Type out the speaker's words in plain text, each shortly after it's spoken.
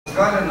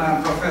Buzgalin.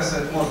 I'm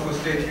professor at Moscow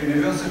State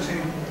University,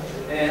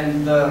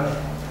 and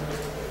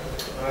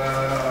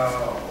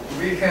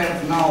we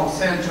have now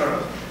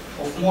Center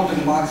of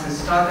Modern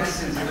Marxist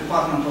Studies in the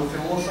Department of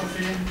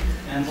Philosophy,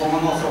 and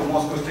Lomonosov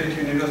Moscow State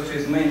University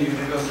is main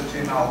university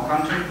in our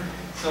country,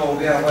 so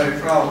we are very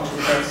proud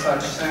to have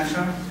such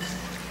center.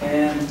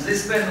 And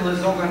this panel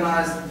is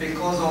organized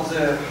because of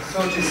the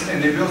 30th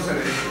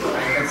anniversary,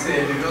 I can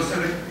say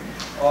anniversary,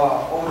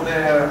 of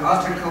the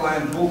article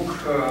and book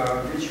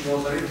which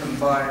was written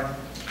by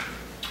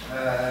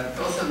a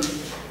person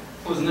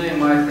whose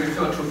name I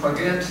prefer to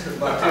forget,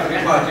 but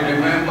everybody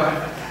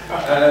remember.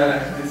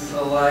 It's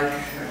like,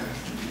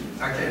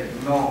 okay,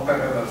 no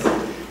parallels.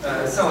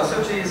 So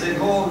 30 years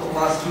ago,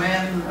 Last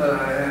Man,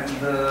 and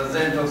the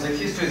end of the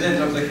history, the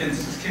end of the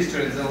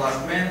history is the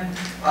Last Man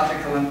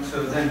article, and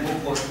then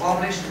book was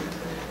published,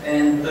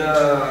 and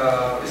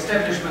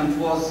establishment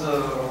was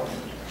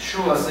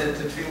sure that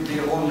it will be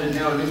only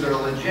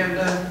neoliberal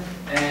agenda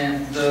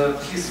and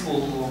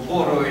peaceful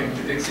borrowing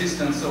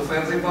existence of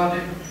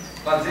everybody.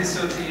 But these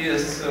 30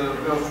 years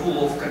were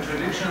full of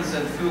contradictions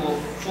and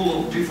full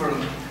of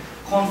different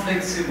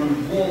conflicts,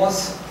 even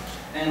wars.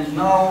 And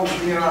now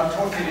we are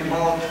talking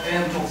about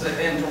end of the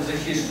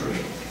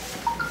history.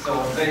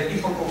 So the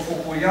epoch of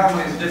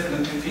Fukuyama is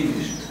definitely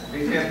finished.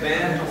 We have the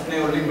end of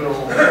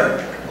neoliberal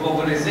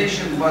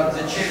globalization, but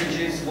the challenge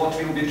is what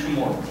will be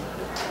tomorrow.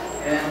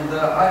 And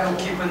I will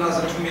keep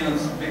another 2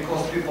 minutes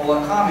because people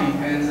are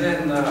coming, and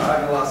then I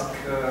will ask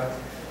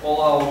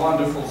all our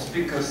wonderful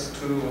speakers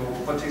to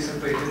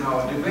participate in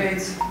our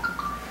debates.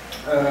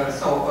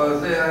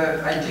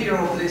 The idea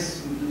of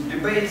these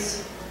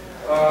debates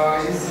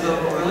is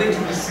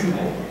relatively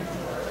simple.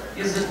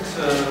 Is it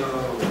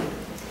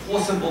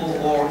possible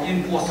or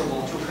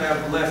impossible to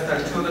have left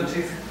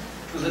alternative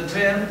to the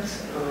trend,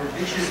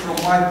 which is, from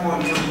my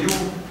point of view,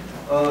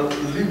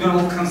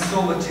 liberal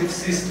conservative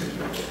system,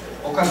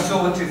 or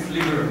conservative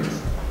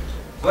liberalism?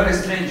 Very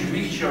strange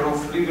mixture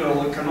of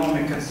liberal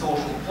economic and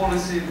social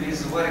policy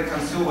with very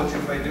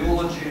conservative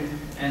ideology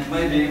and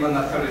maybe even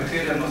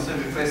authoritarian or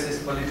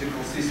semi-fascist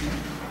political system.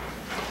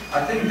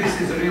 I think this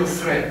is a real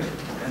threat,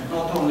 and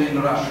not only in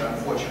Russia,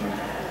 unfortunately.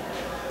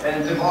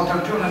 And about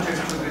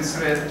alternatives to this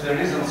threat, the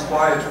reasons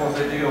why it was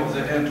the idea of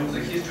the end of the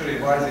history,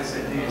 why this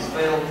idea is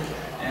failed,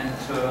 and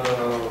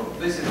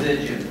this is the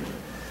agenda.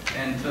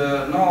 And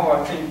now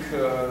I think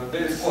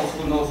David Kotz,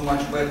 who knows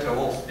much better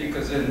all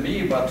speakers than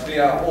me, but we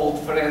are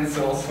old friends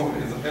also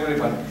with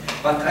everybody.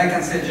 But I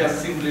can say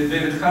just simply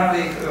David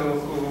Harvey,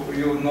 who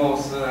you know,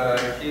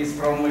 he's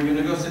from the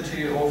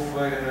University of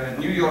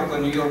New York, or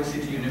New York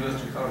City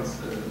University, how is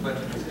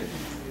better to say?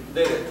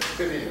 David,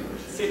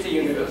 City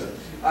University.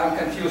 I'm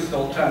confused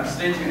all the time,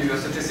 State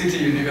University, City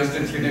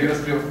University, and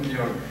University of New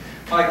York.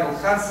 Michael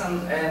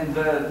Hudson, and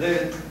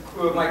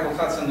Michael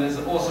Hudson is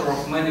author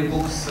of many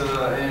books,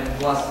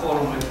 and last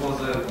forum it was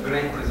a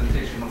great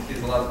presentation of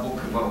his last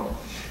book about,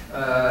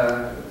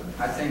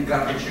 I think,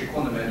 garbage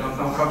economy. I don't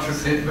know how to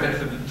say it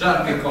better,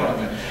 junk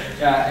economy.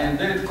 Yeah, and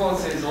David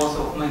Kotz is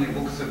author of many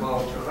books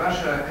about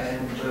Russia,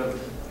 and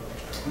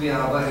we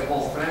are very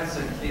old friends,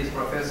 and he is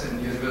professor in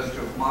the University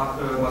of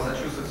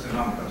Massachusetts in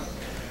Amherst.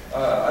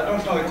 I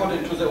don't know,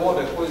 according to the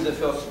order, who is the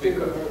first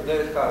speaker?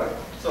 David Harvey.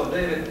 So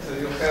David,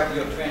 you have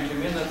your 20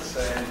 minutes,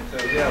 and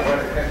we are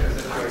very happy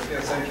that you are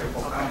here. Thank you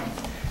for coming,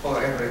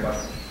 for everybody.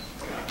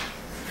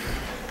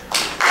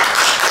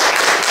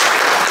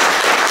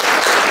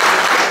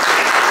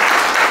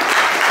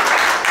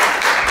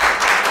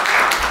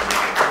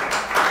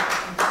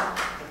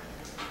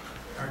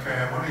 Okay, I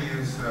want to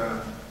use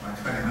my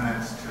 20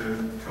 minutes to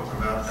talk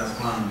about just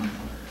one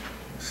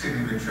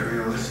seemingly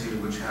trivial issue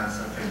which has,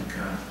 I think,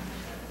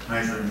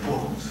 major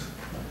importance.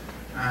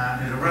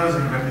 And it arose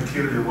in a very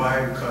peculiar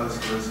way because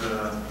there was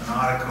an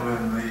article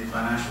in the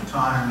Financial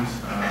Times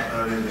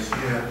earlier this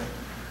year,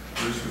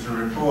 which was a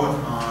report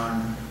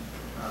on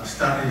a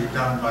study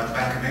done by the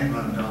Bank of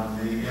England on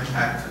the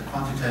impact of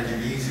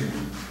quantitative easing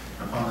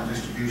upon the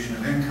distribution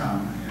of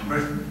income in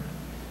Britain.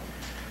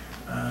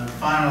 The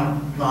final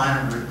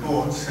line of the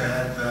report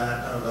said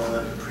that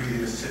over the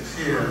previous 6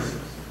 years,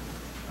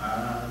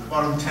 the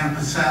bottom 10%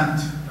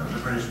 of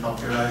the British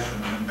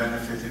population had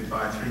benefited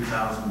by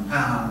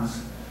 £3,000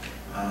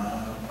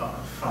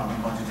 from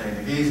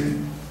quantitative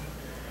easing.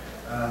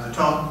 The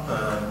top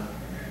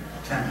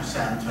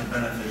 10% had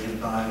benefited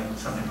by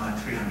something like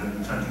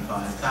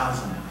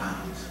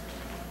 £325,000.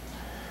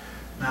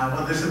 Now,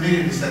 what this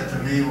immediately said to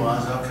me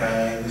was,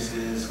 okay, this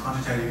is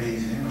quantitative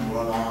easing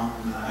all along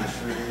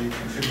actually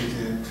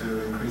contributed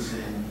to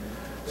increasing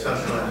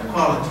social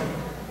inequality.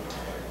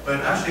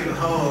 But actually the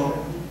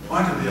whole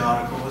point of the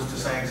article was to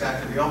say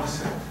exactly the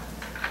opposite.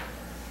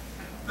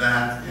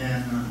 That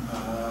in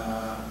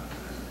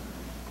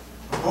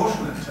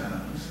proportionate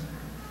terms,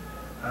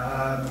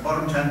 the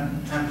bottom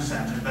 10%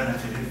 had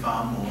benefited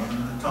far more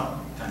than the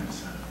top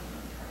 10%.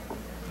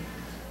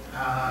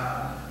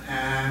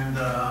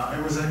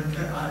 It was an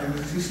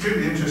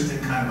extremely interesting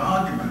kind of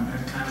argument.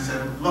 It kind of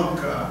said, look,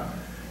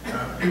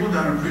 people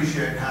don't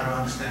appreciate how to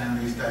understand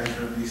these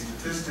data and these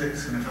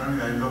statistics, and if only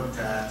they looked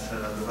at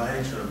the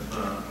rate of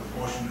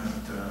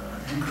proportionate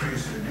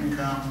increase in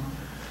income,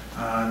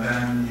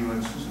 then you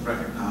would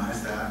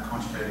recognize that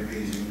quantitative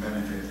easing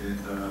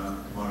benefited the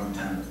bottom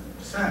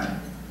 10%.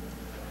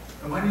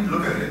 But when you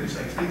look at it, you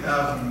say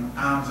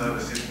 £3,000 over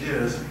 6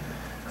 years,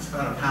 that's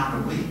about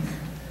 £1 a week.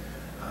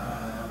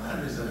 That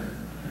is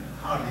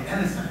hardly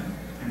anything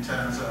in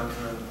terms of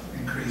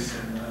increase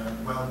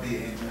in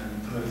well-being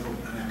and political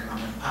and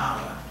economic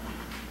power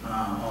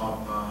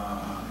of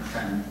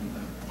the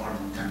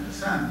bottom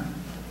 10%.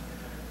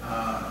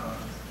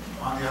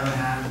 On the other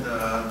hand,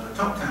 the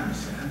top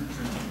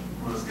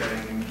 10% was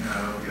getting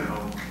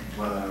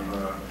well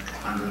over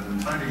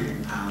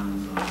 £120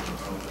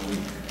 a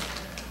week.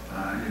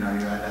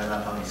 You add that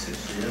up over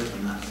 6 years,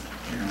 and that's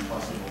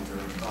possible to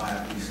buy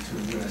at least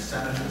 2 US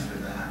senators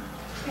with that.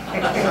 So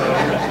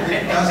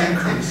it does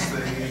increase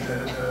the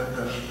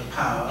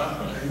power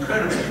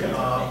incredibly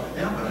of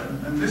the upper.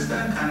 And this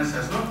then kind of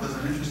says, look, there's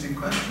an interesting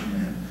question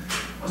here.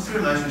 What's the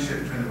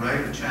relationship between the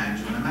rate of change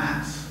and the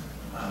mass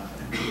of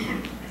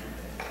improvement?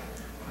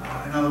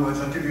 In other words,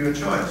 I'll give you a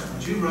choice.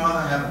 Would you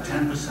rather have a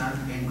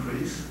 10%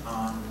 increase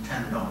on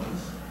 $10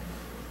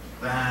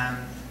 than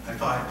a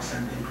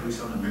 5%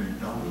 increase on $1 million?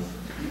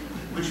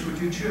 Which would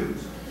you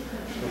choose?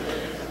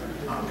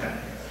 Okay.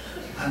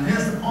 And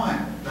here's the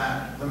point,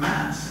 that the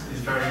mass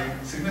is very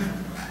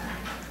significant.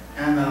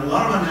 And that a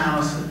lot of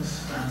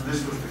analysis, and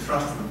this was the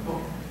thrust of the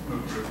book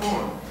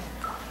report,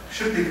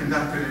 should be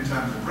conducted in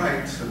terms of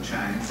rates of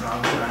change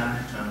rather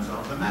than in terms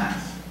of the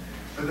mass.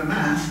 But the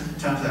mass, it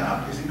turns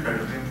out, is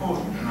incredibly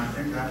important. And I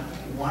think that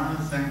one of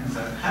the things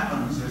that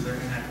happens is that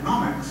in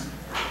economics,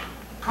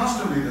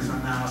 constantly there's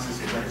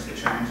analysis of rates of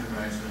change and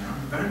rates of income.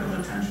 Very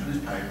little attention is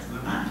paid to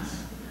the mass.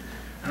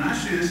 And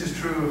actually this is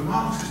true of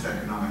Marxist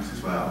economics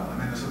as well. I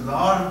mean, there's a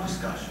lot of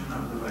discussion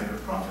of the rate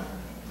of profit,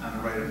 and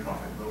the rate of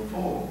profit will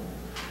fall.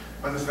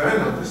 But there's very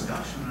little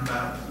discussion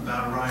about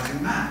a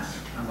rising mass,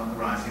 and what the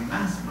rising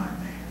mass might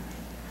mean.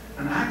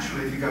 And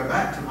actually, if you go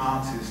back to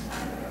Marx's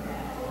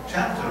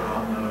chapter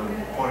on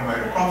the falling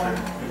rate of profit,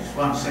 which is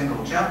one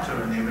single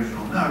chapter in the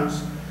original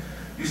notes,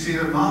 you see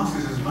that Marx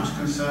is as much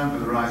concerned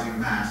with the rising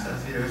mass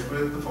as he is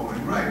with the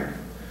falling rate.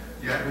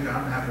 Yet we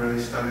don't have really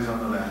studies on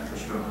the left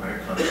which look very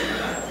close to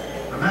that.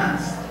 The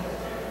mass.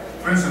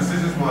 For instance,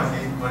 this is what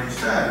he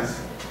says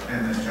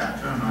in this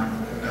chapter, and I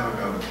could never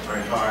go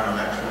very far in a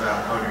lecture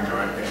without quoting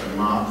directly from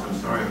Marx. I'm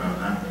sorry about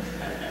that.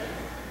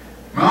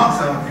 Marx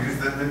argues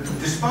that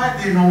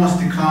despite the enormous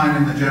decline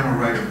in the general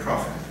rate of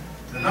profit,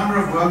 the number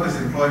of workers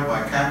employed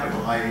by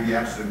capital, i.e. the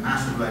absolute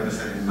mass of labour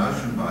set in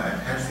motion by it,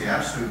 hence the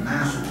absolute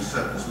mass of the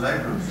surplus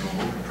labour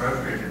absorbed,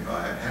 appropriated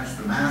by it, hence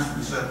the mass of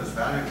the surplus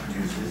value it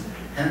produces,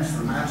 hence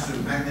the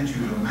absolute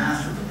magnitude or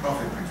mass of the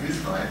profit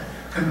produced by it,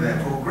 can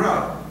therefore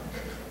grow,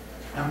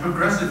 and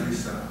progressively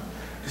so,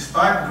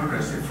 despite the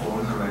progressive fall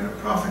in the rate of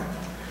profit.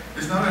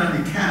 This not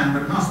only can,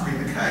 but must be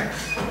the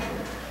case.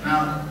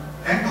 Now,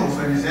 Engels,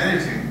 in his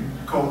editing,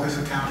 called this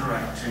a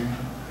counteracting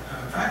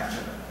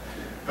factor.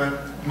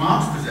 But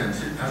Marx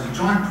presents it as a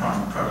joint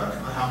product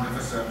of the hunger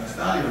for surplus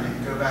value, and you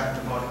can go back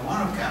to volume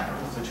 1 of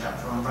Capital, the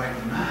chapter on rate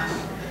and mass,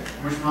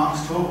 in which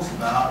Marx talks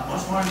about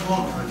what's more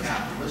important for the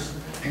capitalist,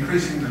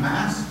 increasing the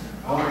mass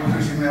or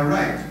increasing their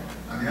rate.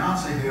 And the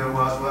answer here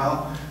was,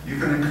 well, you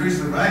can increase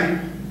the rate,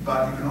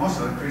 but you can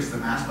also increase the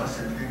mass by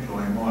simply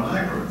employing more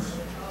labourers.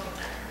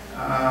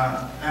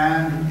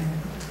 And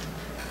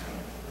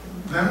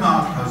then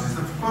Marx poses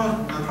the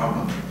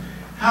problem.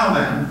 How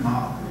then,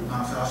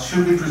 Marx asks,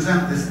 should we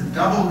present this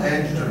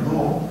double-edged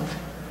law,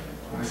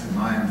 this is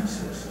my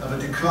emphasis, of a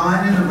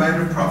decline in the rate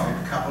of profit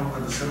coupled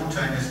with a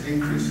simultaneous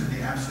increase in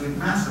the absolute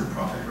mass of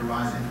profit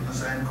arising from the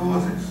same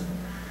causes?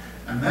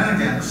 And then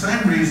again, the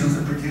same reasons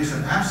that produce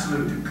an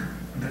absolute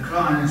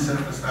decline in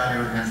surplus value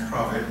and hence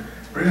profit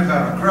bring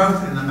about a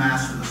growth in the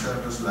mass of the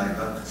surplus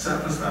labour,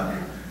 surplus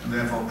value, and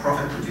therefore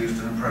profit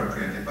produced and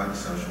appropriated by the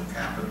social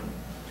capital.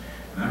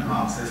 And then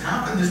Marx says,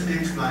 how can this be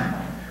explained?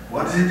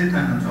 What is it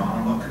dependent on,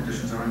 and what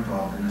conditions are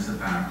involved in this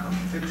apparent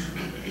contradiction?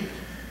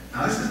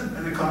 Now this is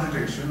a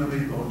contradiction that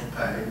we ought to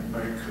pay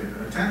very clear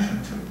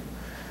attention to.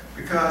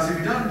 Because if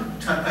you don't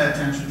pay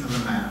attention to the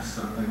mass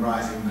and the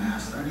rising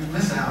mass, then you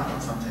miss out on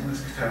something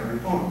that's terribly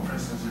important. For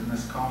instance, in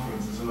this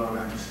conference, there's a lot of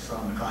emphasis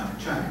on the climate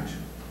change.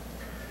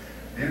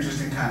 The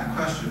interesting kind of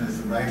question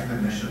is the rate of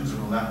emissions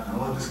and all that, and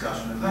all the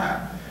discussion of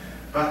that.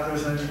 But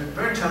there's a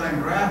very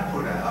telling graph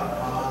put out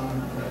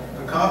on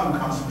the carbon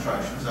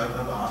concentrations over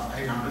the last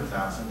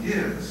 800,000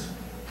 years.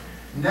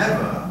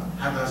 Never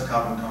have those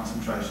carbon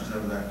concentrations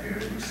over that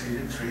period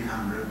exceeded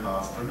 300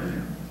 parts per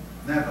million.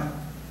 Never.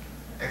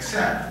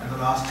 Except in the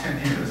last 10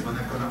 years when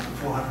they've gone up to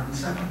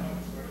 407.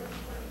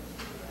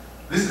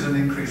 This is an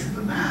increase in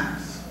the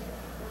mass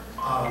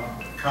of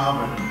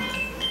carbon,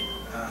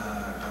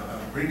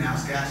 of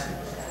greenhouse gases.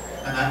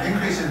 And that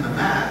increase in the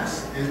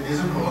mass is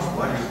of course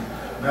what is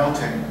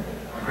melting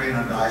the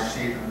Greenland ice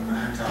sheet and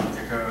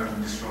Antarctica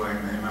and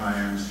destroying the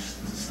Himalayas,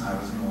 the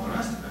snows and all the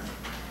rest of it.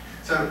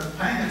 So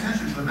paying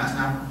attention to the mass.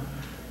 Now,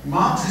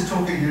 Marx is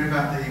talking here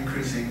about the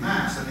increasing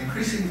mass, and the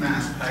increasing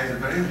mass plays a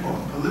very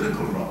important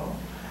political role.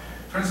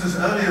 For instance,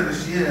 earlier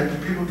this year,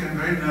 people became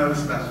very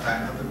nervous about the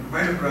fact that the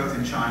rate of growth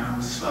in China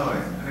was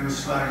slowing, and it was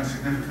slowing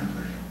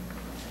significantly.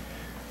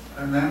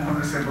 And then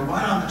people said, well,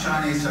 why aren't the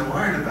Chinese so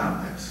worried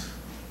about this,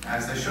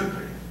 as they should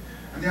be?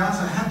 And the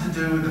answer had to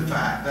do with the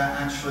fact that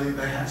actually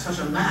they had such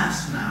a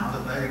mass now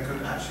that they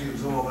could actually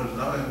absorb a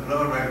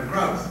lower rate of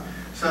growth.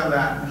 So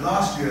that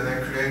last year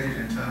they created,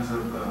 in terms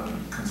of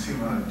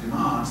consumer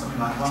demand, something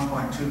like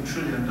 $1.2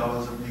 trillion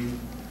of new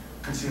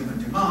consumer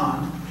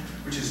demand,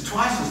 which is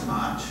twice as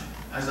much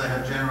as they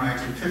had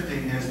generated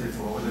 15 years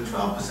before with a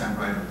 12%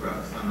 rate of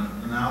growth.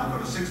 And now they've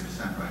got a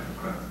 6% rate of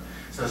growth.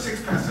 So a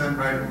 6%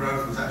 rate of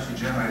growth was actually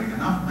generating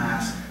enough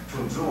mass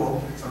to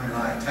absorb something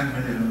like 10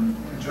 million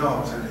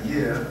jobs in a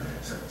year.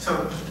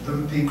 So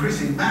the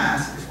increasing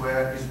mass is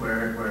where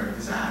it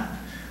is at.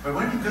 But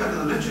when you go to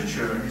the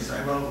literature and you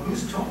say, well,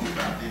 who's talking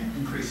about the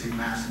increasing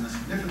mass and the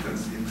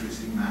significance of the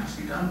increasing mass,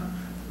 you don't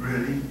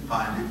really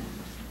find it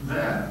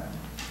there.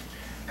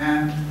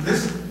 And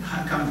this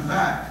comes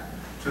back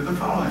to the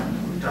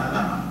following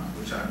dilemma,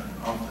 which I've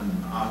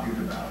often argued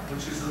about,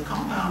 which is the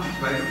compound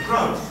rate of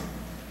growth,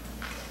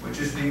 which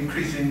is the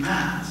increasing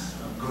mass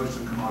of goods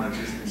and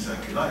commodities in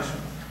circulation.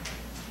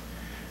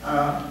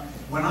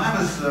 When I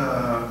was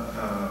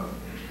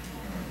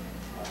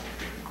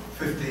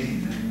 15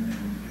 in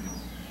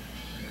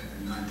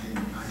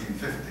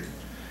 1950,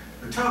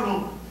 the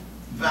total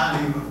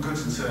value of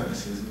goods and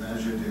services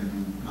measured in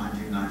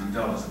 1990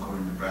 dollars,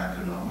 according to Brad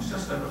DeLong, was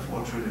just over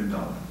 $4 trillion.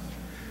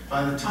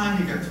 By the time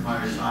you get to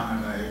my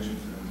retirement age of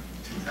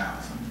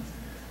 2000,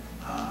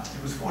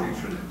 it was $40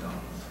 trillion.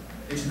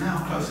 It's now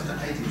closer to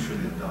 $80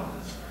 trillion.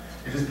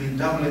 It has been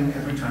doubling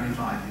every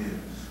 25 years.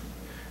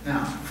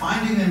 Now,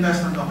 finding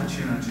investment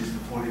opportunities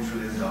for $40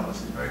 trillion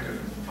is very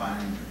different from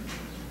finding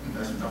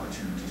investment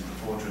opportunities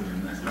for $4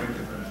 trillion. That's very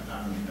different from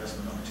finding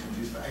investment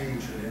opportunities for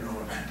 $80 trillion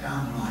or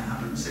down the line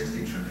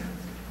 $160 trillion.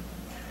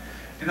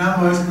 In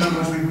other words,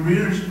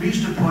 we've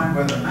reached a point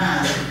where the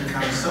mass has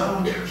become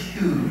so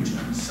huge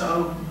and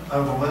so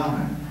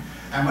overwhelming.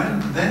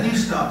 And then you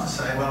start to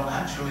say, well,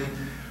 actually,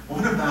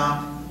 what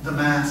about the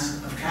mass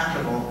of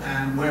capital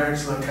and where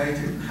it's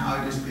located and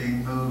how it is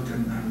being moved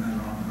and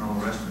all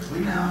the rest of it?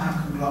 We now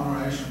have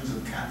conglomerations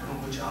of capital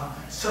which are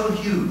so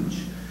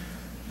huge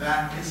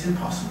that it's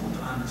impossible to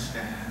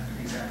understand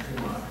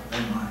exactly what they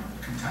might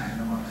contain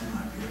and what they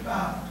might be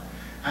about.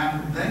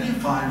 And then you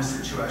find a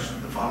situation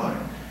of the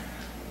following.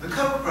 The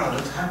Koch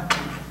brothers have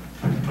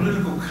the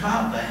political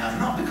clout they have,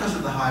 not because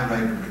of the high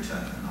rate of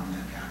return on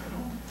their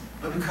capital,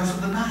 but because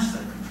of the mass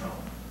they control.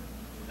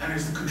 And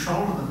it's the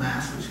control of the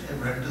mass which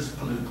renders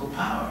political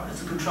power. It's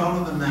the control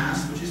of the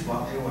mass which is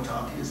what the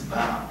autarky is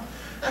about.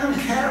 They don't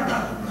care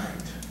about the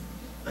rate.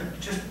 They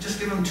just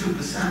give them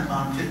 2%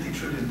 on $50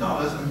 trillion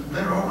and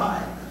they're all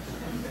right.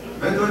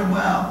 They're doing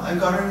well. They've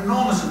got an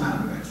enormous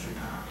amount of extra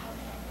power.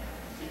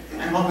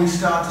 And what we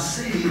start to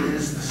see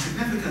is the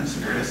significance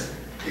of this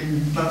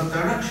in both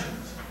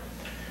directions.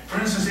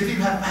 For instance, if you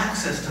have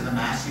access to the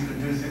mass, you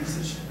can do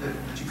things that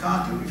you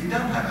can't do if you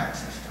don't have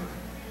access to it.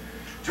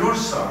 George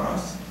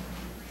Soros,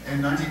 in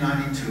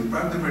 1992,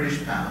 broke the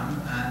British pound,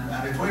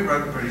 and before he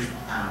broke the British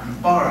pound, he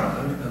borrowed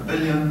 £1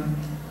 billion.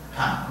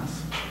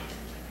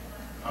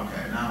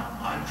 Okay, now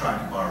I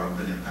tried to borrow £1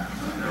 billion. I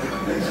know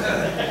what it is.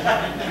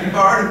 He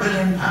borrowed £1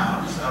 billion,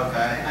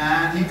 okay,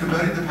 and he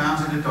converted the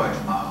pounds into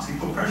Deutschmarks. He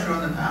put pressure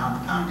on the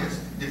pound gets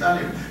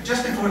devalued.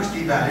 Just before it's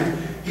devalued,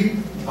 he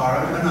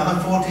borrowed another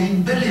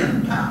 £14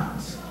 billion.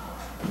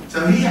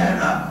 So he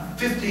had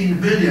 15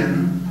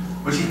 billion,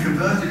 which he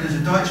converted into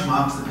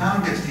Deutschmarks. The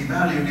pound gets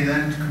devalued, he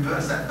then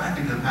converts that back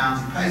into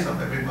pounds. He pays off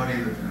everybody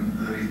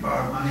that he's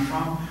borrowed money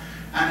from.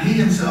 And he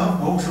himself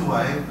walks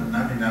away, and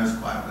nobody knows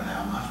quite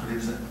how much, but it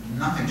was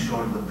nothing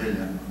short of £1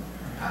 billion,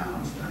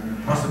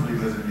 and possibly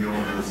was in the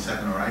order of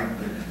 £7 or £8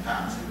 billion,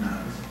 who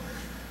knows.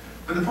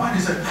 But the point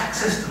is that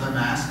access to the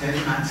mass gave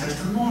him access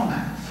to the more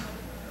mass.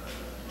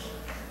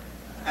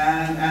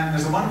 And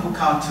there's a wonderful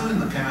cartoon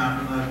that came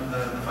out in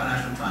the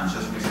Financial Times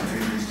just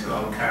recently, these two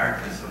old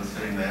characters sort of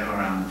sitting there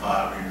around the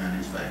fire reading their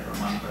newspaper, and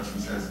one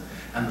person says,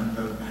 and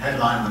the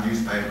headline of the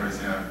newspaper is,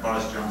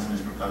 Boris Johnson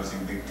is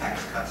proposing big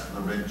tax cuts for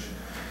the rich.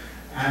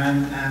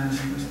 And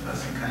this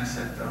person kind of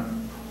said,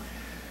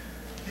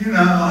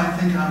 I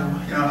think I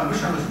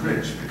wish I was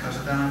rich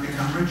because then I'd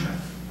become richer.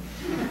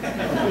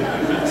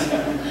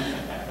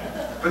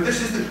 But this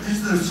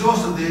is the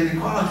source of the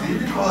inequality.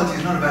 The inequality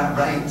is not about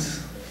rates.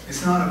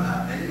 It's not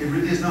about, it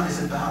really is not,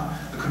 it's about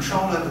the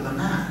control over the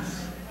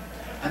mass.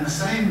 And the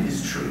same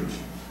is true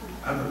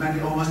of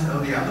almost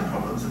all the other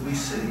problems that we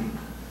see.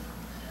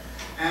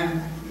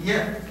 And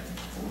yet,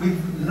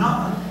 we've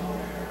not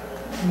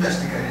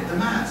investigated the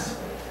mass.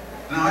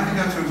 Now, I can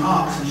go through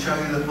Marx and show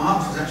you that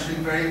Marx was actually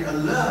very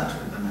alert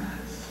with the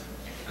mass.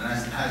 And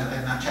as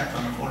in that chapter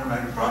on the falling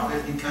rate of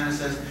profit, he kind of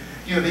says,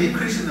 the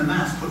increase in the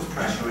mass puts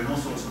pressure in all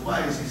sorts of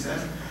ways, he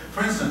says.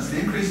 For instance, the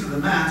increase of the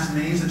mass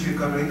means that you've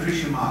got to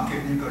increase your market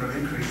and you've got to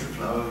increase the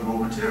flow of raw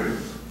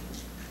materials.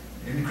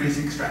 Increase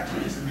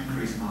extractivism,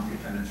 increase market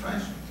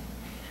penetration.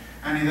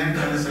 And he then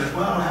kind of says,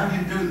 well, how do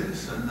you do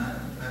this? And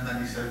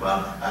then he said,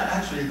 well,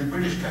 actually, in the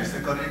British case,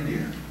 they've got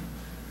India.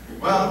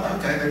 Well,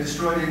 okay, they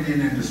destroyed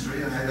Indian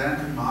industry, and they then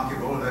could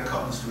market all of their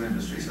cottons to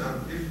industry. So,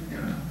 if, you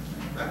know,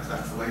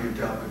 that's the way you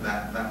dealt with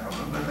that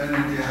problem. But then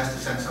India has to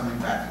send something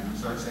back to them,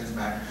 so it sends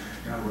back,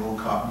 you know, raw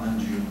cotton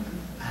and jute and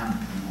hemp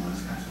and all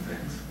those kinds of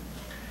things.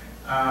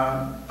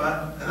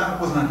 But that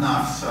wasn't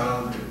enough,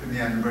 so in the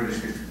end, the British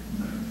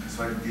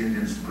persuaded the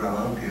Indians to grow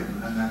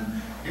opium, and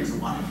then here's a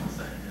wonderful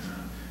thing.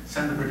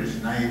 Send the British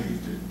Navy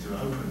to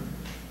open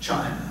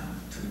China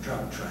to the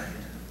drug trade.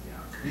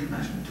 Can you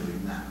imagine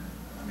doing that?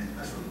 I mean,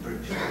 that's what the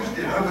British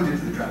did. Opened it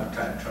to the drug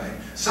trade,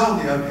 sold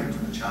the opium to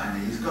the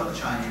Chinese, got the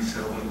Chinese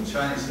silver, and the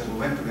Chinese silver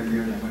went to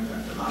India and then went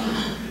back to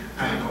London.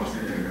 And of course, the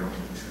imperial,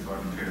 this is what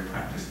imperial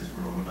practices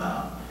were all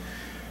about.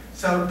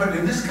 So, but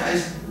in this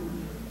case,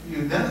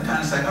 you then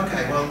kind of say,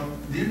 okay, well,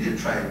 the Indian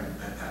trade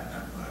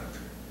that worked.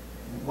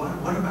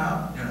 What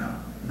about, you know,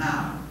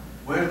 now?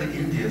 Where are the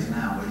Indias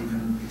now where you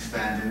can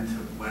expand into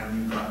when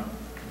you've got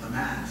the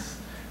mass?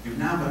 You've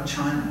now got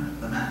China,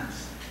 the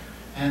mass.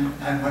 And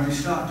when you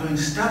start doing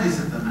studies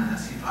of the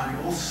mass, you find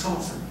all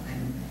sorts of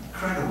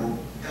incredible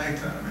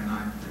data. I mean,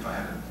 if I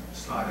had a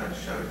slide, I'd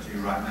show it to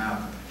you right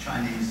now.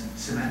 Chinese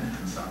cement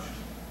consumption.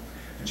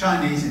 The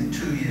Chinese in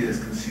 2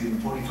 years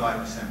consume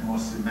 45% more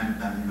cement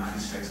than the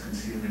United States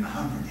consumed in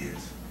 100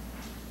 years.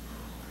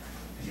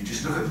 And you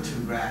just look at the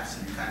two graphs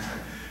and you kind of say,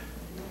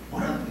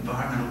 what are the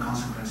environmental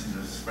consequences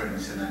of spreading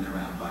cement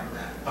around like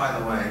that? By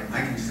the way,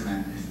 making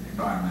cement is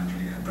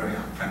environmentally very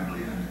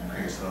unfriendly and it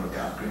creates a lot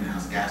of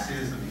greenhouse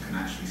gases, and you can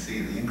actually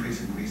see the increase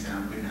in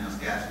greenhouse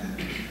gases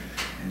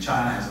in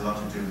China has a lot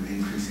to do with the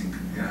increasing,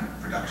 you know,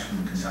 production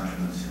and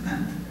consumption of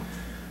cement.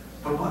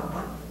 But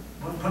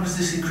what does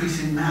this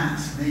increase in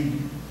mass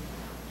mean?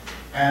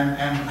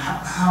 And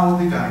how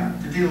are we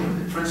going to deal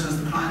with it? For instance,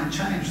 the climate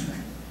change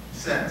thing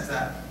says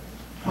that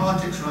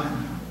politics right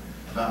now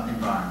about the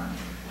environment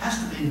has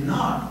to be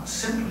not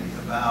simply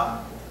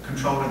about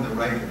controlling the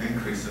rate of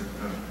increase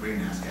of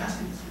greenhouse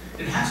gases.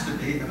 It has to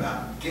be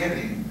about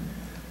getting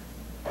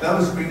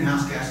those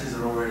greenhouse gases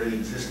that already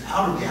exist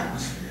out of the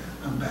atmosphere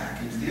and back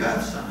into the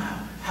earth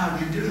somehow. How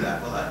do you do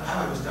that? Well,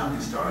 how it was done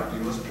historically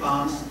was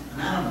plants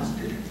and animals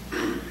did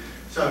it.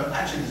 So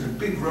actually there's a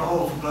big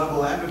role for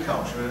global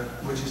agriculture,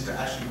 which is to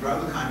actually grow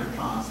the kind of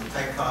plants that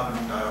take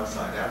carbon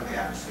dioxide out of the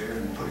atmosphere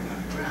and put it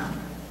underground.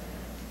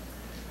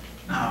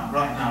 Now,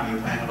 right now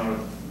you're paying a lot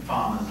of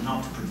farmers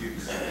not to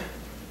produce.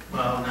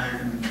 Well, now you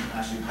can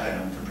actually pay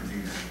them to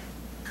produce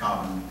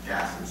carbon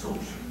gas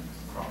absorption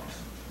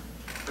crops.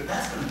 But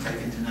that's going to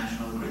take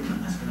international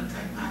agreement, that's going to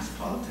take mass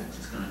politics,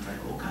 it's going to take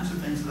all kinds of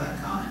things of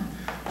that kind,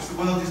 which the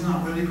world is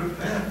not really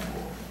prepared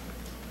for.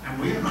 And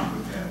we are not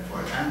prepared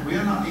for it. And we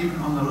are not even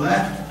on the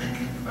left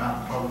thinking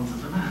about the problems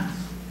of the mass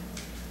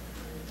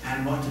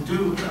and what to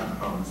do about the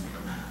problems of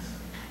the mass.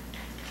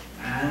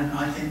 And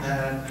I think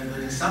that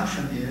the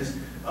assumption is,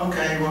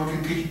 okay, well, we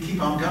can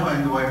keep on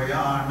going the way we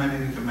are, and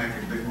maybe we can make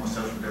it a bit more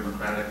social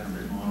democratic and a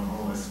bit more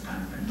all this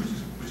kind of thing,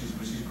 which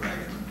is great.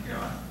 And, you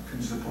know, I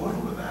can support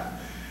all of that.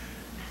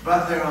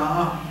 But there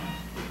are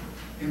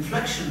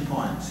inflection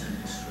points in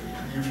history,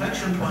 and the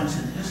inflection points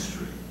in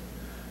history,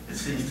 it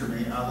seems to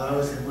me, are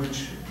those in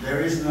which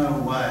there is no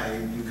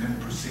way you can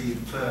proceed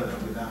further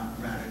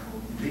without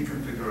radical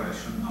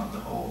reconfiguration of the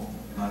whole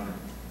mode of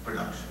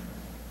production.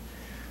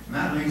 And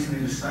that leads me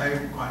to say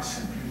quite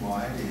simply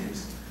why it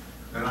is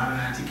that I'm an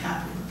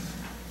anti-capitalist.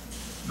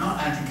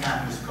 Not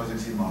anti-capitalist because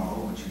it's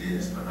immoral, which it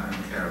is, but I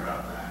don't care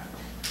about that.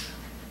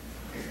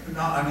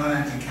 I'm not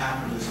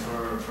anti-capitalist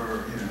for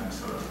you know,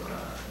 sort of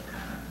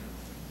kind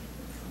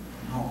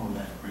of normal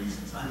left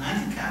reasons. I'm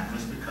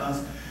anti-capitalist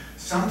because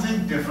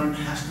something different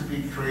has to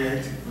be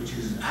created, which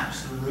is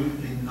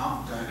absolutely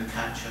not going to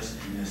catch us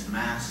in this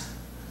mass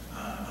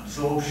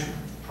absorption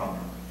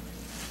problem.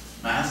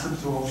 Mass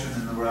absorption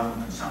in the realm of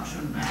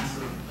consumption,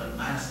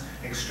 mass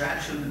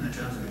extraction in the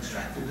terms of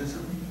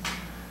extractivism.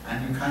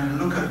 And you kind of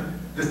look at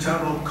the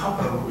total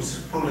copper which was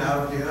pulled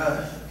out of the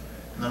earth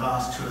in the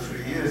last 2 or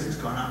 3 years. It's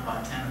gone up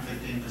by 10 or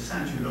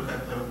 15%. You look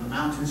at the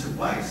mountains of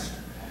waste.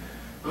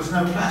 There was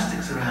no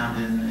plastics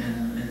around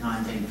in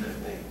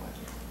 1950.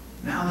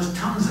 Now there's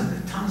tons of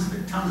it,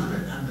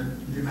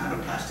 and the amount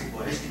of plastic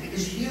waste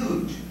is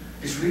huge.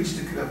 It's reached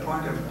a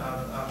point of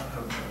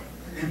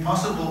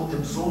impossible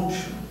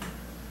absorption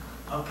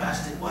of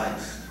plastic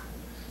waste.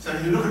 So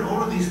you look at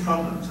all of these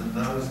problems, and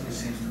those, it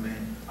seems to me,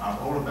 are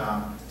all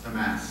about the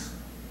mass,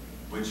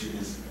 which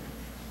is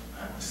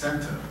at the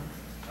center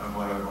of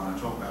what I want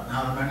to talk about.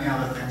 Now, there are many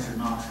other things in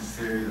Marxist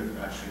theory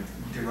that actually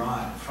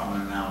derive from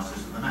an analysis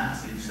of the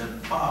mass. He said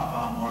far,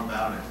 far more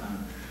about it than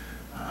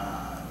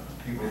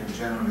people have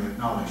generally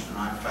acknowledged, and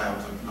I've failed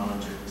to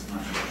acknowledge it as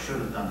much as I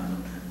should have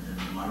done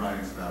in my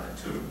writings about it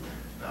too,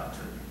 about to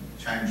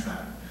change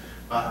that.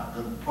 But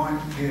the point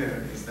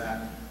here is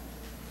that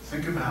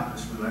think about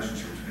this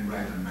relationship between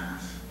rate and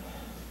mass,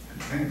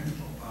 and think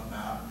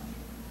about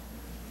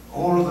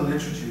all of the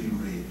literature you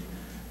read,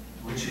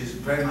 which is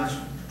very much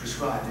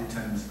prescribed in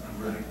terms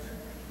of rate.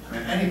 I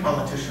mean, any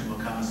politician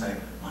will come and say,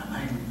 my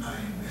main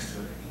aim is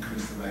to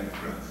increase the rate of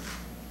growth.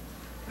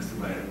 Is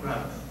the rate of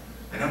growth.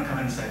 They don't come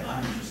in and say,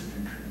 I'm interested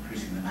in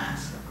increasing the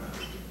mass of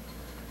growth.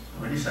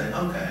 And when you say,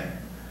 okay,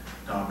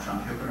 Donald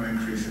Trump, you're going to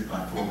increase it by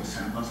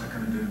 4%, what's that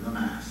going to do to the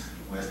mass?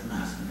 Where's the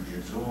mass going to be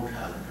absorbed?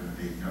 How's it going to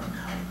be, you know,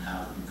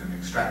 how are you going to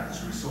extract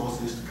those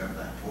resources to go to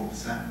that 4%,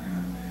 you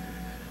know?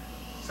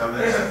 So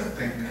let's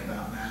think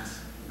about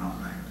mass, not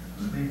rate.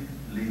 Let me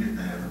leave it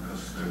there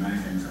because there are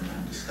many things I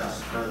can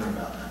discuss further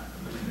about that.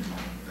 But let me leave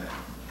it there.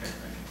 Okay,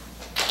 thank you.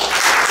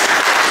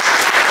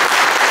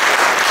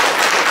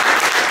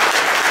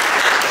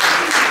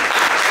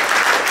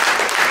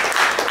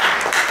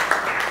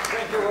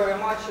 Thank you very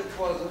much. It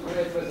was a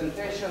great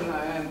presentation,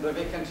 and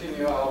we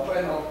continue our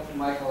panel.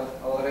 Michael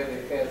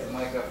already has the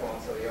microphone,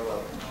 so you're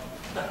welcome.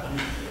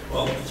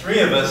 Well, the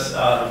three of us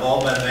have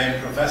all been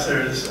named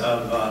professors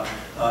of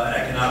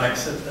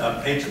economics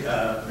at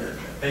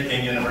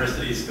Peking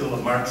University School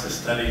of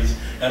Marxist Studies,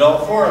 and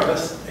all four of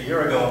us, a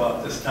year ago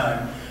about this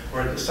time,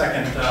 were at the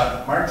second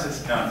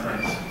Marxist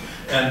conference.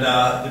 And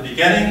the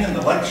beginning and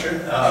the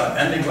lecture,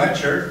 ending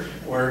lecture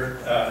were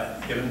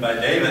given by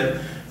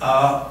David,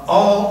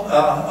 all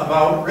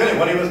about really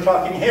what he was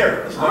talking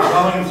here. It was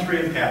about Volume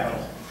 3 of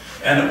Capital.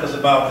 And it was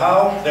about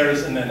how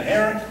there's an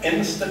inherent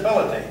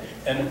instability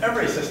in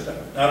every system,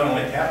 not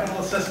only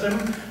capitalist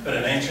system, but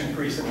in ancient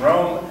Greece and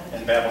Rome,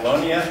 in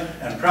Babylonia,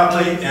 and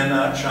probably in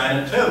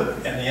China too.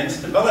 And the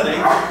instability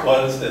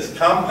was this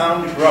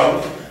compound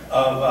growth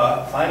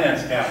of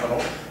finance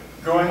capital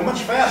growing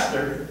much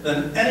faster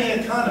than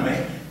any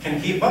economy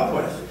can keep up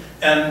with.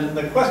 And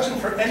the question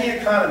for any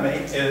economy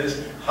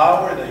is, how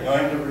are they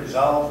going to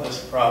resolve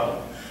this problem?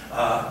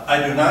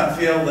 I do not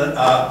feel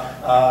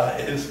that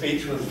his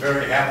speech was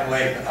very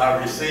happily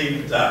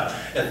received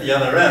at the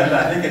other end.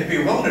 I think it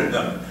bewildered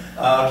them.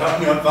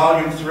 Talking about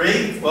Volume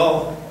 3,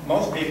 well,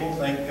 most people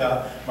think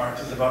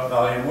Marx is about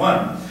Volume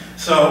 1.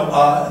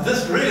 So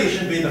this really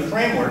should be the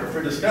framework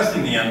for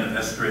discussing the end of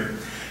history.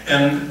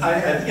 And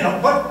you know,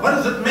 what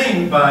does it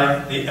mean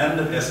by the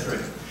end of history?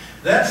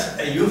 That's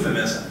a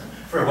euphemism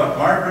for what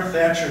Margaret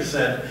Thatcher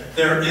said,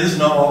 there is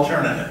no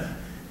alternative.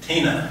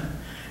 Tina.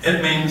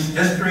 It means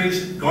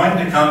history's going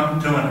to come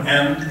to an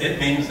end. It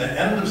means the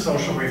end of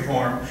social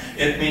reform.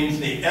 It means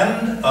the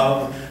end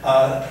of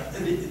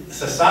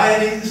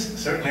societies,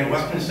 certainly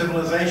Western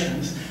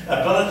civilization's,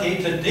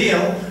 ability to deal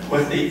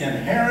with the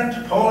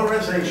inherent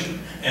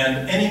polarization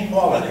and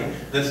inequality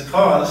that's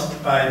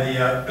caused by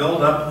the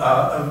buildup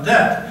of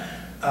debt.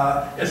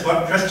 It's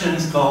what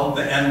Christians called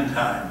the end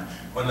time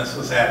when this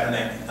was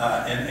happening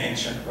in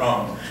ancient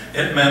Rome.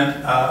 It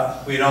meant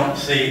we don't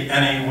see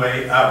any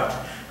way out.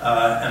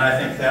 And I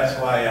think that's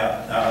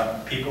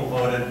why people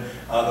voted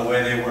the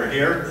way they were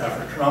here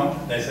for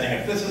Trump. They're saying,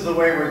 if this is the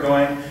way we're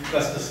going,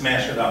 let's just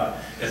smash it up.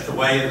 It's the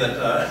way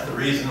that, it's the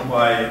reason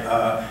why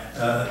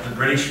the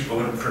British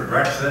voted for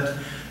Brexit.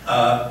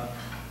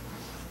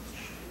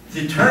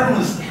 The term,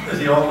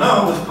 as you all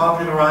know, was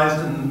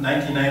popularized in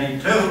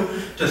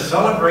 1992 to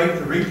celebrate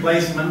the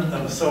replacement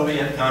of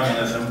Soviet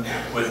communism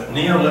with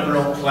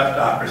neoliberal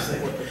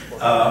kleptocracy.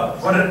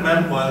 What it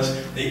meant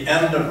was the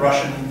end of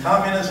Russian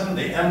communism, and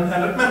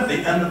it meant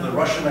the end of the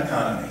Russian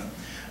economy.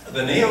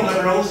 The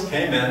neoliberals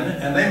came in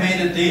and they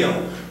made a deal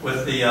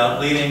with the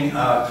leading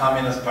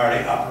Communist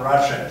Party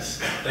apparatchiks.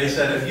 They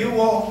said, if you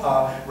will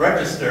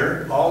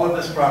register all of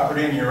this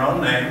property in your own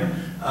name,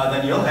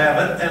 then you'll have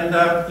it and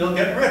you'll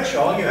get rich.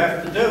 All you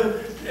have to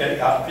do,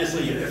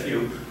 obviously, if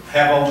you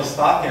have all the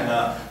stock in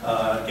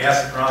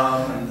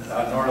Gazprom and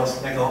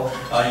Norilsk Nickel,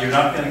 you're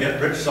not going to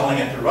get rich selling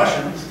it to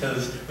Russians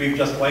because we've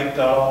just wiped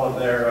out all of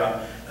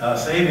their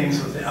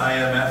savings with the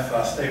IMF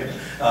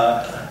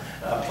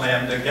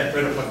plan to get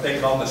rid of what they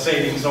call the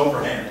savings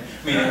overhand,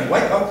 meaning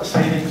wipe out the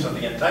savings of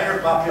the entire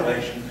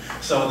population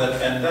so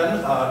that, and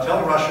then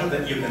tell Russia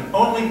that you can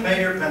only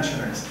pay your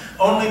pensioners,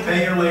 only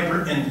pay your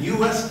labor in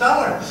US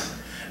dollars.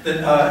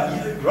 That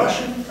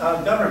Russian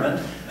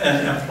government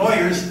and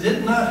employers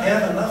did not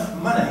have enough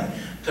money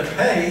to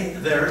pay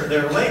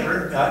their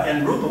labor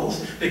in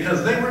rubles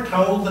because they were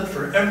told that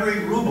for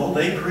every ruble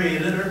they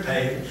created or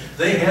paid,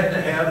 they had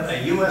to have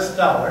a US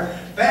dollar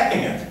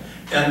backing it.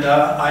 And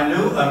I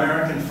knew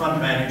American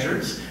fund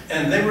managers,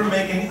 and they were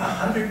making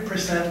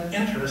 100%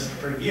 interest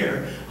per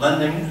year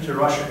lending to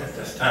Russia at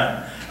this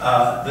time.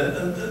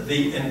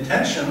 The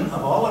intention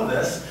of all of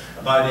this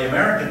by the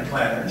American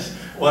planners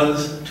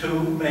was to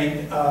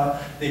make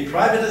the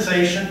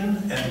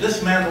privatization and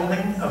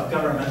dismantling of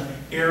government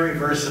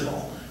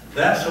irreversible.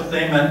 That's what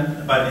they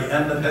meant by the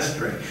end of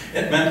history.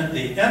 It meant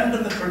the end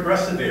of the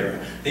progressive era,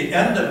 the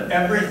end of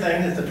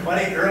everything that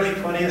the early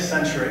 20th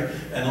century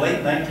and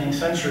late 19th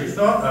century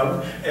thought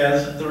of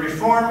as the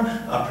reform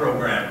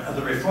program.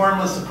 The reform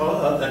was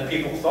supposed, that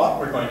people thought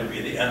were going to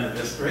be the end of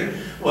history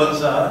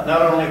was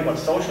not only what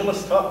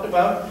socialists talked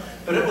about,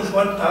 but it was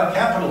what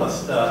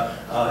capitalists,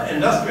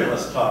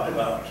 industrialists talked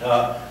about.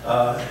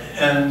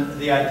 And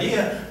the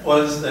idea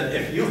was that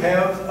if you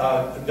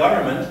have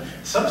government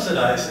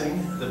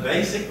subsidizing the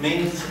basic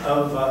means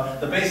of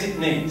the basic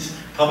needs,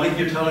 public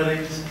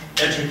utilities,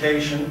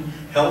 education,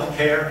 health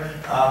care,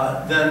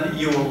 then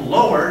you will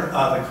lower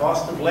the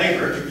cost of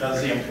labor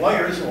because the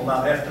employers will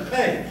not have to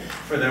pay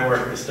for their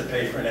workers to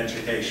pay for an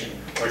education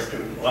or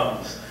student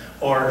loans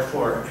or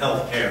for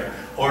health care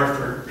or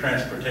for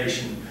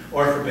transportation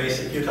or for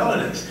basic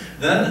utilities.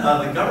 Then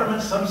the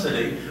government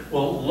subsidy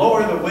will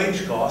lower the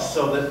wage costs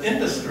so that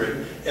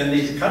industry in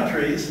these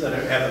countries that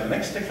have a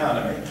mixed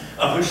economy,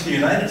 of which the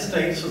United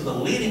States was the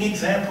leading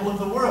example of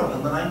the world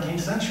in the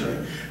 19th century,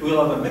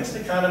 will have a mixed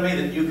economy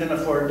that you can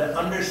afford to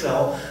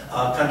undersell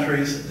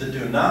countries that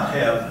do not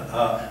have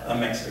a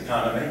mixed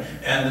economy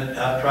and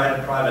that try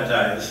to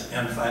privatize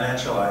and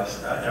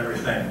financialize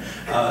everything.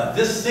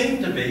 This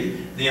seemed to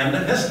be the end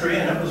of history,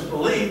 and it was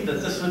believed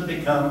that this would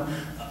become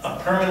a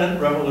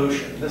permanent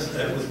revolution. It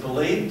was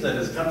believed that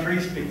as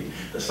countries,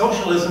 the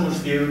socialism was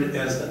viewed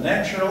as the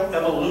natural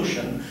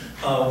evolution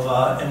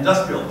of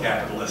industrial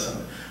capitalism,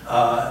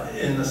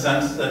 in the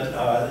sense that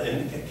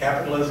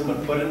capitalism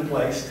would put in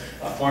place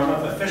a form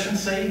of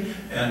efficiency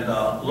and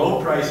low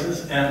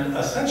prices, and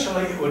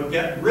essentially it would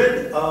get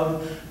rid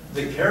of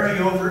the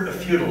carryover of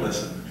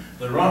feudalism,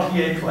 the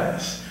rentier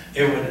class.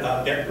 It would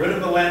get rid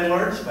of the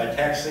landlords by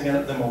taxing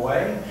them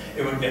away.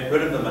 It would get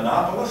rid of the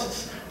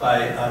monopolists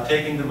by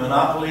taking the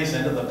monopolies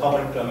into the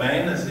public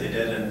domain, as they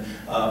did in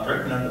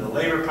Britain under the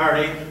Labour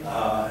Party.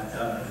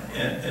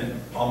 In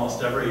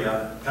almost every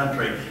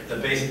country, the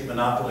basic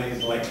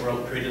monopolies were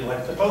treated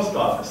like the post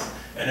office,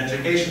 an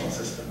educational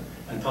system,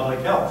 and public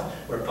health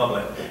were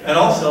public. And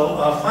also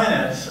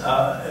finance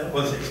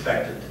was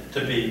expected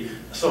to be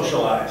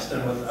socialized,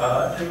 and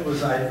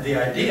the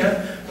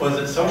idea was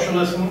that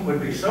socialism would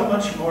be so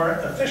much more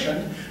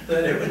efficient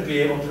that it would be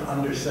able to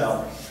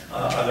undersell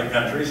other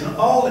countries, and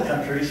all the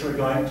countries were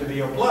going to be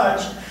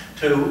obliged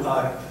to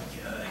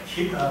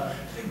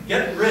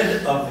get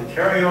rid of the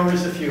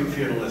carryovers of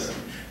feudalism,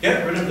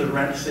 get rid of the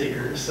rent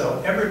seekers,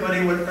 so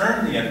everybody would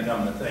earn the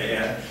income that they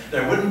had.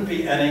 There wouldn't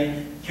be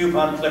any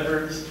coupon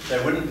clippers,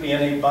 there wouldn't be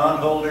any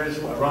bondholders,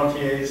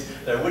 rentiers,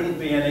 there wouldn't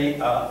be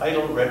any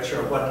idle rich,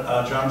 or what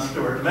John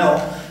Stuart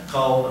Mill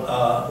called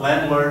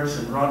landlords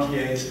and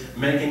rentiers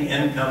making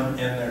income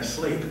in their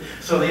sleep.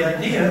 So the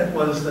idea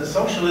was that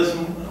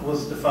socialism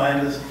was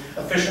defined as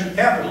efficient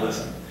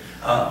capitalism.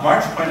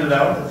 Marx pointed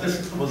out that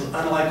this was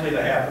unlikely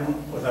to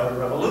happen without a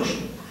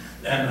revolution.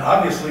 And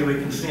obviously we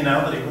can see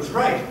now that he was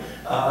right.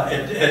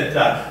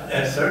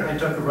 It certainly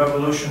took a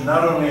revolution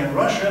not only in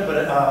Russia,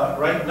 but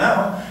right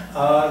now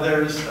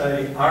there's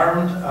an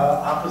armed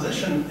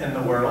opposition in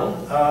the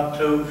world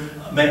to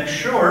make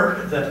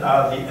sure that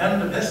the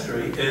end of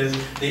history is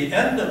the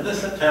end of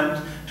this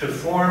attempt to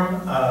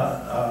reform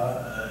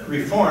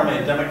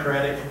a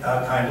democratic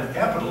kind of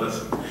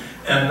capitalism.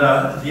 And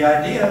the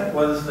idea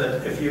was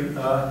that if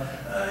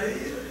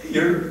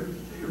you're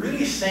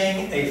really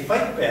seeing a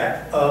fight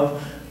back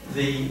of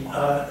the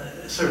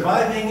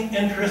surviving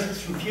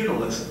interests from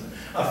feudalism,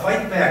 a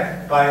fight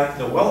back by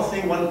the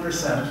wealthy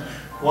 1%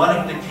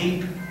 wanting to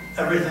keep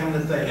everything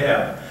that they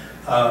have,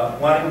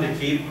 wanting to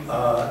keep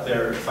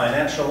their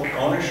financial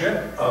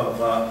ownership of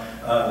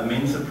the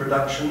means of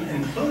production,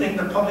 including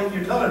the public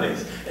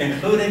utilities,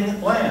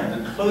 including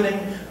land, including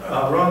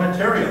raw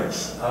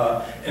materials,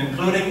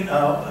 including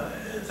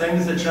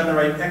things that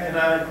generate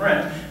economic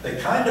rent, the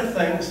kind of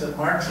things that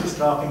Marx was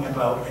talking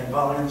about in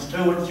volumes 2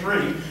 and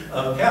 3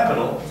 of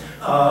Capital,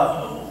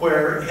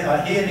 where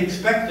he had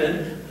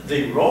expected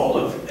the role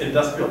of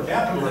industrial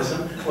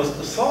capitalism was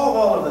to solve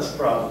all of this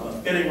problem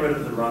of getting rid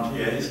of the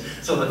rentiers,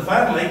 so that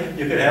finally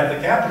you could have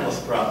the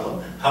capitalist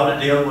problem, how to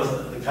deal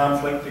with the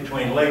conflict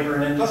between labor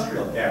and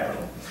industrial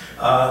capital.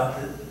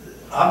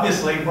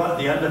 Obviously, what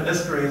the end of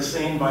history is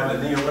seen by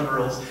the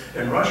neoliberals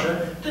in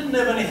Russia didn't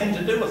have anything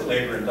to do with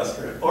labor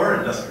or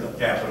industrial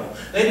capital.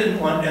 They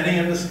didn't want any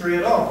industry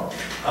at all.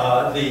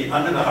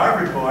 Under the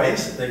Harvard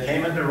boys, they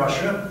came into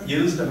Russia,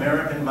 used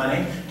American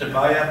money to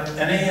buy up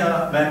any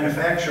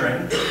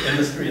manufacturing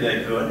industry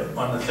they could,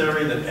 on the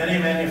theory that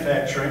any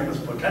manufacturing was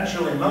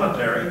potentially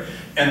military,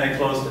 and they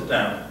closed it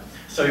down.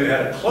 So you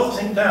had a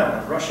closing down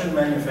of Russian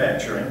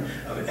manufacturing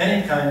of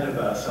any kind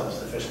of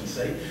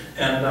self-sufficiency,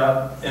 and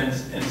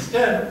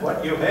instead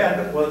what you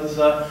had was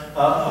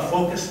a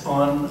focus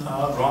on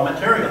raw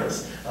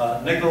materials,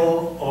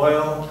 nickel,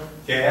 oil,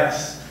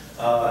 gas,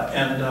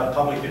 and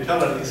public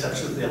utilities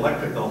such as the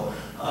electrical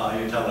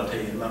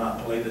utility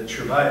monopoly that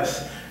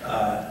Chubais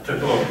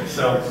took over.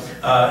 So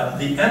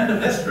the end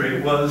of history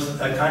was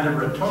a kind of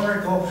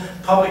rhetorical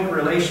public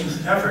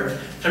relations effort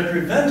to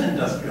prevent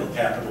industrial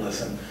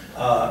capitalism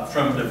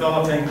from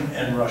developing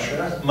in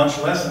Russia, much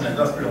less in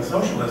industrial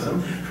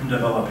socialism from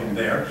developing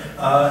there.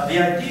 The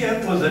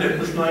idea was that it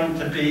was going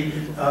to be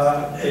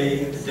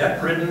a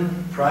debt-ridden,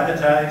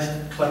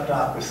 privatized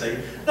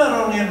kleptocracy, not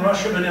only in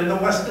Russia but in the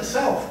West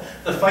itself.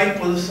 The fight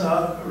was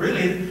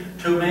really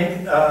to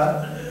make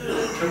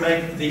to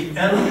make the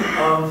end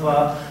of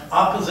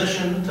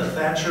opposition to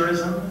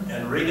Thatcherism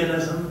and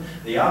Reaganism,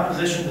 the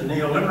opposition to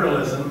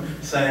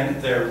neoliberalism, saying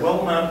there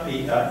will not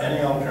be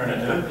any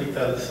alternative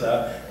because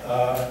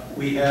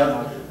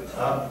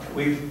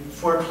we've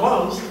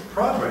foreclosed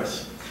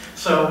progress.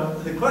 So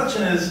the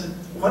question is,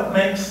 what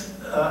makes,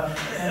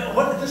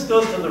 this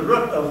goes to the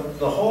root of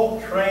the whole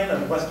train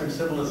of Western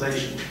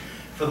civilization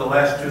for the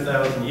last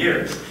 2,000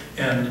 years,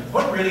 and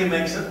what really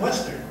makes it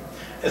Western,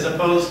 as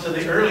opposed to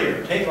the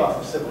earlier takeoff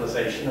of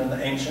civilization in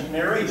the ancient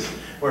Near East,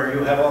 where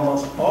you have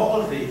almost all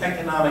of the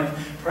economic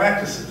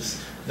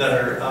practices that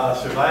are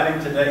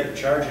surviving today,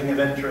 charging of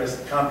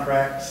interest,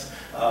 contracts,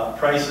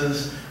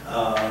 prices,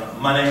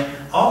 money.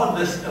 All of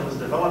this was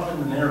developed in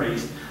the Near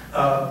East.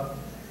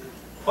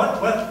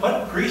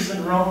 What Greece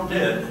and Rome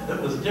did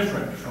that was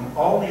different from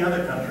all the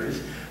other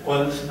countries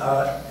was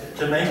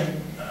to make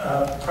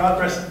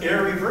progress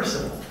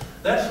irreversible.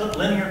 That's what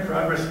linear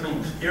progress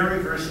means,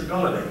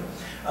 irreversibility.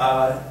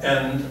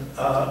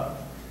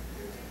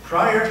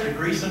 Prior to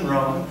Greece and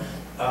Rome,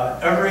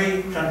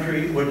 every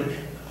country would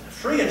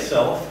free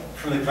itself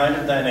from the kind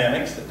of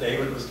dynamics that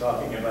David was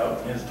talking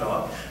about in his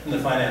talk, in the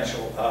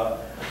financial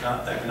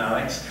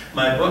economics.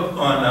 My book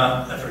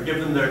on Forgive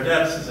Them Their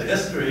Debts is a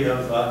history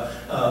of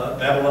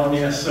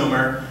Babylonia,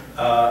 Sumer,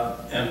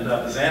 and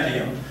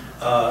Byzantium,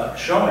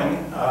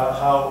 showing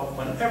how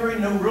when every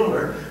new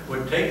ruler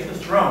would take the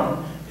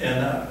throne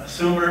in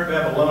Sumer,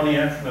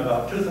 Babylonia, from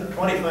about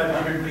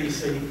 2500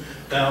 BC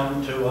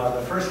down to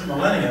the first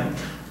millennium,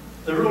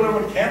 the ruler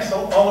would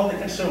cancel all of the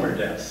consumer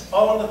debts,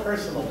 all of the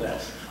personal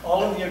debts,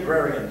 all of the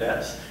agrarian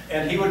debts,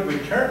 and he would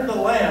return the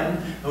land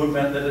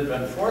that had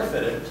been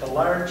forfeited to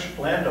large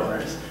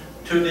landowners,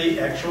 to the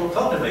actual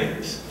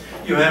cultivators.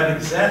 You have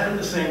exactly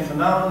the same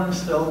phenomenon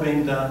still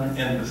being done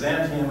in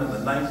Byzantium in the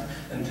 9th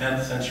and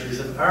 10th centuries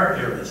of our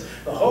eras.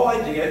 The whole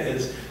idea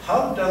is,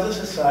 how does a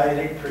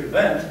society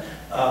prevent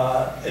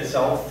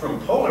itself from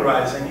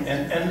polarizing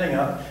and ending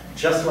up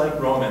just like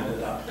Rome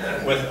ended up,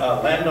 with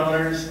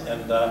landowners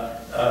and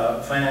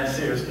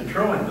financiers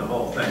controlling the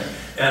whole thing.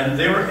 And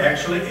they were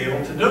actually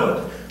able to do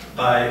it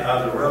by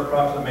the royal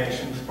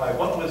proclamations, by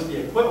what was the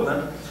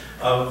equivalent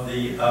of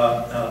the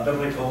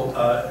biblical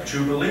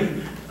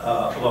Jubilee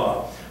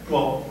law.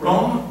 Well,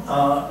 Rome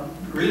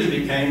really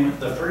became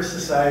the first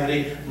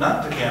society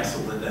not to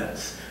cancel the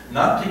debts,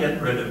 not to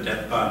get rid of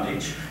debt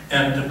bondage,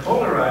 and to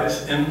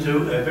polarize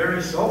into a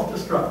very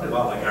self-destructive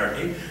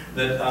oligarchy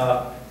that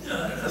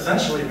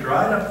essentially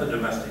dried up the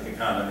domestic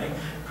economy,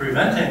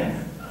 preventing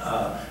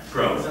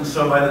growth. And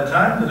so by the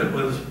time that it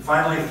was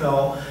finally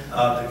fell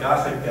to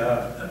Gothic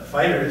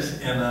fighters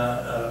in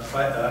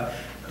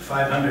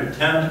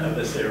 510 of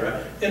this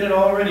era, it had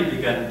already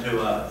begun to,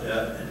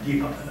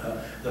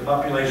 the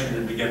population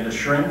had begun to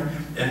shrink,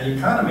 and the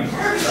economy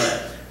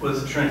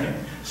was shrinking.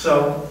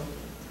 So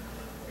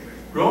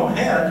Rome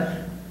had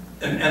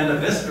an end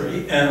of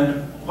history,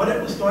 and what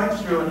it was going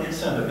through in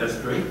its end of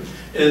history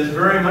is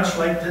very much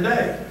like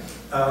today.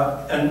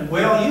 And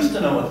we all used to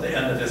know what the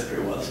end of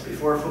history was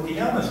before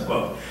Fukuyama's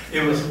book.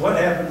 It was what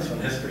happens when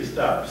history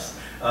stops.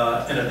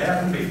 And it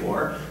happened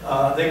before.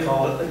 They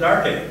called it the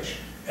Dark Age.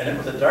 And it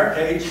was a dark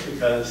age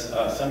because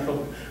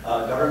central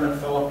government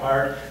fell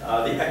apart,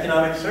 the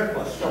economic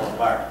surplus fell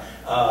apart.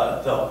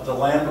 The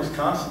land was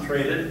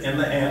concentrated in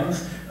the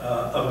hands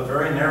of a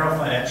very narrow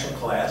financial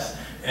class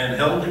and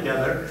held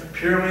together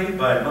purely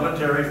by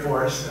military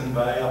force and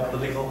by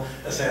political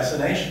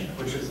assassination,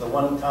 which is the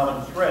one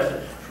common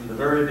thread from the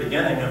very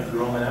beginning of the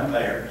Roman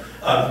Empire,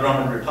 the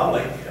Roman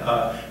Republic.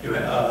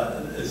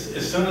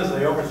 As soon as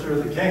they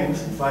overthrew the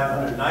kings in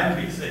 509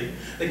 BC,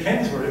 the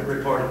kings were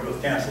reported to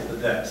have canceled the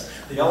debts.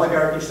 The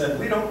oligarchy said,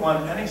 we don't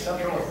want any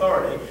central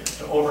authority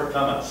to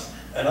overcome us.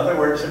 In other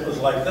words, it was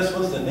like this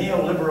was the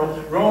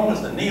neoliberal, Rome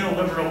was the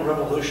neoliberal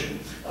revolution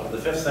of the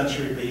 5th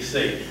century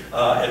BC.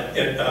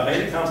 It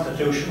made a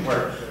constitution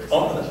where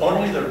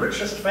only the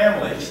richest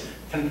families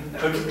could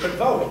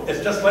vote.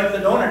 It's just like the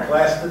donor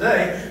class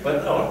today,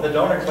 but the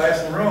donor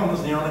class in Rome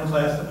was the only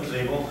class that was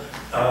able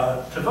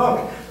to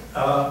vote.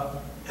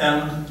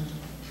 And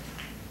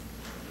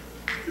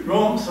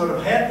Rome sort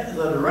of had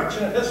the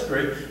direction of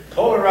history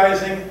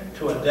polarizing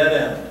to a dead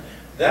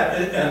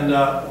end.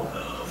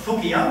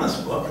 Fukuyama's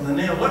book and the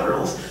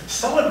neoliberals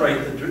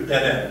celebrate the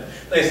dead end.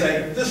 They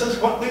say, this is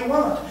what we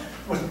want.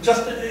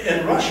 Just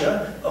in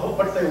Russia,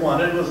 what they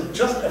wanted was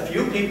just a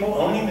few people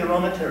owning the raw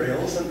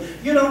materials, and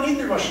you don't need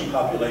the Russian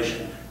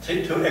population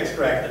to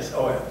extract this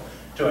oil,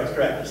 to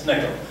extract this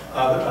nickel.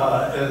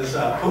 As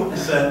Putin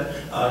said,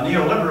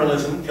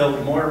 neoliberalism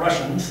killed more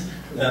Russians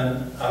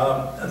than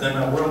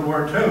World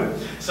War II.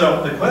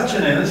 So the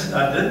question is,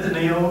 did the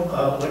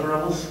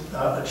neoliberals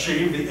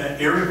achieve the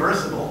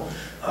irreversible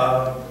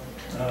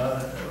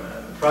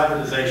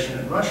privatization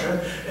in Russia?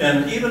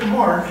 And even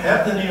more,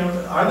 are the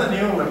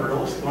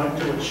neoliberals going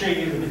to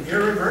achieve an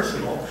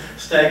irreversible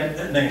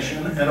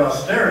stagnation and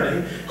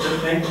austerity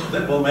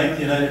that will make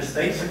the United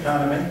States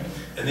economy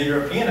and the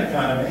European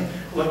economy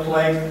look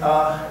like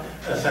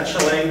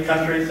essentially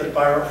countries that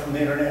borrow from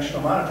the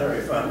International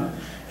Monetary Fund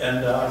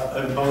and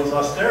impose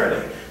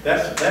austerity.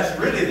 That's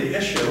really the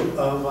issue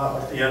of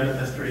what the end of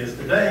history is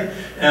today.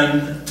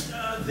 And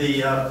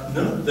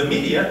the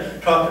media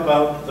talked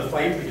about the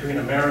fight between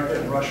America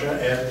and Russia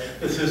as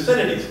the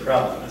Thucydides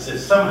problem. This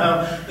is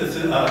somehow,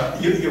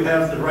 you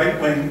have the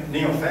right-wing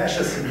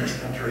neo-fascists in this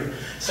country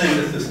saying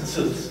that the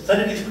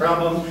Thucydides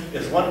problem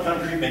is one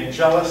country being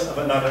jealous of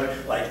another,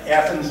 like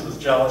Athens was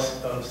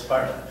jealous of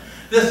Sparta.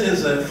 This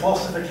is a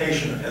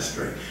falsification of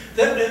history.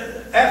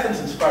 Athens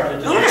and Sparta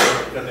didn't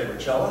fight because they were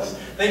jealous.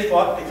 They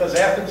fought because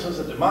Athens was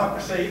a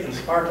democracy and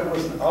Sparta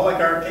was an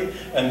oligarchy,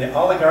 and the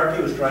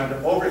oligarchy was trying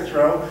to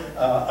overthrow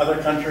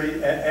other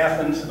countries,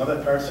 Athens and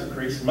other parts of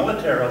Greece,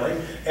 militarily,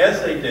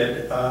 as they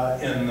did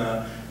in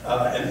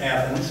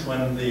Athens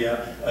when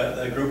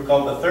the group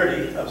called the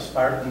 30 of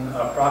Spartan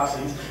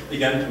proxies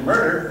began to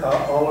murder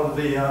all of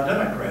the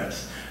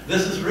Democrats.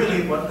 This is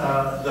really what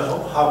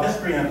how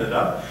history ended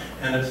up,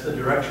 and it's the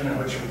direction in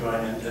which we're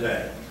going in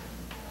today.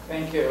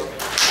 Thank you.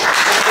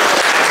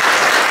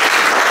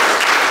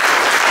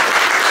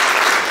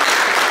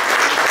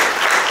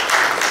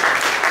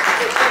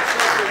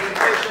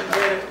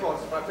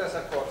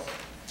 Professor Kotz.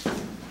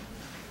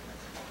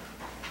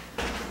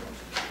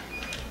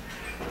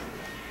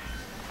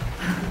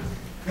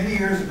 Many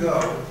years ago,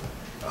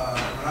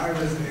 when I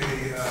was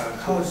a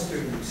college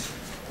student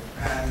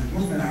and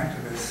movement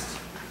activist,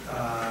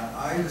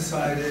 I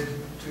decided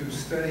to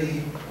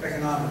study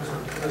economics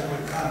or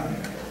political economy.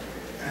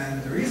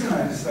 And the reason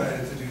I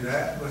decided to do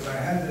that was I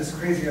had this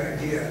crazy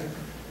idea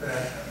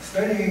that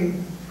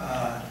studying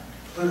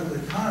political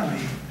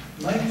economy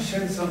might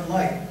shed some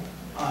light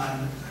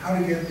on how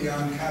to get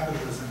beyond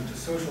capitalism to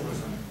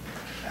socialism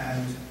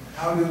and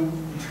how to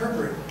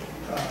interpret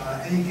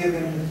any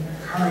given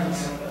current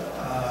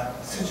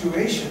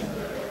situation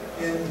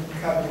in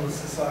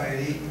capitalist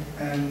society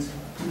and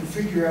to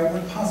figure out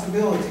what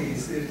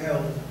possibilities it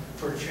held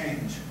for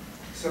change.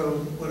 So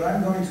what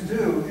I'm going to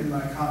do in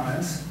my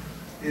comments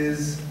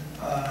is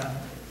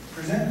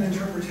present an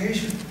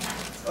interpretation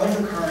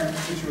of the current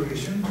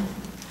situation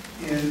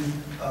in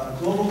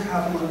global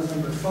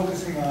capitalism, but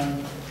focusing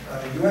on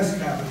US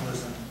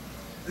capitalism.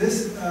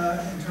 This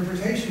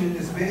interpretation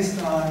is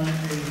based on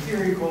a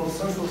theory called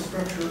social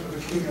structure of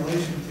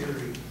accumulation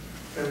theory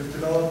that was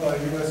developed by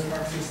US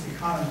Marxist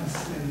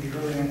economists in the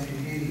early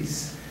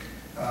 1980s.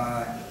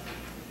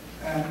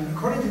 And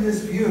according to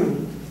this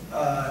view,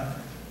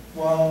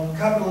 while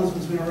capitalism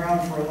has been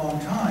around for a long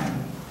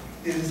time,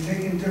 it has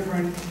taken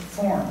different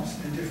forms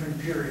in different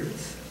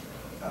periods.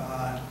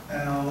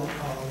 And I'll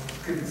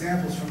give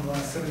examples from the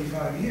last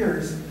 75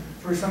 years.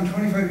 For some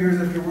 25 years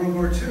after World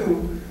War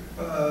II,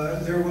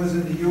 there was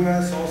in the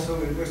US,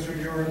 also in Western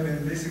Europe,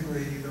 and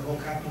basically the whole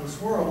capitalist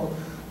world,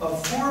 a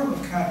form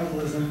of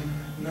capitalism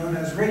known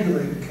as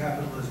regulated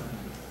capitalism,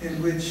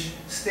 in which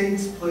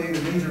states played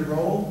a major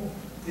role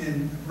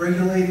in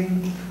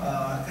regulating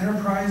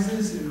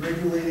enterprises, in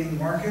regulating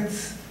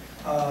markets,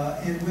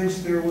 in which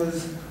there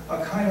was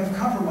a kind of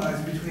compromise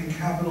between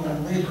capital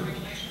and labor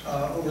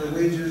over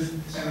wages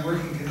and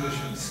working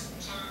conditions.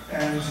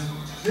 And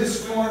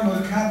this form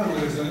of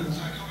capitalism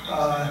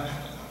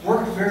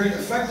worked very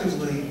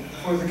effectively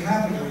for the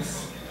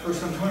capitalists for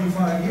some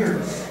 25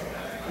 years.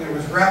 There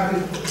was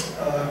rapid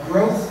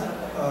growth,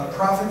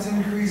 profits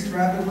increased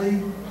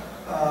rapidly.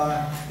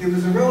 It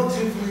was a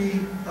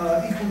relatively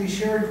equally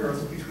shared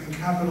growth between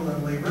capital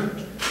and labor.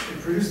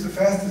 It produced the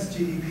fastest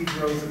GDP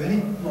growth of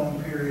any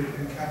long period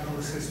in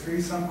capitalist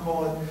history. Some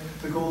call it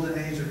the golden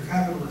age of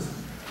capitalism.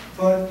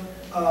 But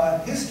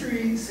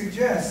history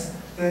suggests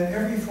that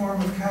every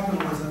form of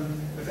capitalism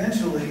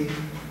eventually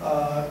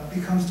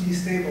becomes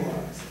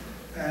destabilized.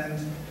 And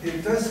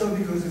it does so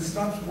because it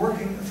stops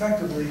working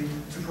effectively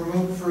to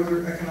promote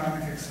further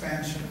economic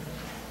expansion.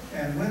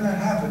 And when that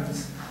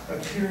happens, a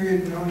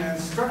period known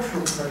as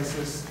structural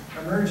crisis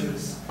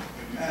emerges,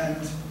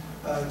 and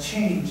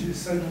change is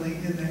suddenly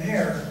in the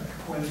air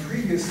when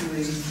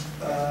previously it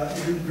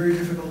had been very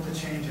difficult to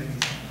change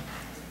anything.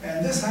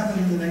 And this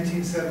happened in the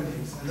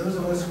 1970s. And those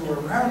of us who were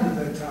around at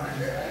that time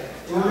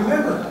will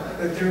remember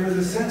that there was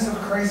a sense of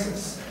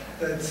crisis,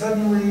 that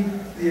suddenly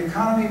the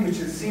economy, which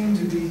had seemed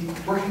to be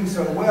working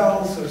so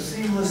well, so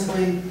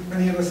seamlessly,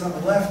 many of us on the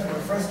left were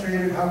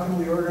frustrated. How can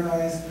we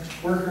organize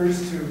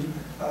workers to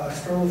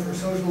struggle for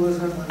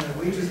socialism when their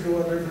wages go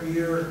up every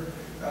year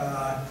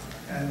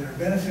and their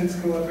benefits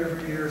go up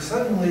every year?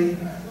 Suddenly,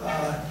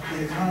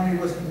 the economy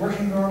wasn't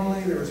working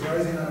normally. There was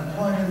rising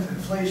unemployment,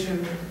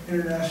 inflation,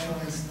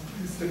 international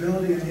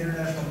instability in the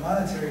international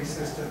monetary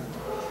system.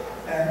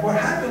 And what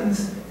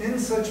happens in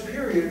such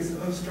periods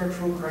of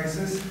structural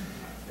crisis,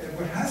 and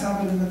what has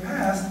happened in the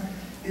past,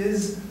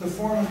 is the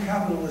form of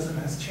capitalism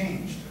has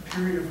changed. A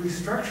period of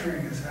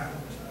restructuring has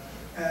happened.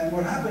 And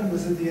what happened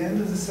was at the end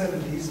of the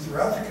 70s,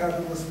 throughout the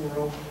capitalist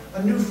world,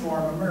 a new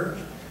form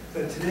emerged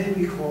that today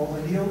we call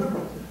a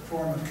neoliberal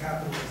form of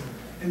capitalism.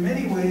 In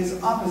many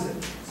ways opposite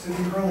to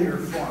the earlier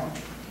form.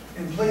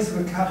 In place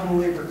of a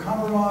capital-labor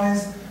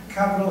compromise,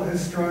 capital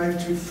has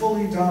strived to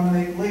fully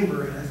dominate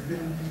labor and has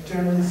been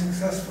generally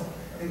successful.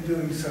 in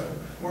doing so.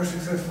 More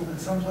successful in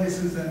some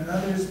places than in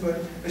others,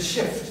 but a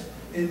shift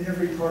in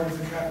every part of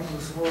the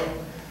capitalist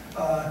world.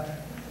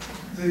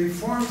 The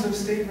forms of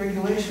state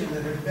regulation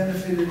that had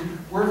benefited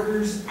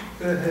workers,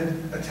 that had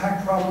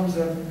attacked problems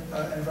of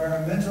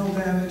environmental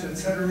damage,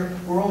 etc.,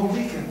 were all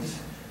weakened.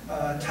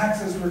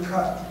 Taxes were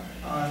cut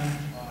on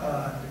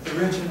the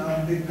rich and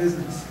on big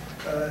business.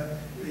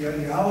 The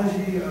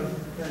ideology of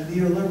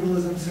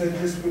neoliberalism said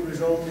this would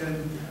result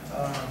in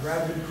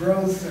rapid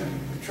growth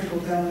and trickle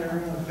down to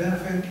everyone with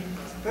benefit.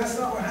 That's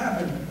not what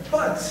happened.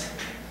 But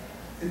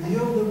the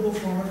neoliberal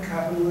form of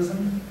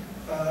capitalism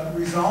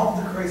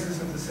resolved the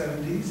crisis of the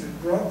 70s.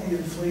 It brought the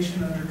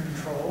inflation under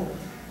control,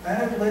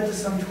 and it led to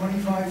some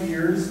 25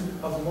 years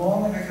of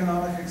long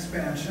economic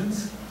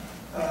expansions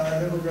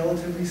that were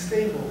relatively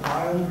stable,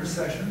 mild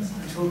recessions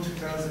until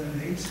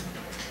 2008.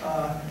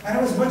 And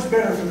it was much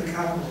better for the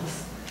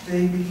capitalists.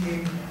 They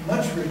became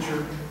much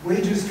richer.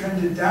 Wages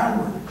trended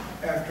downward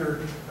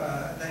after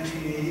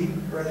 1980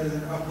 rather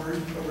than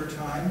upward over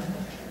time.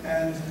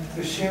 And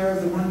the share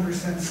of the 1%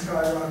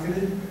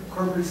 skyrocketed.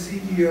 Corporate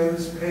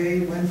CEOs'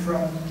 pay went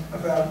from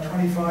about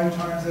 25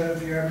 times that of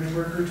the average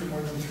worker to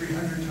more than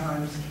 300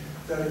 times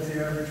that of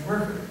the average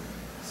worker.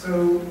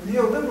 So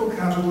neoliberal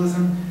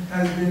capitalism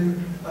has been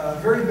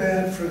very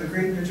bad for the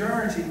great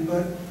majority,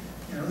 but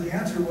the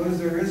answer was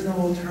there is no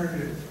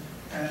alternative,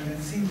 and it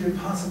seemed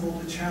impossible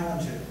to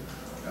challenge it.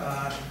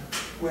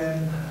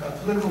 When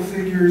political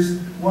figures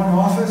won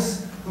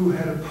office who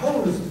had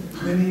opposed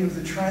many of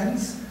the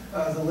trends,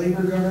 the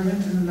Labor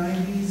government in the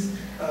 90s,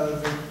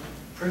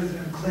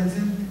 President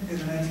Clinton in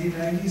the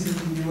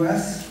 1990s in the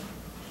US,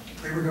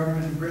 Labor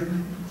government in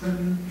Britain,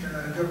 Clinton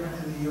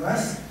government in the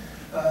US,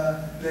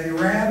 they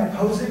ran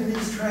opposing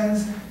these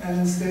trends, and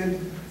instead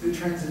the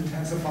trends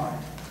intensified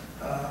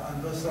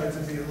on both sides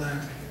of the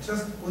Atlantic. It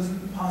just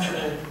wasn't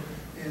possible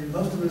in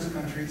most of those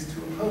countries to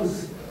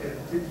oppose it.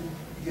 It did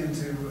begin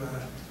to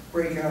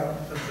break out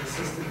of the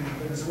system in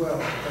Venezuela,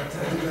 but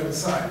I'll leave that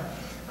aside.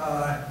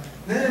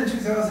 Then in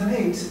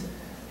 2008,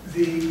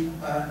 the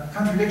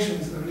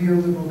contradictions of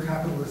neoliberal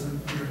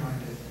capitalism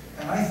undermined it.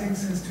 And I think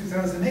since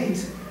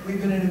 2008,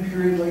 we've been in a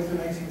period like the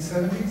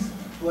 1970s,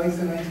 like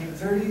the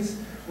 1930s,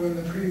 when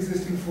the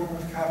pre-existing form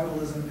of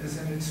capitalism is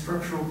in its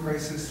structural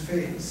crisis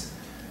phase.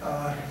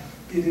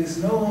 It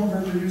is no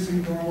longer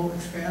producing normal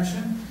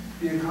expansion.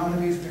 The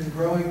economy has been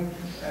growing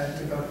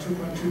at about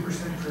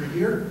 2.2% per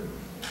year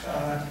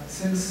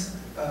since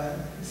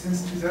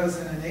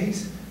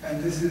 2008,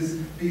 and this is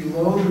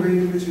below the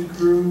rate at which it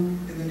grew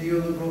in the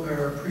neoliberal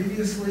era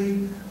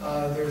previously.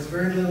 There's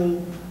very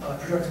little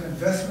productive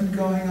investment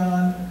going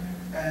on,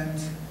 and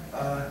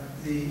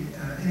the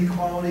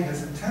inequality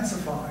has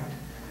intensified,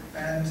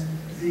 and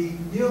the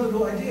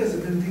neoliberal ideas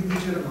have been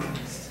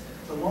delegitimized.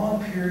 The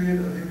long period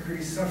of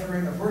increased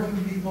suffering of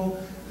working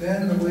people,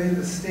 then the way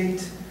the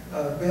state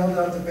bailed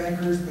out the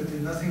bankers but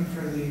did nothing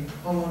for the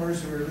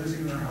homeowners who were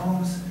losing their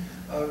homes,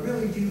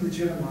 really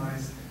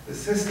delegitimized the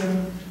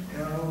system.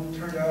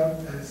 Turned out,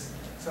 as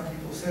some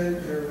people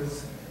said, there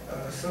was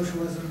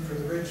socialism for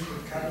the rich,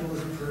 but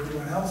capitalism for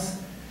everyone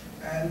else.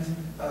 And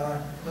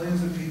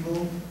millions of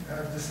people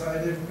have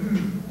decided,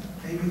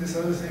 maybe this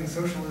other thing,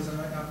 socialism,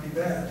 might not be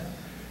bad.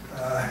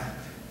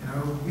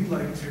 We'd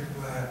like to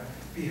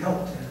be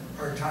helped in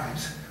hard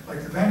times,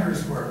 like the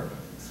bankers were.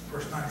 It's, of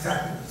course, not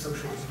exactly what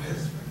socialism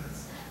is, but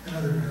that's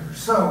another matter.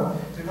 So,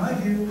 in my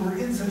view, we're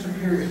in such a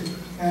period.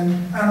 And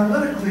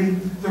analytically,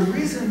 the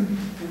reason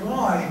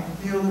why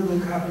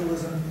neoliberal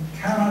capitalism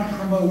cannot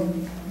promote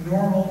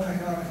normal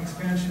economic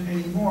expansion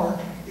anymore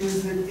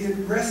is that it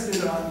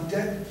rested on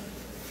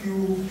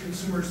debt-fueled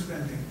consumer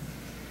spending.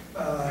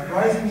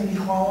 Rising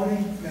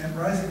inequality meant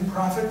rising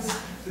profits.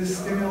 This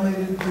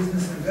stimulated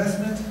business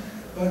investment,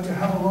 but to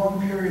have a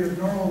long period of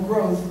normal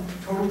growth,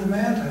 total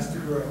demand has to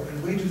grow,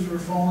 and wages were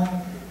falling,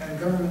 and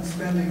government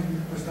spending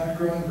was not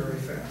growing very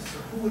fast. So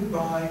who would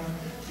buy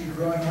the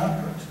growing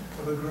output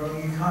of a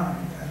growing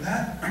economy? And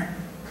that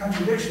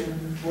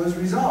contradiction was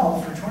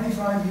resolved for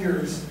 25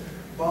 years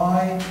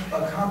by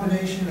a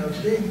combination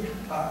of big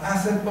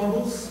asset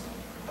bubbles,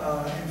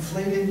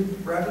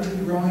 inflated,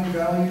 rapidly growing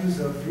values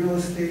of real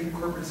estate,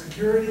 corporate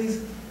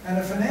securities, and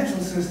a financial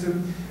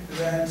system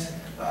that,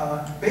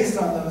 based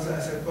on those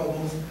asset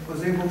bubbles,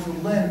 was able to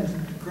lend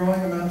growing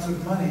amounts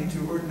of money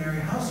to ordinary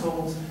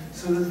households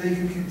so that they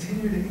could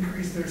continue to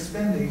increase their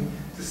spending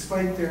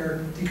despite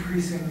their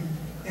decreasing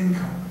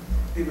income.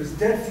 It was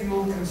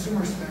debt-fueled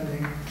consumer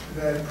spending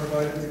that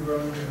provided the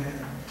growing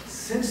demand.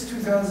 Since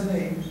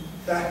 2008,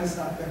 that has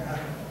not been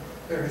happening.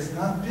 There has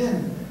not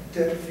been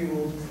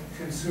debt-fueled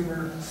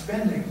consumer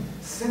spending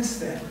since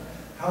then.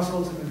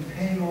 Households have been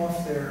paying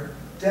off their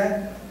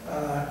debt.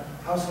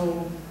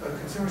 Household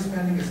consumer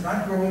spending is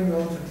not growing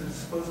relative to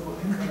disposable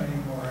income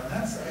anymore. And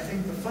that's, I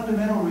think, the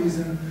fundamental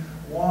reason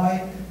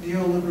why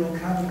neoliberal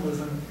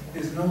capitalism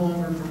is no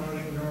longer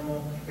promoting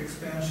normal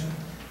expansion.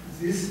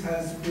 This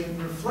has been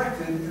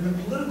reflected in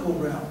the political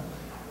realm,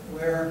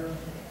 where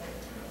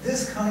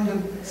this kind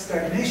of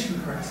stagnation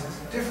crisis,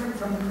 different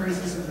from the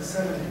crisis of the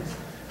 70s,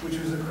 which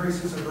was a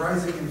crisis of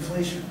rising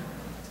inflation,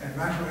 and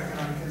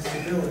macroeconomic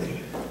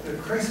instability. The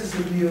crisis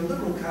of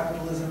neoliberal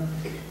capitalism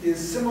is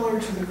similar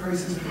to the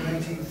crisis of the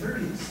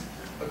 1930s,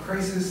 a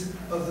crisis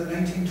of the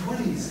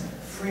 1920s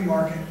free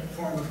market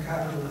form of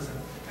capitalism.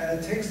 And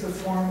it takes the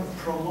form of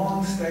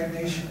prolonged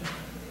stagnation.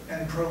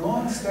 And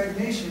prolonged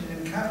stagnation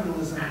in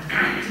capitalism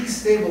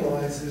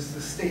destabilizes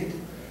the state.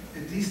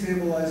 It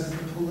destabilizes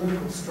the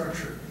political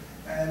structure.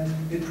 And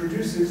it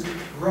produces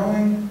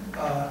growing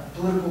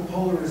political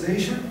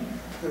polarization,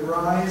 the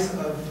rise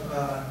of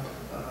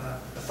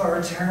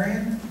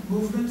authoritarian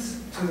movements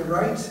to the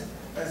right,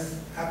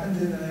 as happened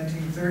in the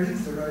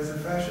 1930s, the rise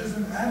of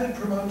fascism, and it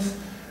promotes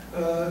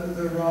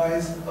the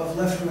rise of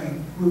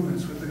left-wing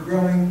movements with the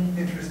growing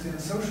interest in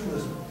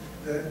socialism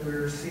that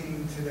we're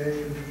seeing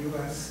today in the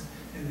US,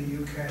 in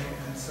the UK,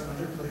 and in some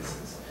other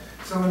places.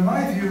 So in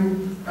my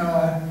view,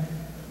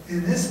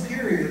 in this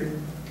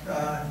period,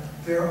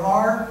 there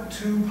are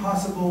two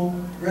possible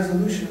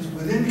resolutions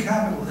within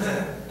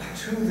capitalism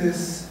to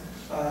this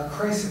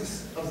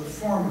crisis of the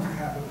form of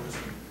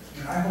capitalism.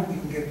 And I hope we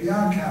can get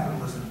beyond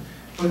capitalism.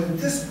 But at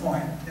this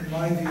point, in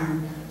my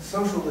view,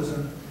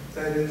 socialism,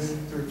 that is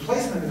the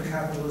replacement of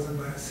capitalism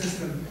by a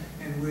system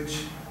in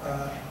which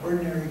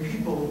ordinary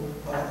people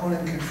own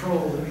and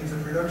control the means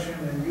of production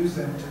and use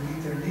them to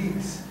meet their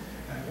needs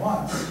and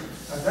wants.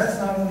 That's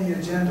not on the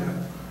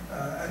agenda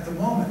at the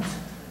moment.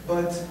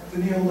 But the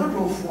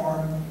neoliberal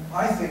form,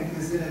 I think,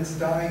 is in its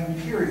dying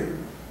period.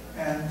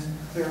 And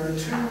there are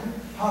two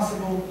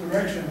possible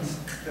directions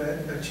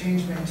that a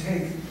change may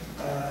take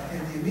in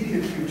the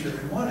immediate future.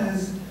 And one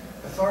is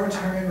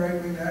authoritarian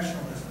right-wing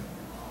nationalism.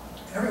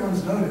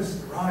 Everyone's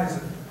noticed the rise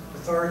of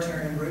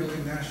authoritarian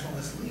right-wing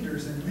nationalist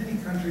leaders in many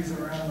countries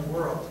around the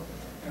world.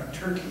 You know,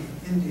 Turkey,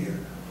 India,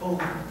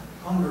 Poland,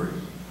 Hungary,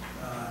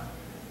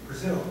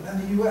 Brazil,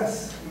 and the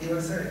US, the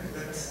USA.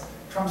 That's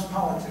Trump's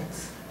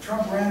politics.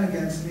 Trump ran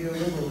against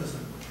neoliberalism,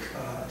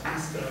 at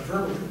least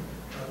verbally,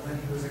 when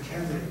he was a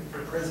candidate for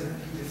president.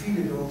 He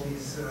defeated all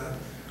these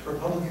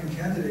Republican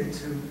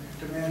candidates who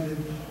demanded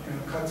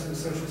cuts in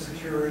Social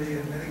Security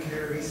and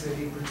Medicare. He said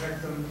he'd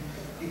protect them,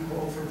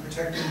 equal for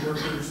protecting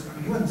workers. I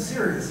mean, he wasn't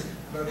serious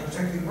about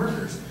protecting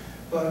workers,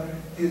 but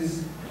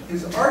his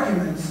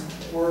arguments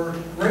were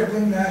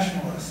right-wing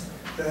nationalist,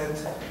 that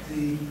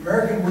the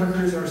American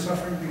workers are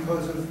suffering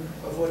because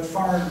of what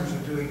foreigners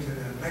are doing to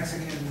them.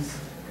 Mexicans,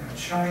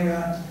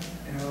 China,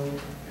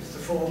 it's the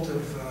fault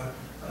of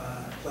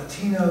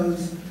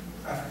Latinos,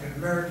 African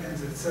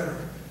Americans, etc.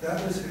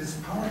 That was his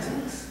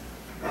politics.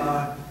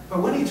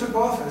 But when he took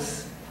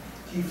office,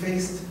 he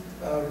faced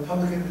a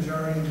Republican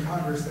majority in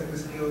Congress that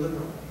was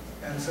neoliberal.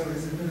 And so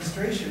his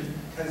administration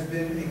has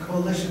been a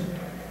coalition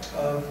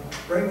of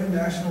right-wing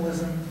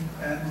nationalism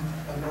and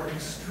a more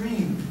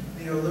extreme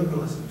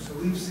neoliberalism. So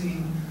we've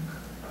seen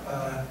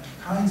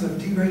kinds of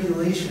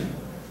deregulation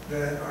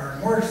that are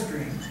more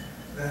extreme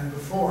than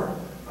before.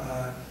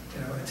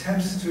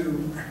 Attempts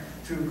to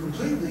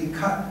completely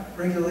cut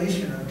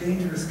regulation of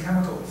dangerous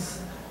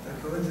chemicals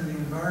that go into the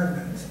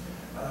environment,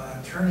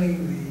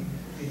 turning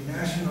the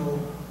national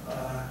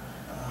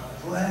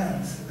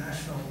lands, the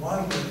national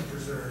wildlife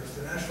preserves,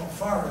 the national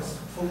forests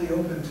fully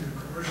open to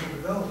commercial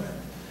development,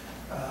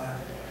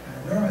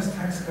 enormous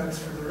tax cuts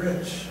for the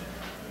rich,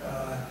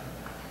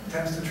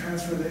 attempts to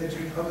transfer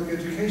the public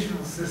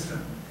educational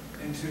system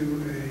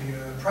into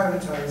a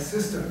privatized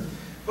system.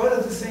 But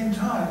at the same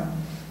time,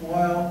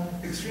 while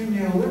extreme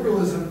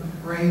neoliberalism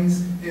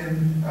reigns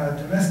in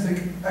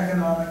domestic,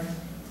 economic,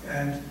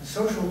 and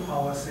social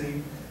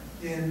policy,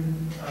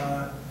 in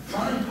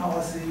foreign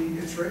policy,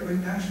 it's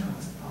right-wing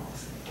nationalist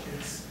policy.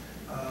 It's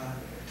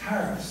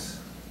tariffs,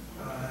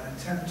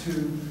 attempt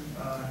to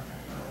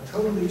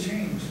totally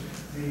change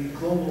the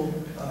global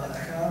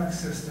economic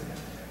system,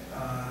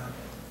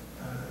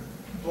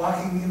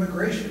 blocking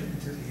immigration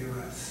into the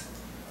U.S.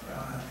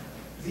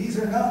 These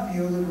are not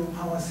neoliberal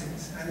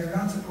policies, and they're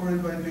not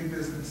supported by big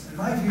business. In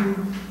my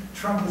view,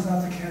 Trump was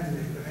not the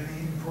candidate of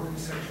any important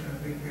section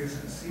of big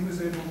business. He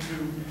was able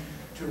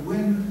to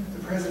win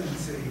the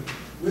presidency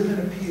with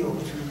an appeal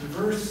to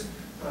diverse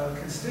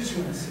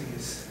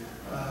constituencies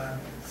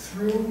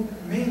through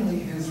mainly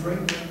his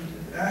right-wing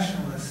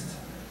nationalist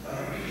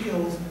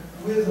appeals,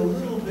 with a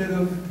little bit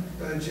of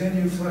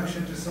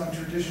genuflection to some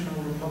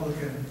traditional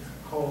Republican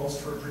calls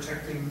for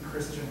protecting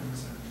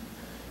Christians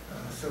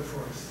and so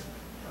forth.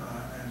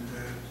 And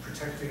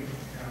protecting,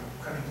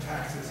 cutting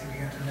taxes, he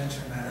began to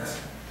mention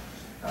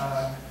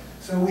that.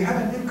 So we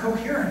have an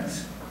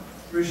incoherent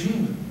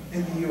regime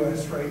in the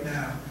U.S. right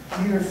now,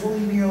 neither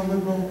fully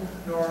neoliberal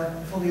nor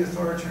fully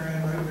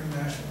authoritarian right-wing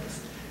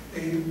nationalist.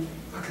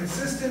 A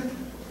consistent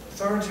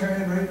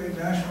authoritarian right-wing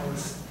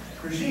nationalist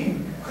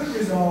regime could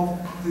resolve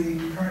the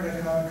current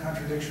economic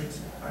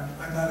contradictions.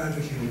 I'm not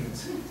advocating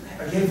it.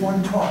 I gave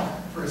one talk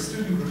for a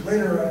student group.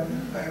 Later,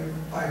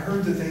 I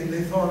heard that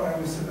they thought I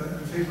was in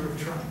favor of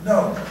Trump.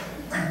 No.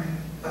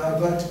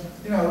 But,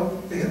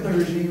 the Hitler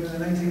regime in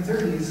the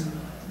 1930s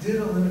did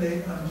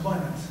eliminate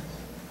unemployment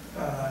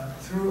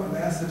through a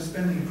massive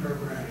spending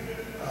program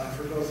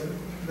for both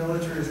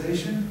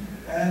militarization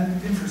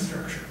and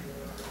infrastructure.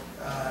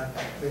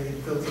 They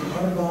built the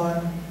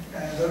Autobahn,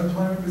 and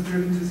unemployment was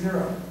driven to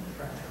zero,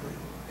 practically,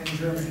 in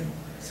Germany.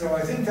 So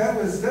I think that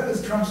was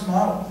Trump's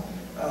model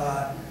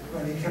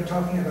when he kept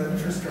talking about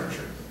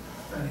infrastructure.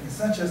 I mean, it's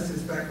not just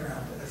his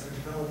background as a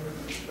developer,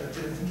 but I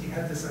think he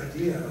had this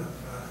idea of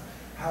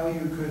how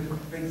you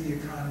could make the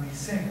economy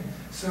sing.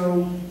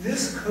 So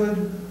this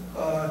could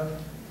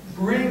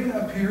bring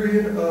a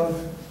period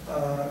of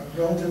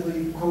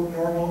relatively, quote,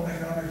 normal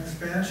economic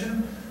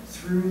expansion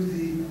through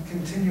the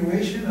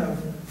continuation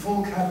of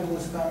full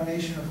capitalist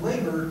domination of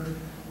labor,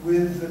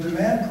 with the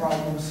demand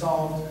problem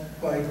solved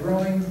by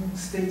growing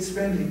state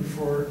spending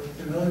for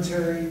the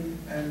military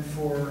and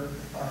for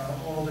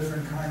all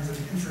different kinds of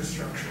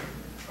infrastructure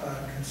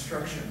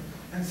construction.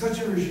 And such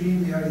a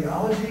regime, the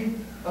ideology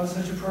of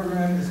such a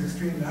program is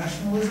extreme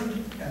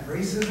nationalism and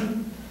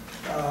racism,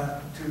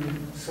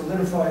 to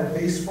solidify a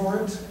base for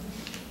it.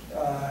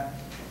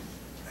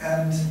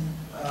 And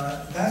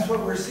that's what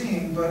we're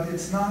seeing, but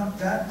it's not,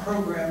 that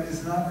program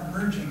is not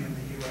emerging in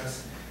the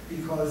US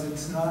because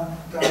it's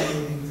not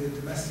dominating the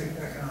domestic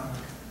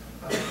economic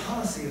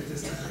policy at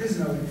this time. There is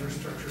no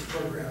infrastructure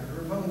program.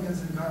 The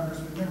Republicans in Congress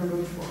would never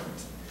vote for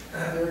it.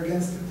 They're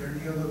against it. They're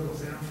neoliberals.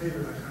 They don't favor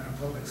that kind of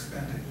public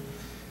spending.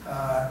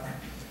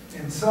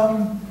 In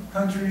some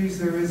countries,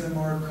 there is a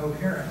more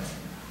coherent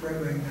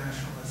right-wing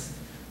nationalist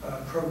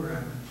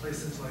program in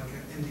places like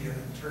India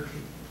and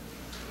Turkey.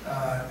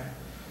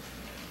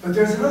 But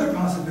there's another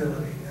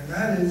possibility, and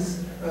that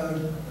is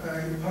a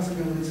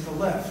possibility to the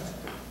left,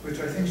 which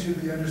I think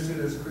should be understood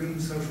as green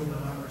social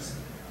democracy.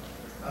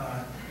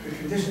 The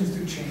conditions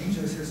do change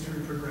as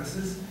history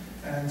progresses,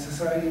 and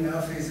society now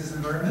faces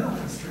environmental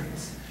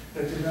constraints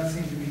that did not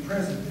seem to be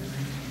present in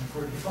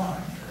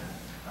 1945.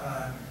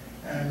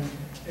 And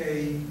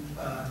a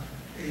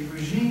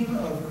regime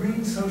of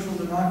green social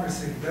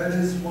democracy, that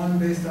is one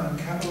based on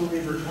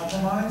capital-labor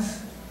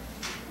compromise,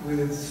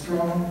 with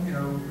strong,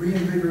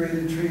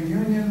 reinvigorated trade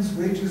unions,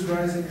 wages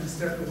rising in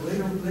step with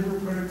labor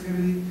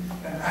productivity,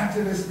 an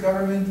activist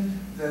government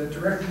that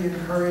directly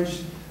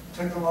encouraged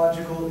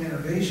technological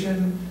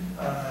innovation,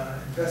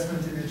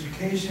 investment in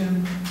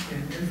education,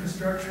 in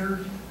infrastructure,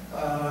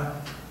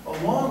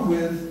 along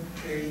with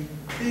a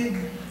big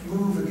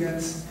move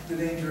against the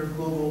danger of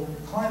global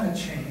climate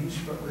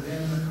change, but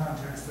within the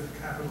context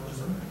of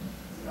capitalism.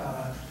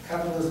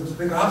 Capitalism is a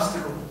big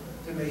obstacle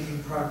to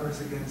making progress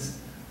against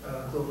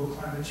global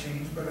climate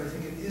change, but I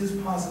think it is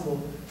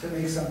possible to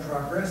make some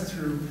progress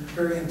through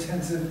very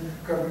intensive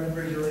government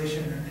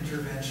regulation and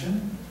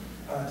intervention.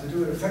 To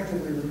do it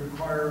effectively would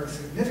require a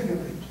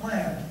significantly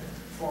planned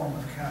form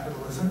of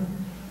capitalism.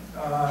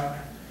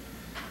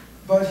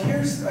 But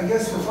here's, I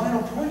guess, the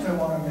final point I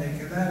want to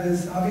make, and that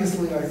is,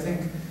 obviously, I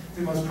think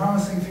the most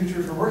promising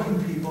future for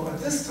working people at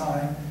this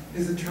time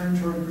is a turn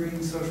toward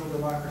green social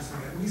democracy.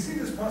 And we see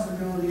this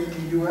possibility in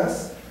the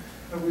US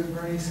with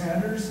Bernie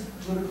Sanders'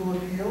 political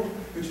appeal,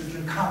 which has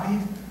been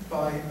copied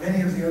by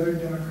many of the other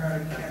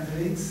Democratic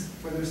candidates,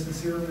 whether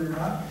sincerely or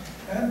not,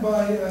 and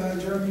by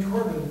Jeremy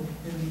Corbyn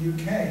in the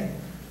UK.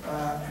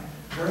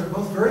 They're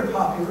both very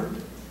popular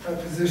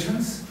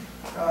positions,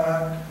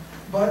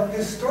 but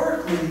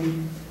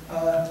historically,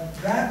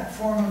 that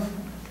form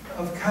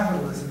of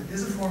capitalism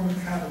is a form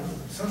of capitalism,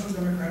 social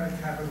democratic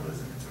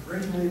capitalism. It's a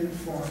regulated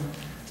form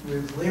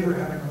with labor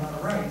having a lot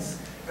of rights,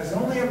 has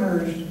only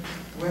emerged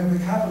when the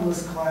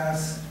capitalist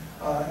class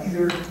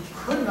either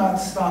could not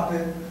stop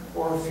it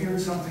or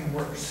feared something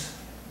worse.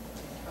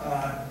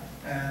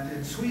 And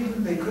in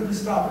Sweden, they couldn't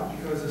stop it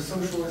because a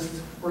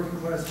socialist working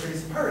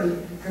class-based party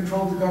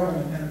controlled the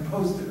government and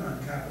imposed it on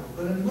capital.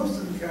 But in most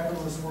of the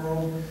capitalist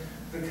world,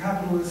 the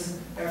capitalists,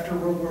 after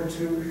World War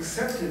II,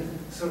 accepted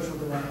social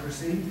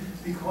democracy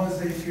because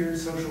they feared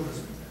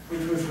socialism,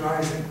 which was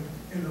rising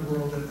in the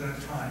world at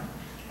that time.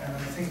 And I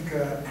think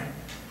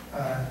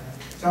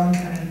John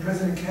Kennedy,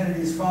 President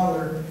Kennedy's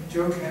father,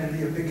 Joe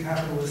Kennedy, a big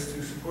capitalist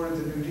who supported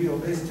the New Deal,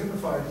 they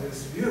typified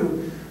this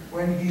view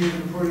when he is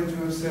reported to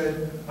have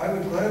said, "I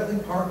would gladly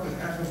part with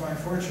half of my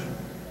fortune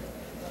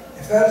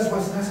if that is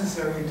what's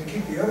necessary to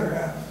keep the other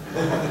half."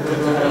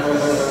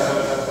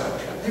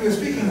 He was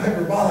speaking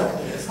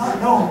hyperbolically. It's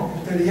not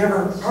known that he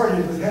ever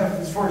parted with half of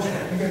his fortune.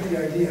 You get the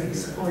idea. He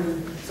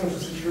supported Social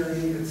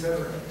Security,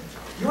 etc.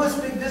 U.S.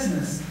 big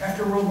business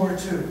after World War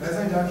II, as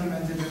I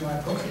documented in my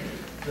book,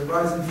 The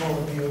Rise and Fall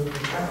of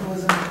Neoliberal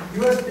Capitalism,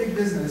 U.S. big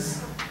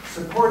business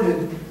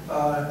supported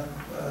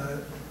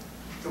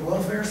the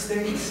welfare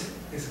state.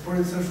 They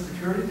supported Social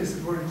Security, they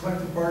supported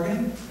collective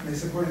bargaining, and they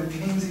supported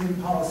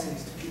Keynesian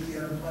policies to keep the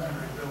unemployment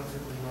rate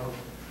relatively low.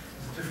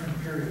 It's a different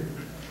period.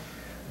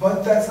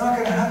 But that's not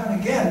going to happen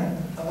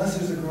again unless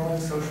there's a growing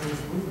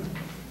socialist movement.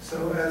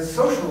 So as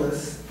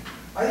socialists,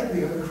 I think we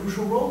have a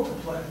crucial role to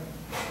play.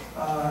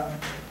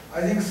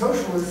 I think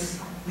socialists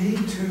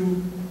need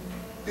to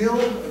build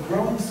a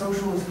growing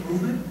socialist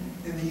movement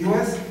in the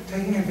US,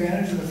 taking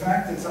advantage of the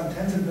fact that some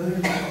tens of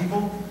millions of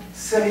people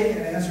say in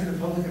answer to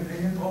public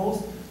opinion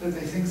polls that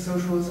they think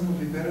socialism will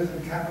be better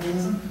than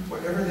capitalism,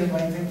 whatever they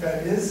might think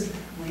that is.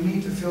 We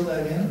need to fill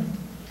that in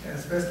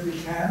as best we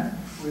can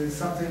with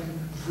something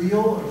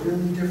real, a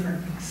really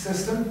different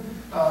system.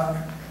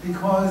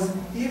 because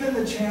even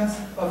the chance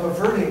of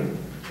averting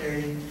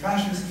a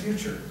fascist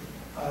future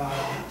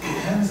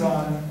depends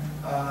on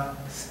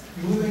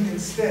moving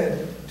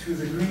instead to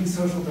the green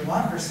social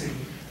democracy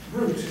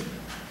route,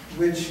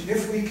 which,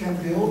 if we can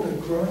build a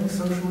growing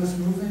socialist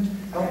movement,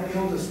 help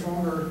build a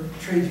stronger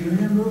trade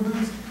union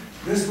movement,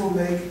 this will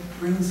make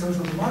green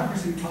social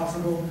democracy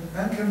possible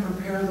and can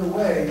prepare the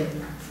way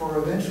for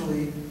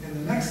eventually, in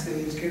the next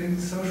stage, getting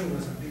to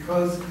socialism.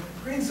 Because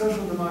green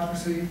social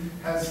democracy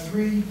has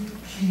three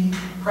key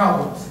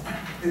problems.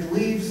 It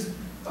leaves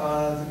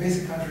the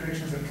basic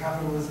contradictions of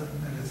capitalism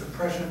and its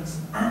oppressions,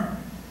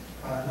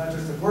 not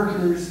just of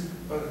workers,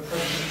 but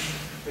oppressions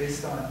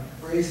based on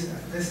race,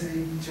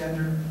 ethnicity,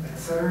 gender,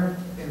 etc.,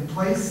 in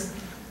place.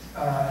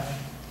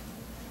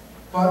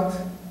 But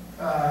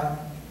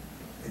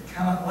it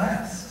cannot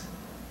last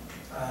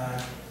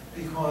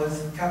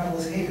because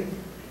capitalists hate it.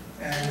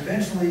 And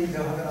eventually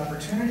they'll have an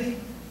opportunity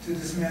to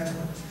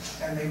dismantle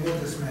it, and they will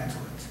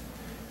dismantle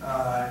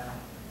it.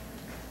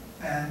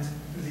 And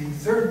the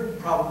third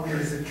problem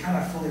is it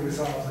cannot fully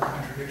resolve the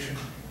contradiction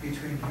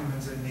between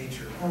humans and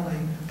nature. Only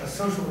a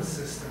socialist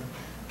system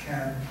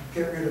can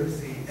get rid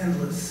of the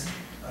endless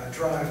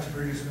drive to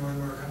produce more and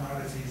more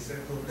commodities that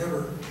will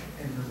never,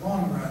 in the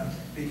long run,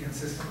 be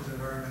consistent with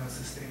environmental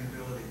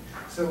sustainability.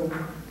 So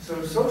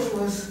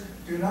socialists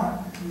do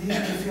not need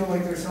to feel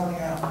like they're selling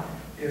out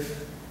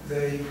if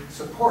they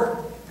support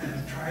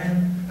and try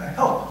and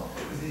help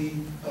the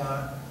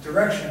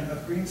direction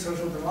of green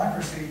social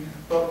democracy,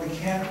 but we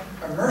can't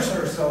immerse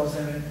ourselves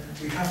in it.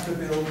 We have to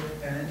build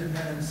an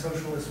independent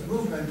socialist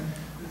movement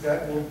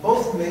that will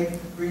both make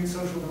green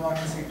social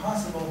democracy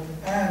possible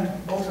and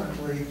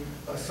ultimately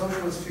a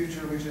socialist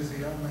future, which is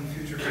the only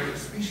future for the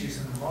species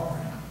in the long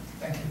run.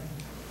 Thank you.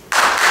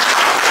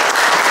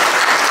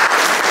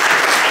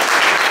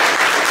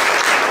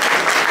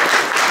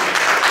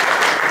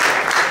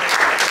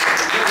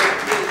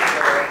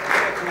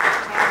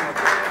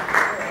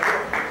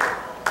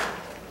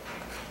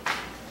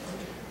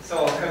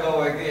 So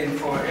hello again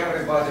for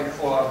everybody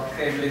who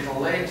came a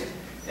little late,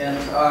 and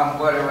I'm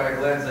very, very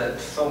glad that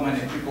so many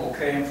people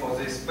came for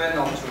this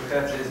panel to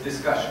have this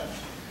discussion.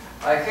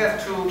 I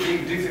have two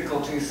big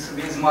difficulties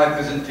with my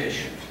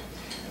presentation.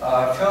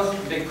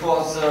 First,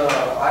 because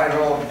I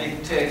wrote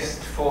big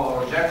text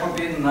for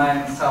Jacobin,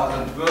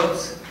 9,000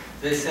 words.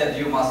 They said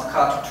you must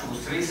cut to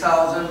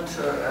 3,000.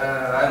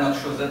 I'm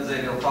not sure that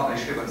they will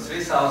publish even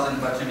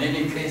 3,000, but in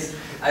any case,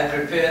 I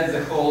prepared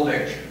the whole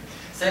lecture.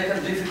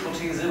 Second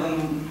difficulty is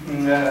even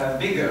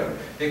bigger,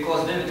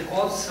 because David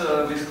Kotz,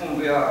 with whom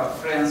we are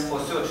friends for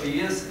 30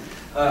 years,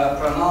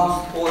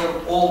 pronounced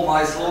all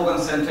my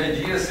slogans and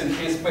ideas in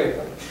his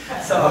paper.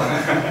 So,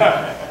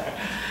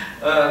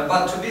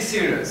 but to be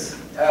serious,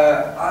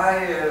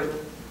 I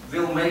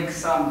will make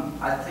some,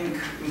 I think,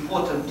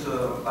 important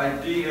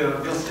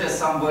will stress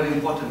some very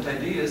important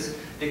ideas,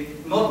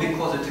 not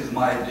because it is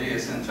my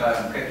ideas and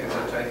I'm happy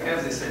that I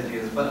have these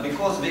ideas, but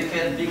because we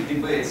had big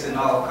debates in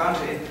our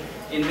country.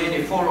 In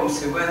many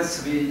forums,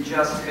 events, we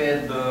just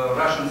had the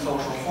Russian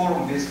Social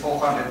Forum with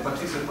 400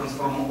 participants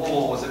from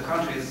all over the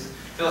countries,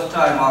 first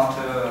time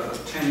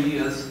after 10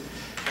 years.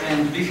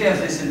 And we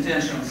have these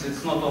intentions,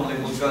 it's not only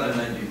Buzgalin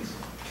ideas.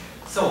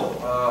 So,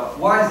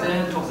 why the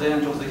end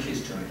of the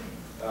history?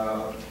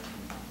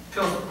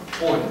 First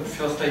point,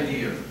 first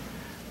idea.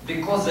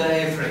 Because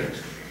they are afraid.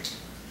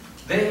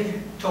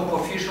 They, top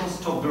officials,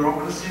 top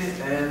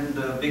bureaucracy, and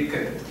big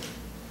capital.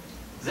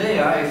 They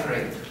are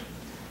afraid.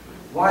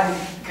 Why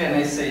can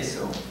I say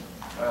so?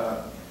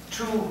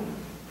 Two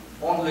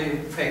only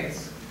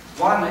facts.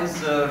 One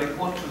is a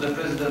report to the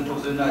President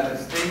of the United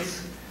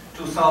States,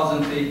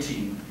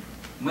 2018.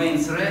 Main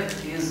threat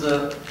is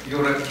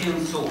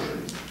European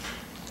socialism.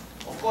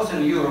 Of course,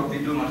 in Europe we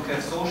do not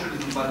have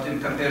socialism, but in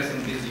comparison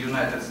with the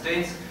United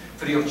States,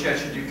 free of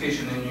charge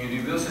education in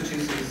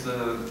universities is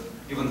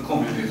even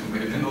communism,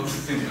 maybe not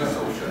simply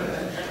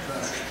socialism.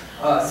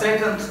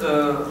 Second,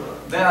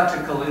 the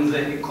article in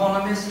The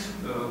Economist,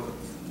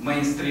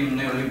 mainstream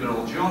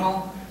neoliberal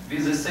journal,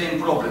 with the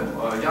same problem.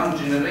 Young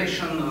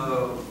generation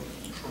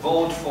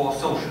vote for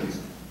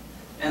socialism.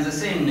 And the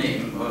same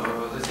name,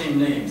 the same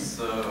names,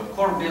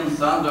 Corbyn,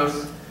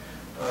 Sanders,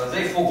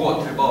 they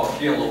forgot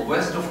about Yellow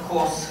Vest, of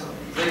course.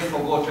 They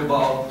forgot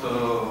about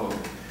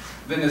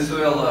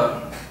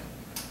Venezuela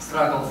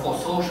struggle for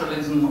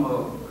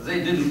socialism.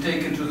 They didn't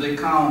take into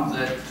account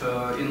that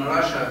in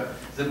Russia,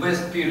 the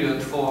best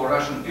period for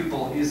Russian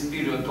people is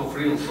period of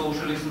real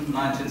socialism,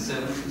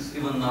 1970s,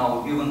 even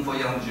now, even for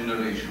young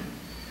generation.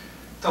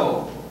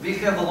 So, we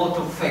have a lot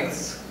of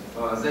facts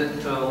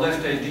that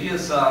left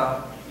ideas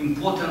are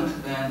important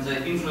and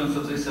the influence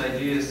of these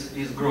ideas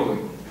is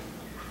growing.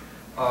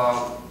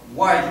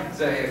 Why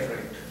they are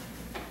afraid?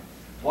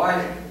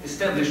 Why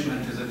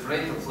establishment is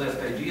afraid of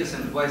left ideas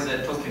and why they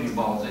are talking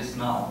about this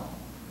now?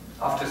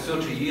 After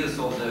 30 years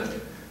of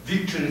the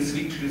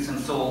victories and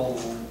so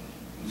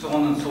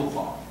on and so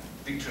far.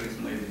 Victories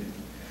maybe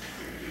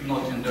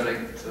not in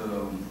direct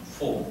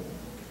form.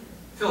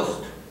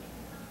 First,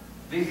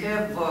 we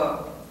have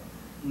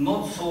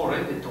not so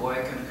rapid, or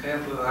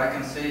I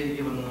can say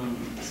even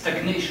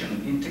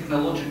stagnation in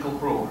technological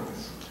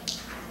progress.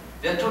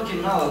 We are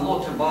talking now a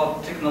lot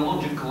about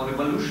technological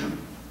revolution,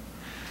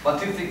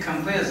 but if we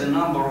compare the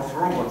number of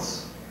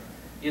robots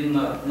in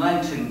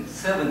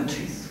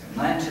 1970s,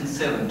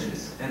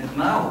 and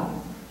now,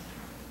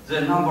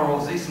 the number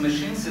of these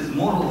machines is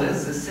more or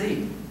less the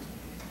same.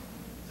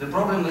 The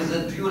problem is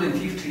that during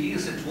 50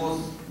 years it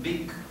was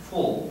big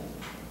fall.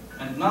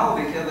 And now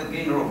we have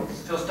again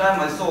robots. First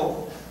time I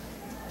saw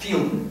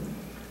film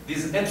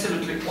with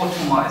absolutely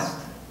optimized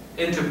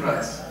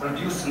enterprise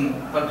producing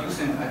I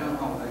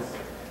don't know,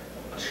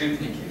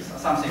 Shipniki,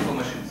 something for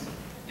machines.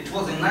 It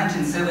was in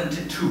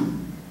 1972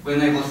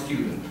 when I was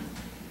student.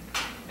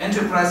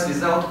 Enterprise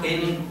without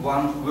any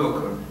one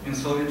worker in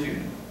Soviet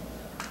Union.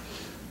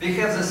 We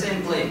have the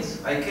same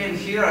planes. I came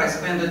here, I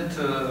spent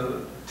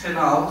 10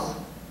 hours,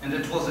 and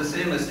it was the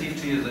same as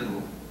 50 years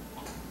ago.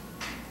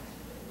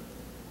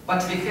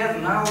 But we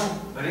have now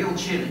a real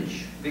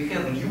challenge. We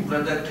have new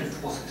productive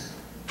forces.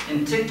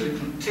 And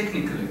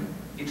technically,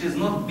 it is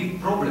not a big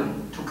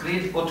problem to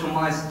create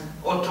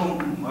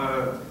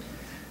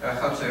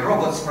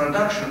robots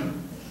production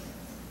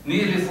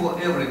nearly for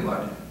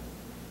everybody.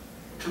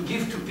 To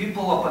give to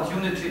people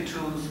opportunity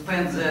to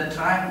spend their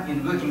time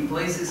in working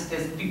places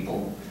as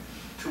people,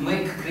 to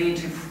make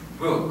creative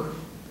work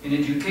in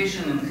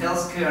education, in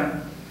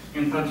healthcare,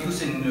 in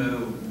producing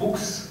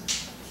books,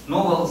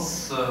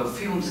 novels,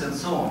 films, and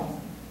so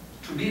on.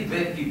 To be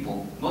their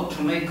people, not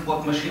to make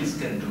what machines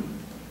can do.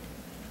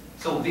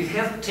 So we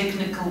have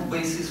technical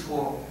basis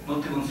for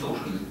not even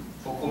socialism,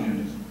 for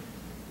communism.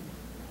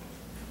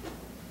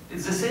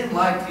 It's the same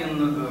like in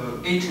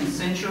the 18th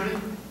century,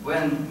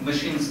 when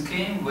machines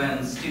came,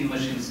 when steam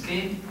machines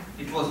came,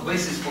 it was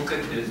basis for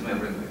capitalism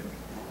everywhere.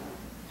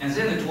 And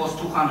then it was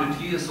 200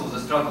 years of the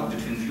struggle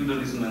between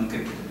feudalism and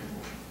capitalism.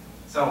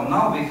 So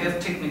now we have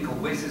technical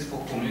basis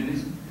for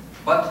communism,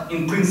 but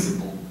in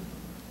principle,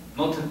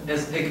 not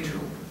as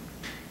actual.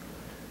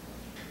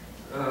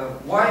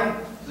 Why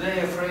they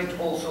are afraid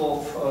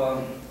also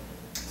of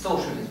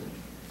socialism?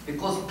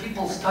 Because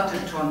people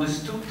started to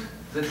understand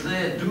that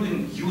they are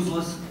doing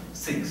useless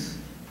things.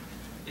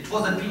 It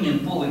was an opinion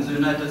poll in the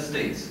United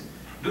States.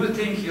 Do you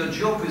think your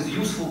job is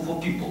useful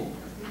for people?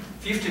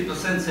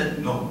 50%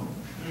 said no.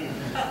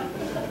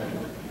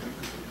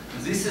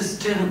 This is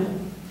terrible.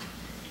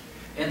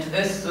 And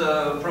as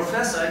a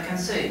professor, I can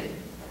say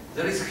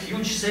there is a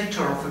huge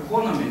sector of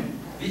economy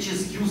which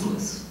is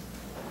useless.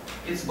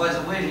 It's, by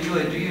the way, a new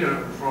idea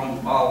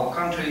from our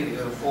country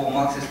for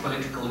Marxist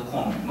political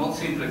economy. Not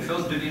simply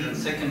first division,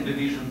 second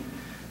division,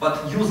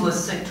 but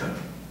useless sector.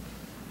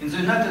 In the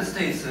United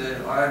States,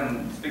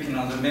 I'm speaking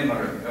on the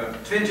memory,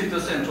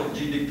 20% of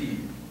GDP,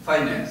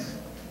 finance,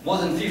 more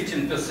than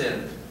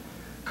 15%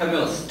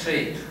 commerce,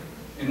 trade,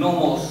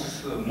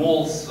 enormous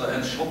malls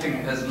and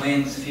shopping as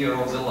main sphere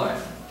of the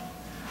life.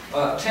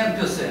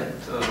 10%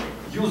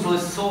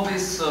 useless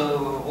service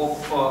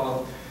of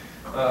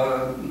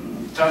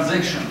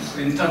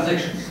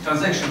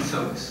transaction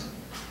service,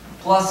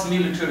 plus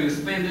military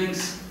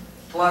spendings,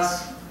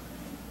 plus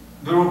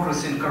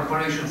bureaucracy in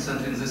corporations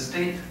and in the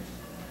state.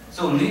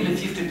 So nearly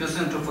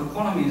 50% of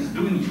economy is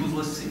doing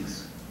useless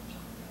things.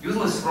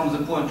 Useless from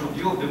the point of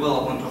view of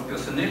development of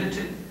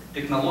personality,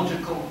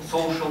 technological,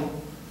 social,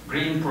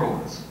 brain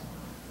progress.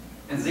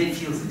 And they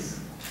feel this.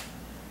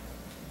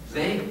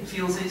 They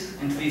feel this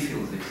and we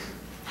feel this.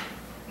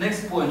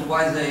 Next point,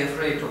 why they are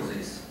afraid of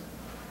this.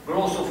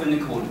 Growth of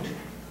inequality.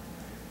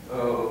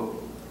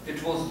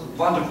 It was a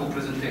wonderful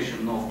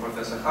presentation of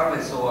Professor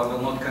Harvey, so I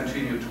will not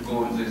continue to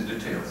go in these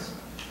details.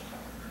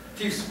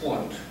 Fifth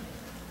point.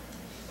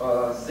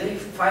 They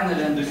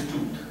finally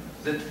understood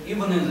that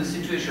even in the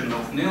situation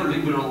of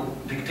neoliberal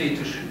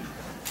dictatorship,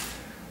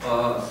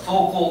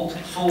 so-called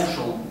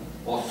social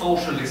or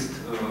socialist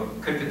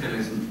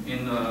capitalism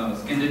in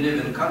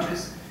Scandinavian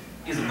countries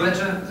is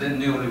better than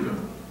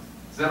neoliberal.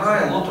 There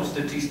are a lot of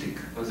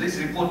statistics. This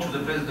report to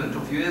the President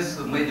of US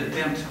made an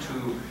attempt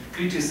to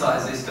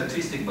criticize this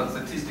statistic, but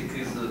statistic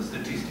is a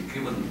statistic,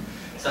 even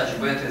such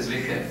bad as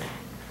we have.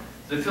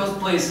 The first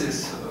place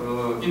is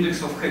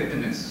index of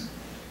happiness.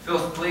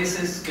 First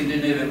place is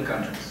Scandinavian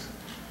countries.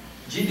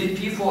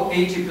 GDP for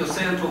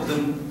 80% of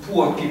the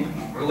poor people,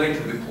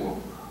 relatively poor.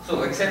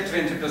 So except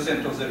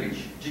 20% of the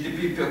rich.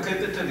 GDP per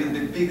capita will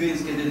be bigger in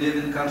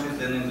Scandinavian countries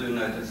than in the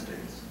United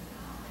States.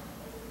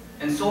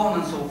 And so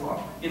on and so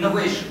forth.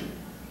 Innovation.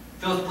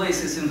 First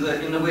place is in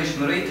the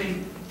innovation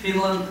rating,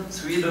 Finland,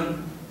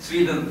 Sweden,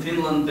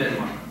 Finland,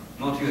 Denmark,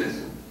 not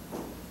US.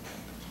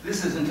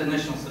 This is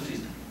international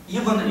statistic.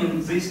 Even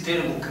in these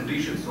terrible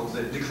conditions of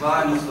the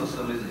decline of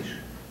socialization.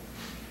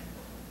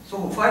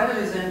 So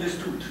finally they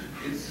understood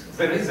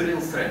there is a real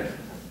threat.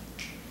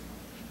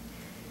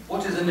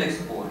 What is the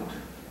next point?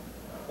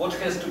 What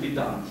has to be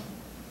done?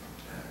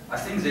 I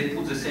think they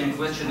put the same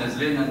question as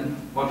Lenin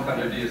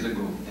 100 years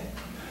ago,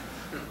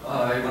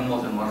 even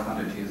more than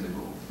 100 years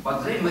ago.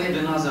 But they made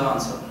another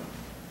answer.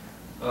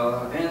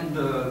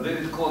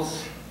 David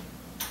Kotz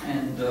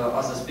and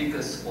other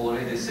speakers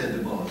already said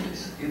about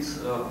this. It's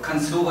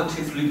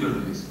conservative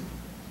liberalism.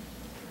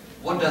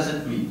 What does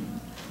it mean?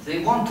 They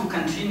want to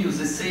continue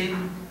the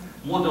same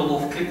model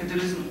of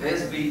capitalism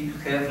as we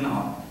have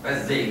now,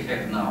 as they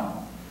have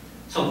now.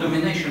 So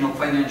domination of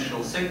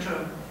financial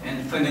sector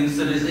and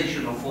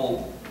financialization of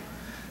all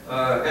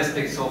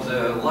aspects of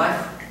their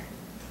life,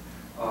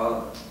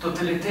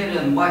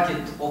 totalitarian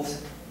market of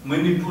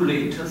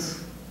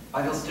manipulators.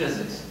 I will stress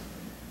this.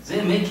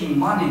 They're making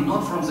money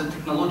not from the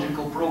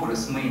technological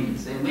progress mainly,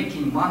 they're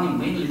making money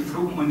mainly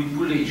through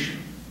manipulation.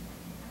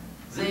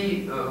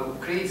 They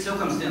create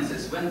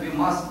circumstances when we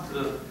must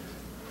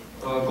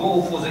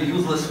go for the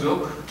useless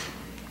work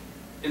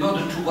in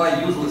order to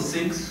buy useless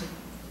things,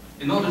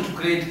 in order to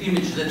create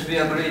image that we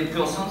are great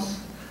persons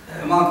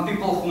among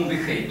people whom we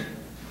hate.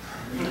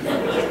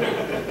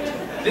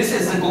 This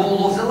is the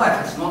goal of the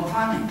life, it's not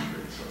funny.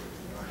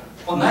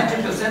 For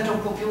 90%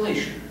 of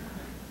population.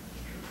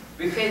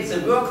 We hate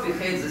the work, we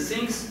hate the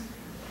things,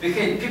 we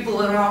hate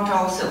people around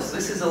ourselves.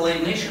 This is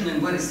alienation in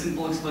very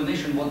simple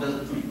explanation, what does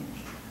it mean?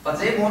 But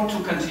they want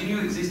to continue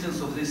existence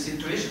of this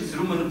situation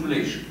through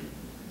manipulation.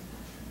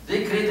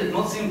 They created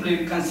not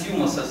simply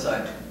consumer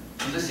society.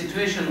 In the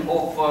situation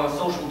of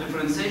social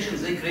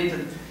differentiation, they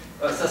created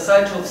a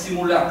society of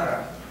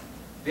simulacra.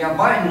 We are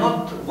buying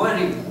not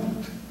very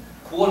good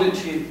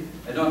quality,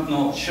 I don't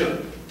know,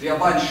 shirt. We are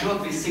buying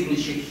shirt with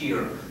signature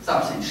here,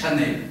 something,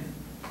 Chanel.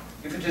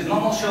 If it is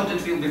normal shirt,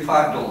 it will be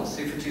 $5.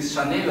 If it is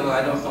Chanel or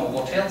I don't know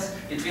what else,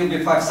 it will be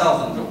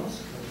 $5,000.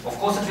 Of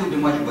course, it will be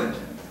much better.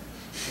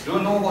 Do you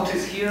know what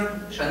is here?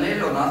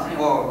 Chanel or nothing,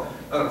 or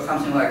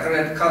something like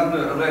red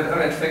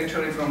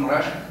factory from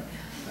Russia?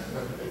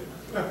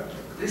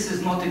 This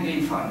is not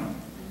again funny.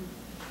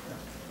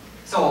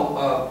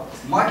 So,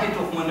 market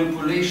of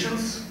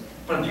manipulations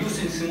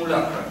producing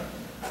simulacra.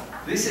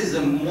 This is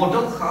a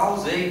model how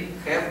they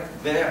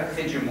have their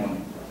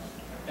hegemony.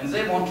 And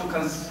they want to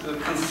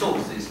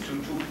consolve this,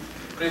 to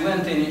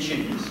prevent any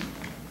changes.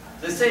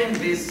 The same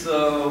with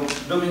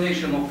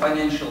domination of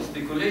financial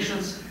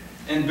speculations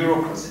and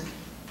bureaucracy.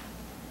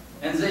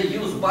 And they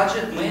use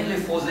budget mainly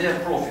for their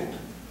profit.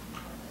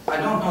 I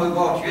don't know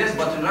about US,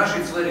 but in Russia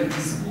it's very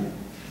visible.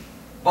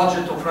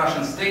 Budget of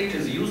Russian state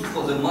is used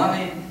for the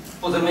money,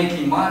 for the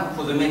making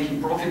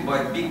profit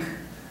by big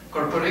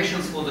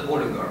corporations, for the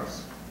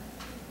oligarchs.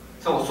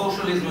 So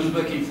socialism is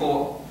working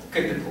for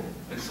capital.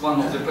 It's one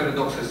of the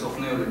paradoxes of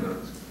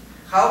neoliberalism.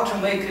 How to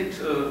make it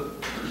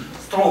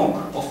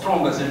strong, or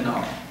stronger than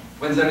now,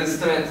 when there is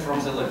threat from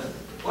the left?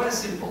 Very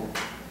simple.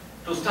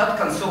 To start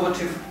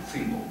conservative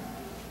symbol.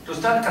 To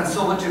start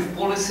conservative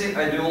policy,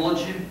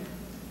 ideology,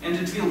 and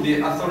it will be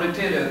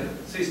authoritarian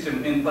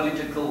system in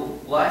political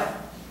life.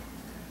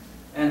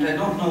 And I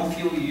don't know,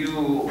 feel you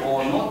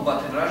or not,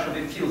 but in Russia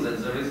we feel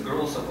that there is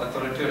growth of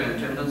authoritarian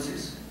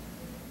tendencies.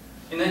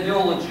 In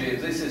ideology,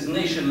 this is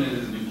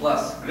nationalism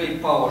plus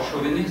great power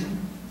chauvinism,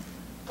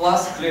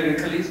 plus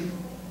clericalism.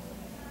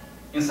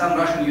 In some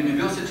Russian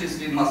universities,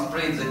 we must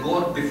praise the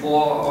God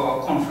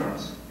before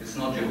conference. It's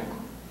no joke.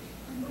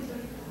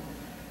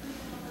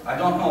 I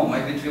don't know,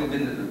 maybe it will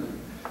be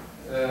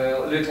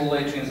a little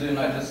later in the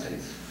United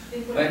States.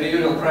 Maybe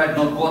you will pray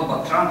not God,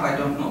 but Trump, I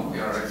don't know. We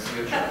are a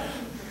future.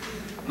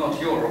 Not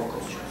your, of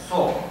course.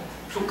 So,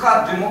 to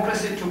cut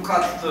democracy, to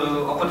cut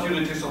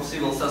opportunities of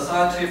civil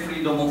society,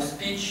 freedom of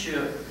speech,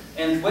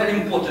 and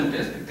very important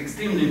aspect,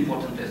 extremely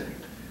important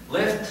aspect,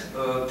 left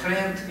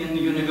trend in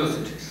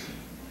universities.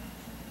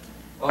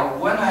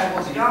 When I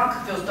was young,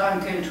 first time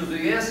came to the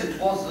US, it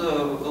was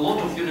a lot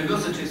of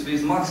universities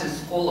with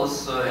Marxist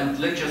scholars and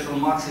lectures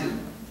on Marxism.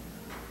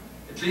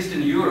 At least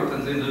in Europe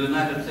and in the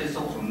United States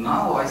also.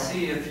 Now I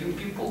see a few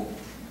people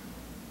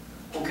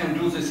who can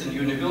do this in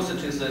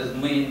universities as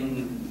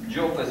main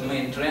job, as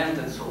main trend,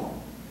 and so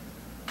on.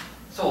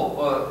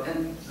 So,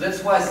 and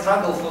that's why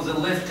struggle for the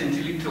left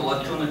intellectual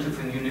alternative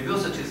in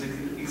universities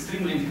is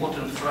extremely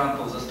important front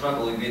of the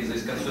struggle against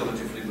this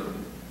conservative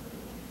liberalism.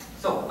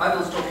 So, I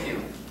will stop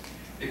here,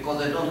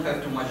 because I don't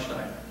have too much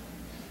time.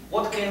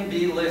 What can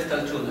be left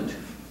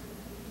alternative?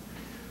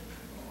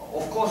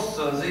 Of course,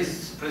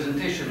 this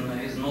presentation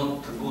is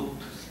not a good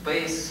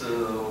space,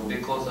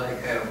 because I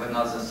have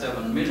another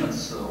 7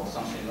 minutes or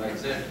something like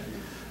that.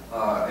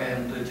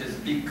 And it is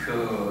big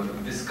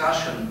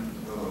discussion.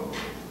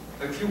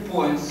 A few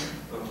points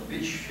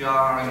which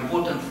are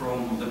important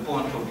from the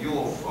point of view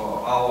of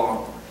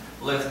our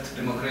left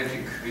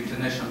democratic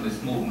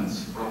internationalist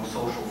movements from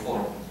social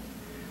forum.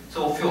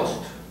 So first,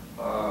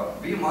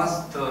 we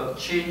must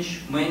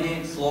change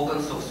many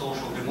slogans of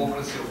social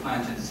democracy of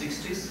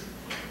 1960s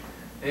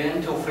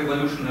and of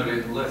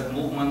revolutionary left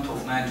movement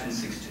of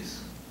 1960s.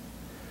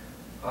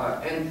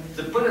 And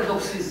the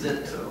paradox is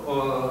that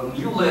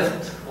new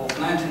left of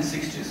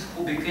 1960s,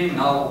 who became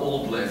now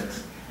old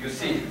left, you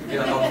see, we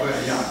are not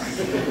very young.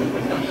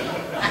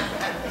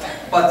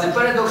 But the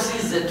paradox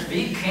is that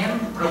we can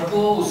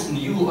propose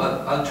new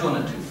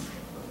alternative,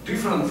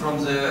 different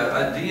from the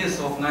ideas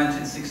of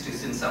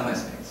 1960s in some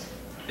aspects,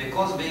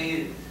 because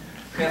we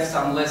have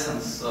some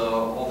lessons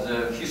of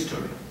the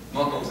history,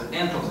 not of the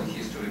end of the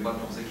history, but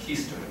of the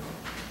history.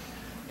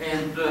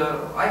 And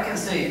I can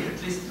say,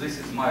 at least this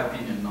is my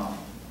opinion now,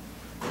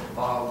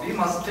 we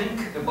must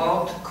think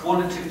about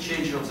qualitative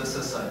change of the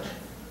society.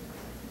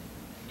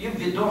 If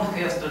we don't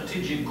have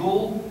strategic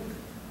goal,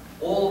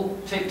 all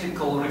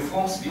tactical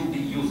reforms will be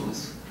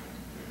useless.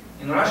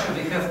 In Russia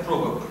we have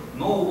proverb,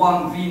 no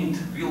one wind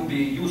will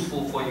be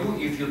useful for you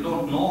if you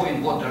don't know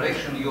in what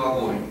direction you are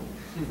going.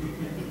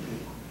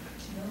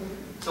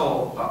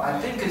 So I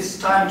think it's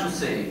time to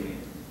say,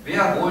 we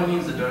are going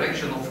in the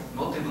direction of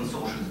not even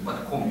socialism,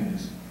 but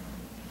communism.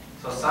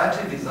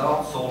 Society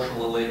without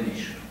social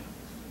alienation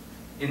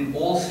in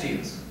all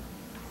spheres.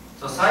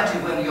 Society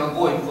when you are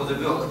going for the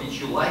work which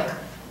you like,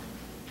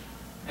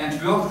 and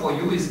work for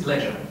you is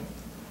pleasure.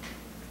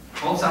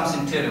 Not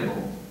something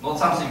terrible, not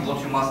something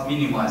what you must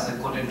minimize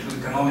according to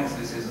economics.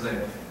 This is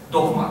the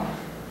dogma.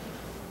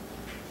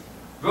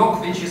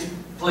 Work which is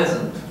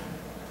pleasant.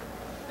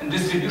 And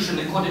distribution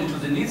according to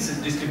the needs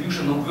is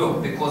distribution of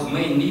work, because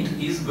main need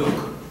is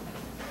work.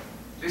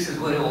 This is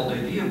very old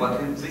idea, but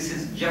this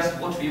is just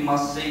what we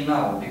must say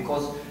now,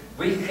 because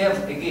we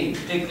have, again,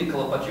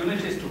 technical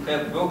opportunities to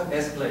have work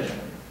as pleasure,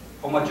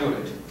 for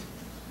majority.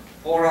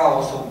 4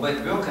 hours of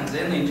bad work and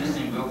then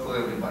interesting work for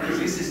everybody.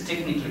 This is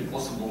technically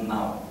possible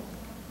now,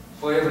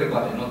 for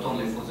everybody, not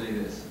only for the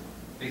US.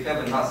 We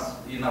have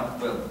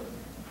enough wealth.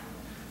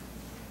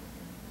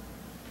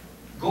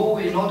 Go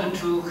in order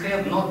to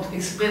have not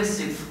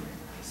expensive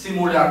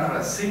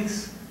simulacra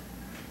things,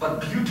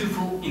 but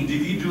beautiful,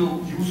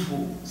 individual,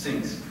 useful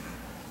things.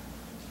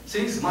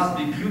 Things must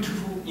be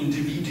beautiful,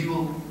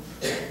 individual.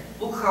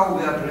 Look how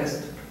we are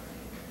dressed.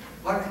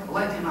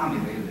 Like in army,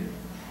 really.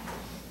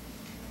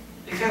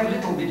 We have a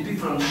little bit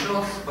different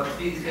shirts, but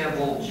we have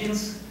all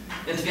jeans,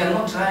 and we are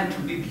not trying to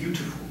be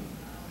beautiful.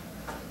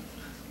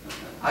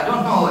 I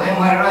don't know,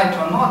 am I right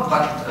or not,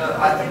 but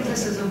I think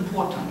this is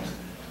important.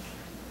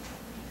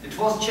 It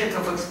was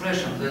Chekhov's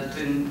expression that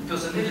in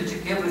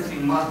personality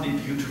everything must be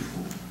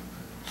beautiful.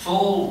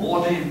 Soul,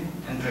 body,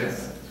 and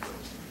dress.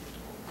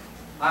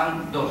 I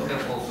don't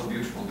have also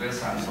beautiful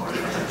dress, I'm sorry.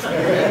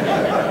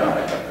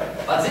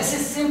 But this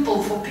is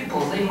simple for people,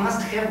 they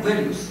must have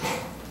values.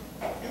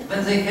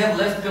 When they have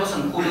left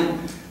person who will,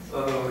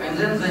 and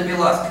then they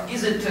will ask,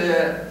 is it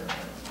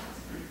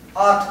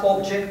art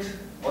object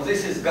or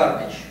this is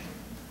garbage?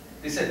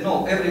 They said,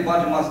 no,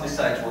 everybody must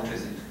decide what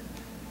is it.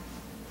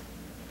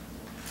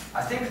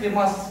 I think we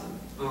must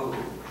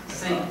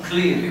say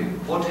clearly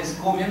what is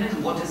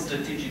communism, what is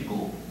strategic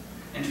goal.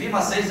 And we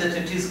must say that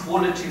it is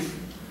qualitative,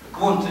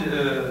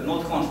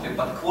 not quantitative,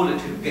 but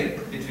qualitative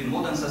gap between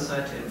modern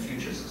society and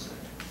future society.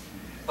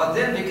 But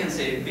then we can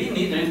say we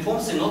need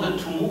reforms in order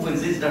to move in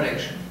this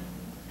direction.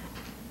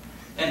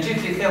 And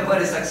if we have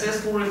very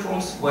successful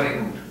reforms, very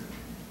good.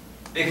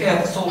 We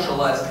have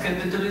socialized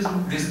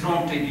capitalism with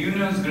strong trade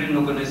unions, green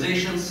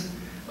organizations,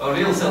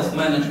 real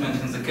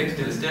self-management in the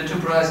capitalist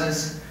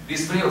enterprises,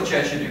 with free of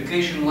charge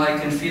education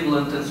like in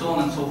Finland and so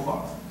on and so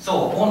forth.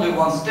 So only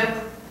one step,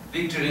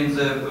 victory in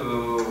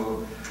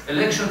the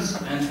elections,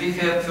 and we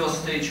have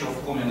first stage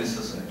of communist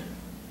society.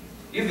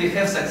 If we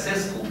have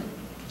successful,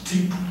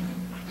 deep,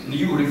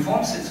 new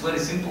reforms, it's very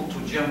simple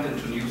to jump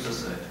into new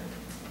society.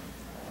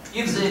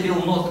 If they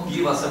will not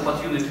give us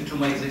opportunity to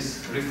make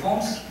these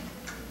reforms,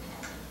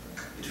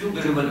 it will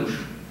be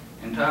revolution.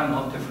 And I'm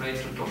not afraid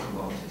to talk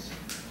about this.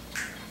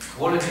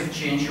 Qualitative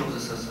change of the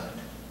society.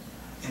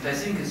 And I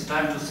think it's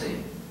time to say,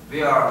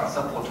 we are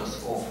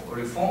supporters of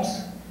reforms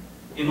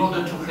in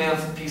order to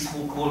have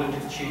peaceful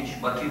qualitative change,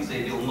 but if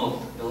they will not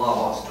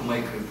allow us to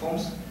make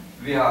reforms,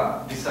 we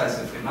are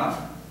decisive enough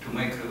to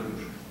make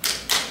revolution.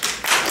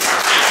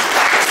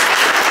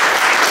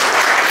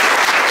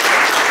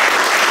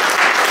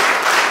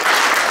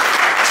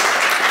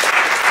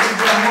 If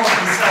they are not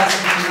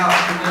decisive enough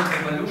to make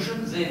revolution,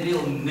 they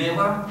will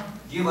never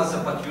give us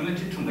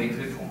opportunity to make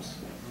reforms.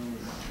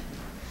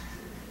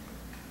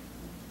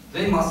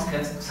 They must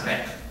have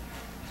threat,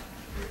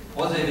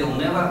 or they will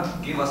never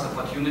give us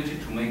opportunity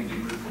to make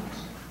big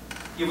reforms,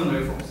 even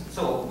reforms.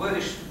 So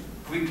very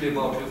quickly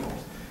about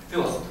reforms.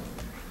 First,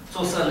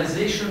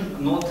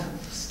 socialization, not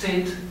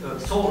state,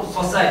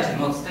 society,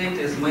 not state,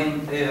 as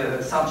main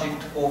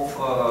subject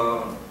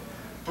of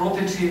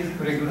property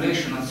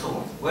regulation and so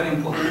on. Very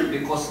important,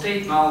 because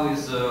state now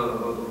is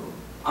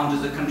under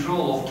the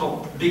control of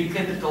top big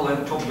capital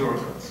and top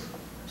bureaucrats.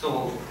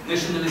 So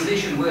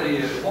nationalization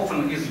very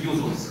often is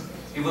useless,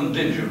 even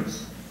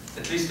dangerous,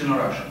 at least in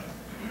Russia.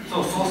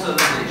 So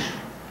socialization.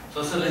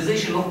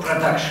 Socialization of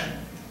production.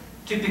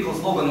 Typical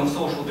slogan of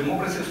social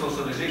democracy,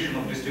 socialization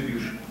of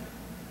distribution.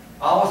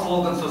 Our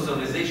slogan,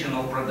 socialization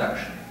of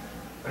production.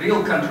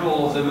 Real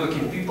control of the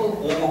working people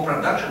over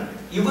production,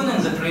 even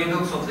in the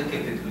frameworks of the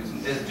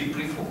capitalism, as deep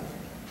reform.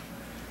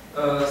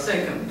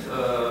 Second,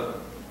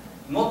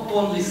 not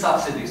only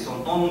subsidies, or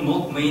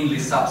not mainly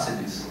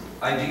subsidies,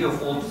 idea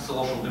of old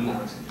social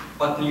democracy,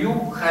 but new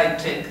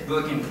high-tech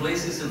working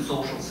places in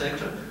social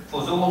sector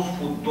for those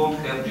who don't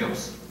have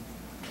jobs.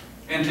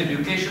 And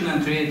education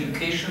and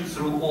re-education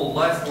through all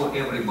life for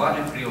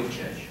everybody free of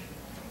charge.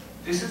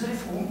 This is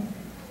reform.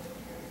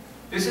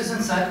 This is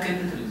inside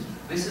capitalism.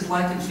 This is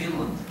like in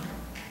Finland.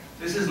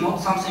 This is not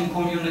something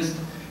communist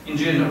in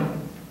general.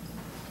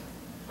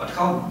 But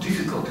how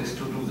difficult it is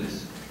to do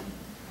this?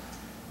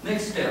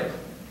 Next step,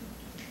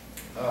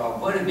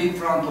 very big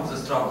front of the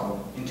struggle,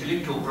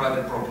 intellectual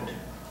private property.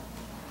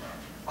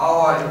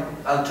 Our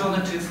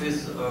alternative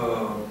is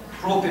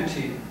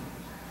property,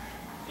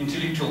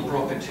 intellectual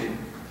property,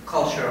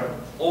 culture,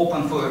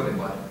 open for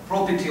everybody.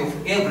 Property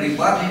of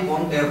everybody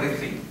on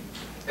everything,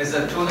 as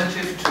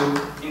alternative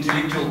to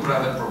intellectual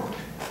private property.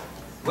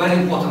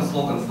 Very important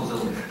slogan for the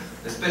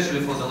left,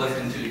 especially for the left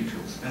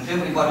intellectuals. And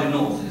everybody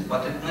knows this,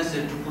 but it's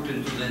necessary to put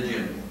into the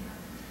agenda.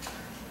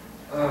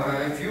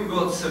 A few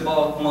words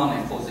about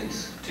money for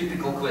this.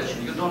 Typical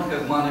question. You don't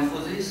have money for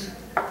this.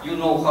 You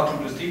know how to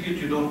distribute.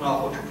 You don't know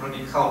how to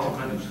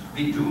produce.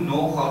 We do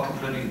know how to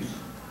produce.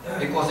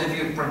 Because if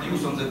you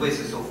produce on the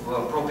basis of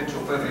property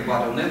of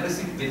everybody on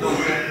everything, we don't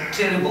have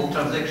terrible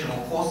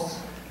transactional costs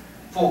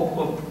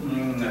for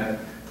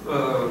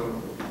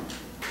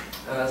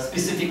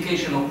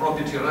specification of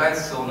property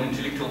rights on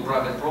intellectual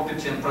private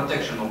property and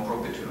protection of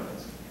property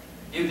rights.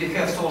 If we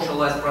have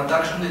socialized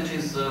production, it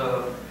is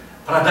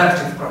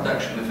productive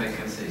production, if I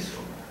can say so.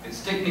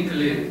 It's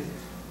technically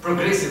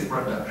progressive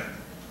production.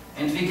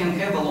 And we can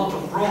have a lot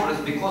of progress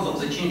because of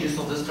the changes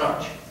of the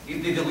structure.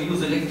 If we will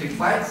use electric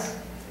bikes,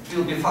 it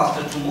will be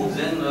faster to move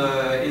than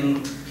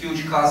in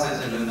huge cars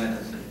in the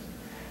United States.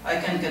 I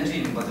can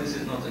continue, but this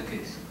is not the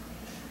case.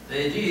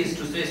 The idea is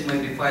to say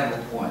maybe final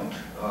point.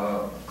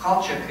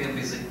 Culture can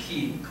be the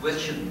key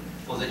question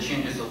for the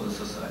changes of the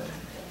society.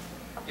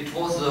 It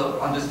was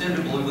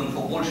understandable even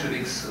for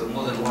Bolsheviks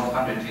more than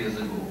 100 years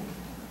ago.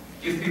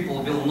 If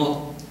people will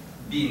not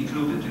be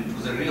included into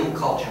the real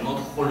culture,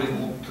 not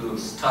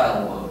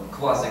Hollywood-style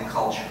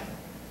quasi-culture,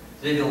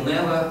 they will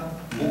never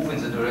move in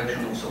the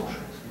direction of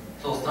socialism.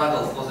 So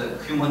struggle for the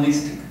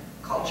humanistic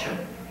culture,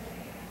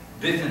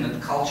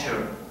 definite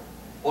culture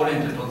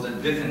oriented on the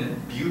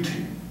definite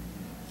beauty,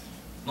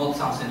 not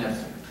something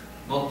abstract,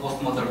 not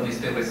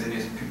postmodernist, everything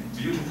is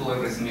beautiful,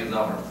 everything is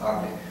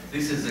ugly.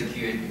 This is the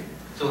key idea.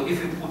 So if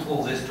we put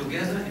all this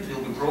together, it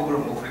will be a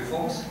program of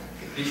reforms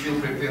which will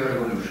prepare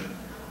revolution,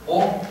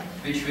 or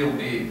which will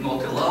be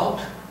not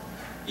allowed.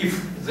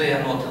 If they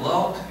are not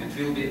allowed, it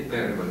will be a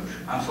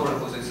revolution. I'm sorry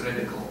for this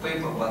radical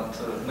paper, but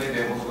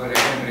maybe I was very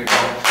angry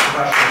about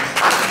Russians.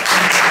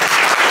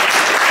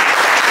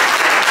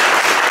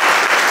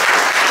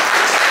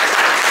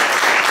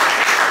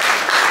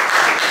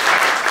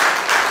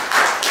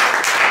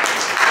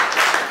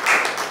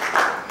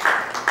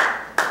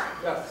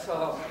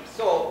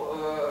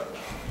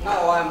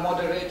 Now I'm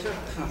moderator.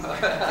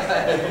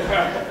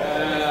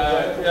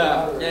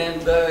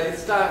 And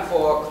it's time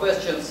for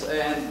questions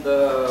and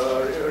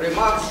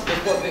remarks.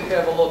 Because we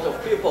have a lot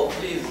of people,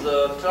 please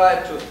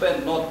try to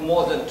spend not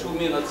more than 2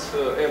 minutes,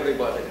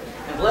 everybody.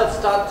 And let's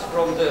start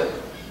from the...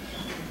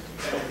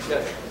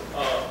 Yes.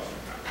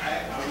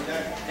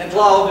 And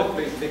louder,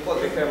 please,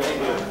 because we have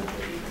English.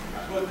 I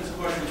put this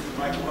question to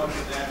Michael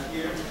Hudson last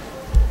year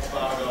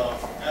about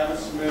Adam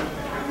Smith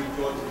and Henry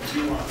George's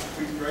view on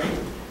free trade.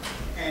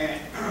 And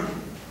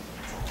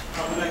I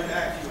would like to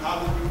ask you, how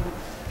do you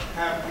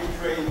have free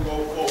trade go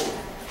forward?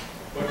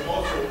 But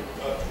also,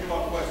 two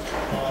more questions.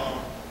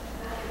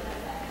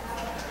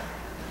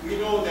 We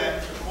know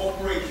that the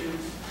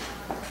corporations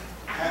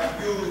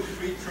have used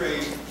free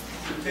trade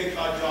to take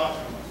our jobs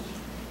from us.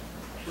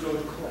 So,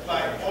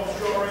 like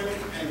offshoring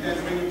and then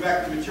bringing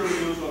back the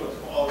materials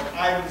or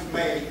items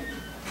made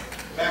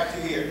back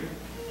to here.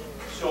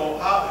 So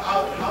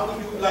how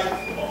would you like,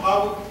 or how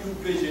would you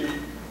vision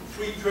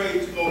free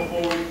trade to go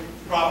forward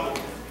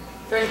properly?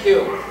 Thank you.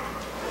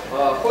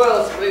 Who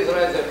else? Please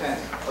raise your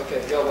hand.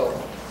 Okay, you're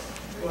welcome.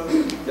 Well,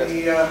 the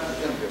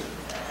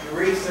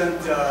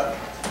recent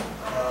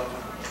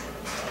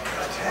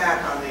attack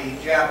on the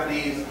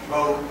Japanese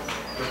boat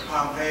with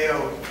Pompeo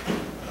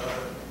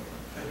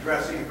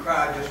addressing a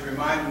crowd just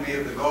reminded me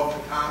of the Gulf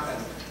of Tonkin.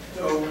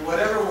 So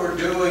whatever we're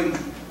doing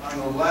on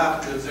the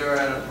left, is there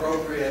an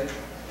appropriate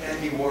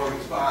anti-war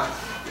response?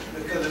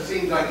 Because it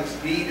seems like it's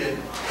needed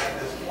at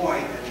this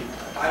point, and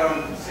I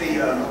don't see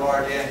a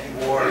large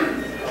anti-war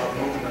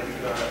movement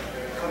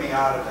coming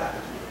out of that.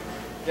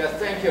 Yes,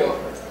 thank you.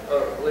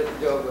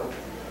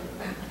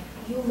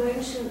 You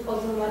mentioned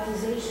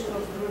automatization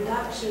of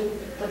production,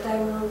 but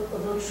I'm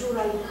not sure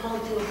I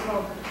caught your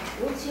thought.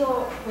 What's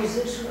your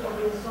position or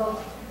your thought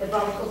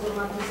about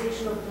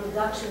automatization of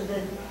production,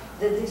 that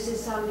this is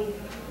something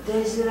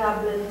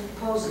desirable and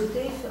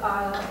positive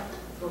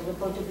from the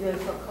point of view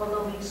of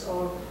economics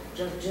or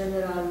just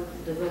general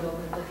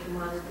development of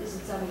humanity? Is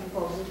it something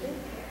positive?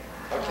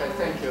 Okay,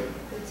 thank you.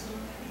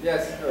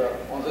 Yes,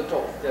 on the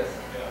top, yes.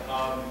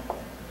 Yeah,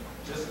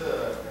 just you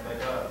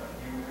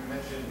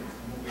mentioned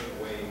moving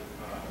away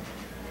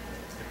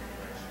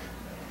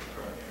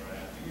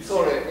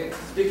Sorry,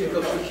 it's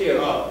difficult to hear.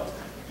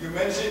 You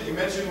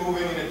mentioned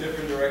moving in a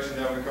different direction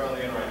than we're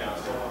currently in right now.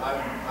 So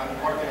I'm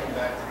harkening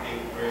back to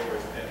 8th grade where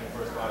spent the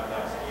first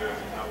 5,000 years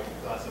and how he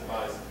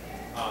classifies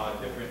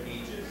different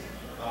ages.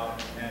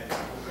 And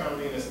we're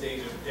currently in a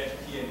stage of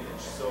peonage.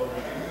 So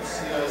can you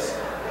see us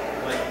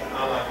like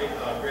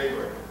grade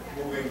work,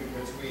 moving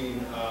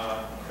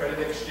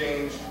credit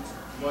exchange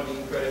money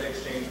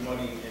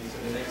into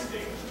the next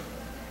stage.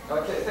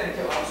 Okay, thank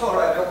you. I'm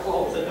sorry, I will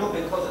close the door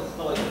because it's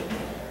noisy.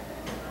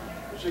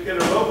 We should get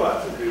a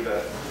robot to do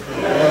that.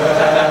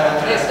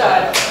 Next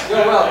time,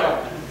 you're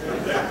welcome.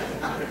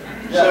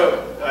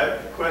 So, I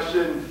have a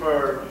question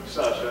for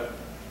Sasha.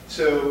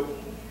 So,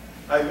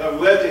 I'm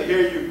glad to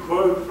hear you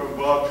quote from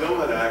Bob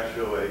Dylan,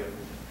 actually,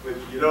 which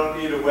you don't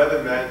need a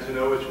weatherman to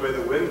know which way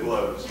the wind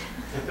blows.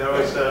 That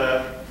was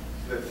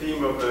the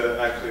theme of the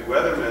actually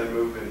weatherman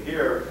movement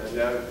here,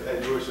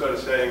 and you were sort of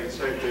saying the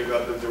same thing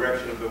about the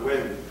direction of the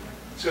wind.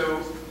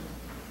 So,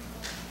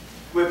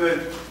 with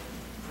the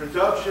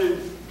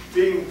production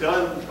being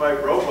done by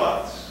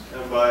robots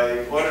and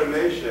by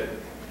automation,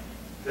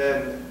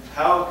 then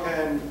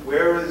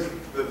where does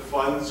the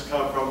funds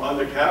come from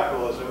under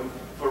capitalism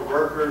for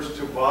workers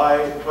to buy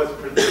what's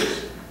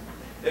produced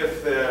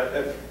if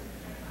they're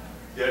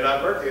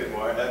not working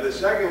anymore? And the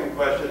second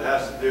question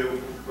has to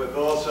do with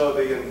also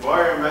the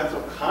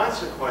environmental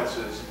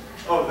consequences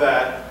of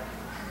that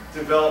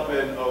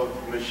development of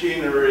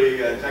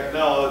machinery and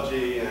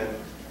technology and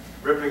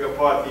ripping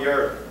apart the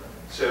earth.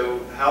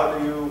 So how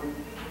do you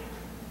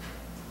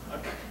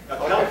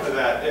account for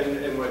that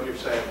in what you're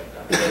saying?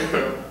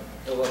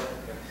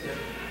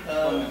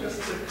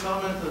 Just a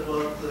comment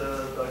about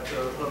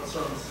Dr.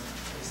 Hudson's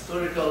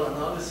historical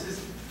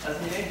analysis. As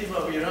a native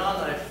of Iran,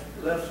 I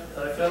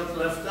felt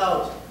left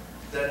out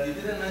that you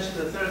didn't mention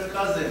the third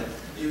cousin.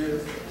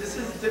 This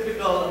is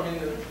typical,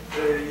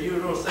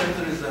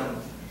 Eurocentrism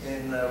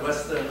in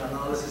Western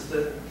analysis.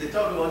 That they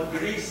talk about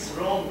Greece,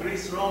 Rome.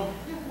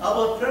 How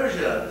about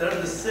Persia? They're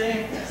the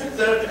same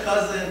third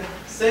cousin,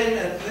 same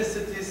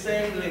ethnicity,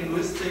 same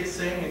linguistics,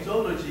 same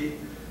mythology,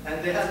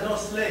 and they had no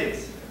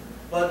slaves.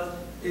 But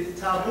it's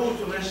taboo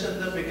to mention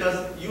them because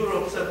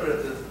Europe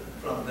separated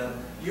from them.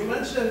 You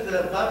mentioned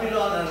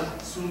Babylon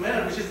and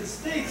Sumer, which is the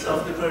states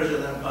of the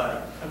Persian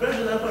Empire. The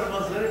Persian Empire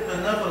was very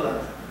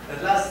benevolent.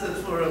 It lasted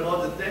for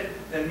about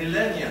a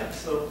millennia.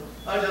 So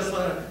I just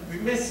want to, we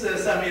miss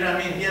Samir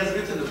Amin. He has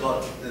written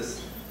about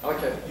this.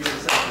 Okay.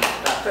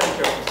 Thank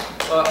you.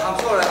 I'm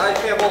sorry, I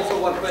have also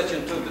one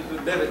question to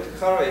David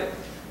Harvey.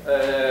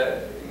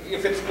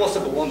 If it's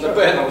possible on the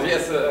panel,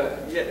 yes.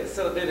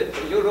 So David,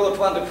 you wrote a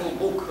wonderful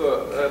book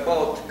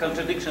about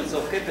contradictions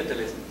of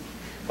capitalism.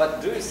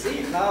 But do you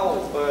see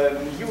now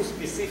new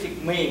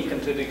specific main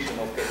contradiction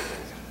of capitalism?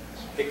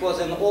 Because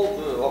in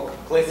old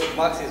classic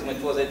Marxism,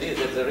 it was idea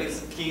that there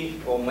is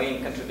key or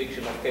main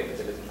contradiction of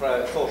capitalism: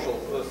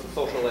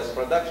 socialized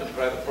production,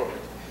 private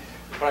property,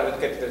 private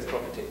capitalist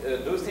property.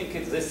 Do you think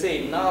it's the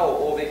same now,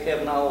 or we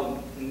have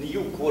now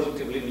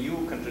qualitatively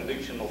new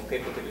contradiction of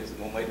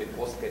capitalism, or maybe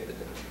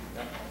post-capitalism?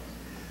 Yeah?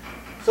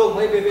 So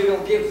maybe we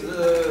will give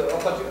the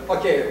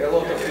opportunity, a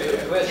lot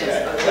of questions.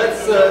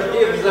 Let's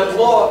give the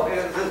floor,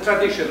 the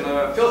tradition.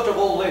 First of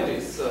all,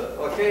 ladies,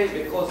 okay,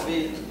 because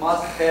we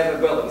must have a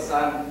balance.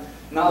 I'm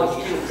now a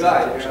skilled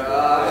guy.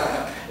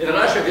 In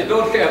Russia, we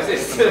don't have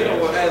this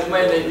as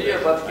many here,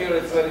 but here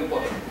it's very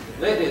important.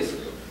 Ladies.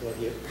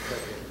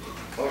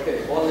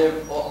 Okay,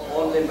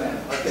 only men.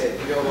 Okay,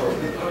 your word.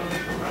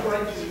 I'd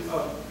like to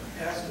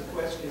ask a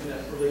question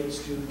that relates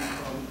to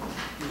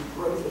the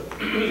growth of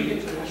the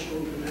international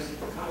and domestic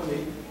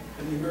economy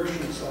and the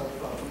emergence of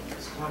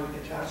this climate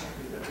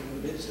catastrophe that we're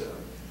in the midst of.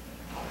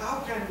 How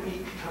can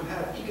we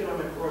have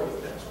economic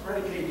growth that's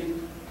predicated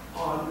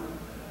on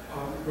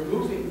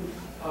removing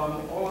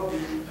all of the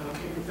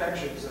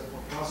imperfections that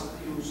fossil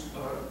fuels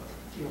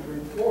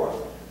bring forth?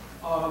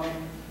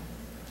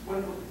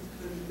 When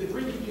the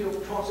Green Deal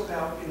talks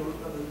about the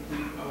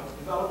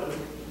development of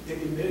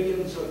maybe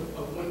millions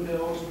of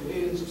windmills,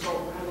 millions of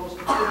solar panels,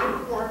 they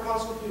require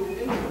fossil fuel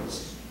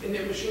inputs in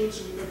their machines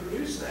so we can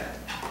produce that.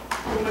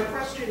 So my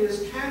question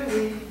is, can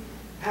we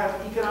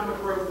have economic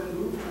growth and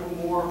move to a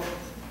more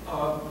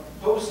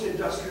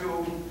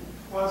post-industrial,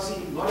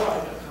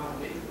 quasi-Luddite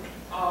economy?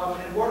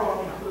 And what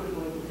are the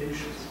political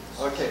implications?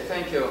 Okay,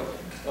 thank you.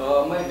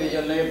 Maybe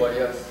your neighbor,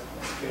 yes.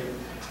 Okay.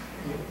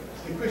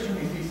 The question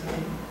is this.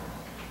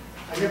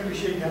 I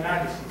appreciate the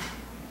analysis,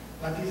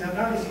 but this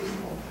analysis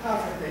of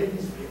half of the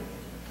hemisphere,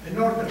 the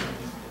northern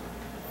hemisphere.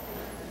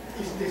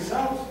 Is the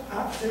south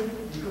absent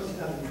because it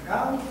doesn't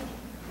count,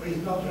 or is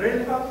not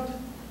relevant?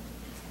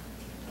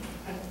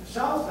 And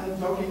south, I'm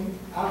talking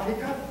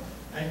Africa,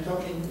 I'm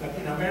talking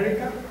Latin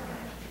America,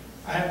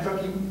 I'm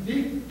talking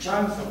big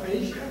chunks of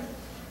Asia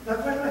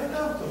that were left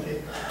out of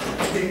the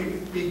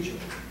picture.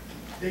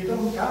 They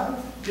don't count.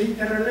 The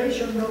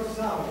interrelation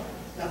north-south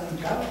doesn't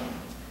count.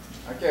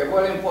 Okay,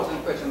 very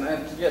important question.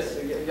 And yes,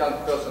 a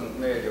young person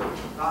near you.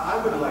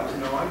 I would like to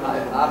know. I'm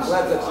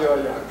glad that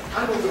you're young.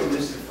 I'm a little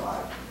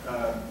mystified.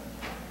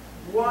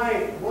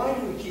 Why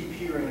do we keep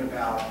hearing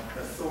about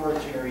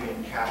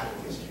authoritarian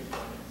capitalism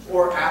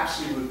or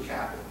absolute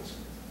capitalism?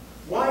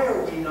 Why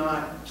are we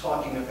not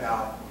talking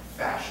about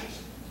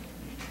fascism?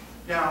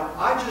 Now,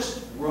 I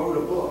just wrote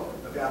a book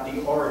about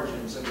the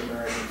origins of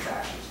American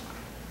fascism.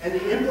 And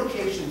the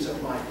implications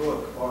of my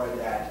book are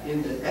that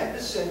in the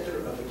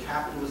epicenter of the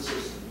capitalist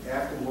system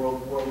after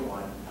World War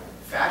I,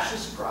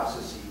 fascist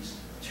processes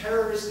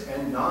terrorists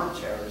and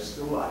non-terrorists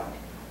alike,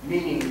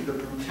 meaning the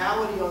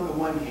brutality on the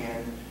one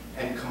hand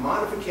and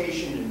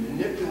commodification and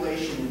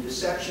manipulation and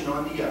deception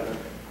on the other,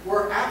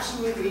 were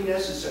absolutely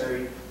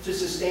necessary to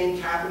sustain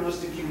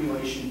capitalist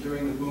accumulation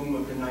during the boom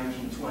of the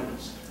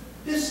 1920s.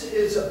 This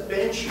is a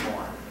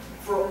benchmark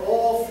for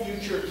all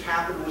future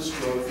capitalist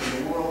growth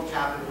in the world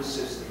capitalist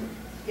system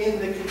in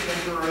the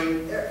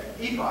contemporary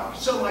epoch.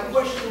 So my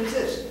question is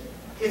this: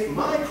 if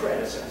my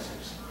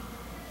predecessors,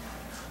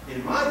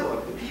 in my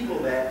book, the people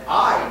that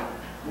I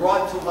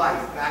brought to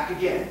life back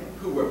again,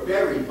 who were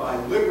buried by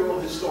liberal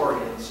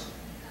historians,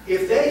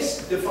 if they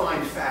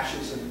defined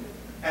fascism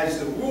as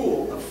the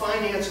rule of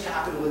finance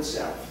capital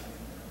itself,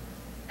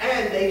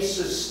 and they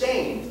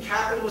sustained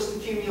capitalist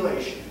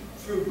accumulation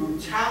through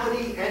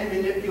brutality and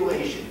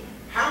manipulation,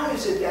 how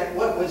is it that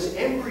what was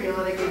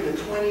embryonic in the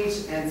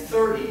 20s and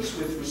 30s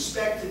with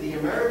respect to the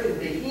American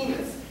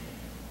behemoth,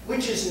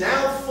 which is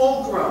now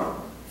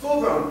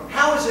full-grown,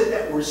 how is it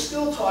that we're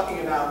still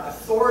talking about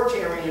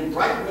authoritarian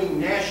right-wing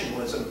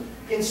nationalism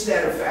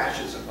instead of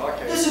fascism?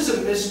 Okay. This is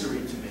a mystery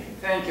to me.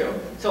 Thank you.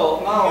 So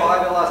now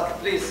I will ask,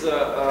 please,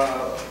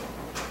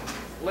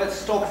 let's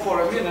stop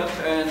for a minute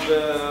and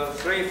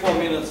 3-4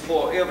 minutes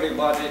for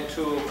everybody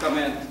to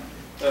comment.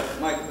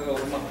 Mike,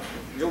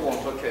 you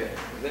won't, okay.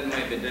 Then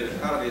maybe David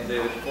Harvey,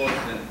 David Kotz,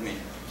 and me.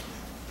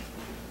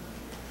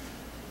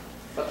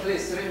 But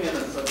please, 3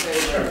 minutes, okay?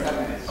 Sure.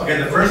 Okay,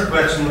 the first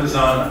question was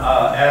on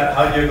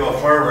how do you go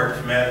forward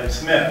from Adam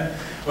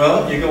Smith?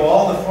 Well, you go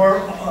all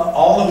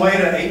the way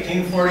to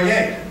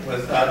 1848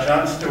 with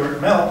John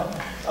Stuart Mill,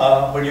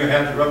 when you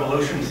had the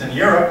revolutions in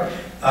Europe.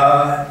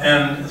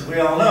 And as we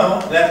all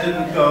know, that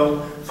didn't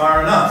go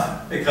far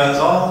enough, because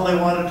all they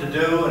wanted to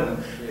do in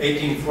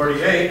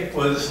 1848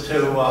 was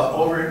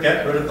to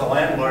get rid of the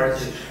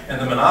landlords and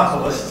the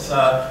monopolists.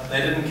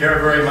 They didn't care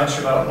very much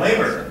about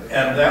labor,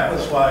 and that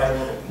was why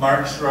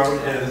Marx wrote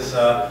his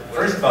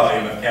first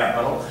volume of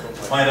Capital,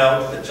 to point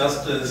out that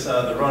just as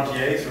the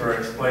rentiers were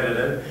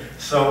exploitative,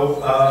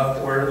 so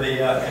were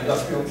the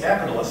industrial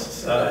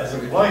capitalists as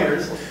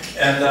employers.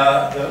 And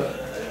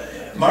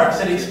Marx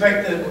had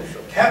expected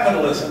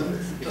capitalism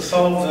to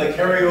solve the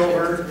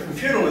carryover from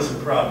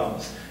feudalism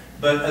problems.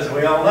 But as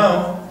we all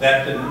know,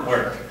 that didn't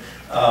work.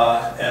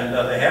 And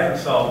they haven't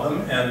solved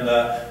them, and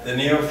the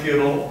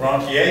neo-feudal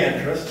rentier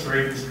interests are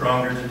even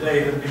stronger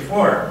today than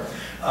before.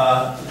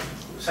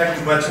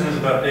 Second question is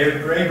about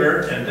David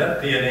Graeber and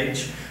debt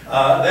peonage.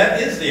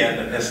 That is the end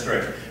of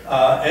history.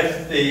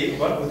 If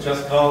what was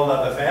just called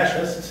the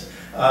fascists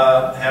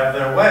have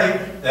their way,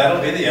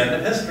 that'll be the end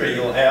of history.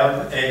 You'll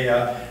have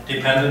a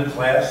dependent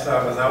class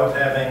without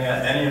having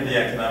any of the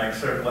economic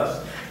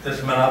surplus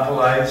that's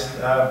monopolized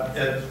at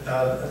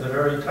the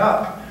very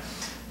top.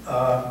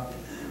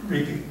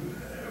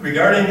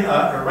 Regarding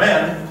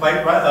Iran,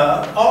 quite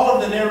right, all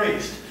of the Near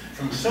East,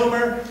 from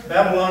Sumer,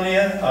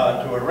 Babylonia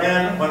to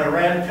Iran. When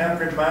Iran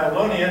conquered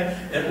Babylonia,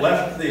 it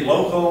left the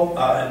local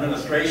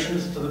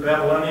administrations to the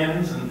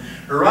Babylonians, and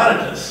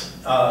Herodotus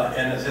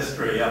in his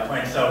history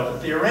points out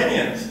that the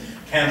Iranians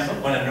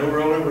canceled, when a new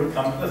ruler would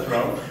come to the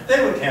throne,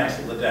 they would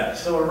cancel the debt.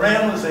 So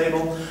Iran was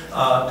able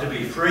to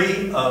be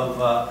free of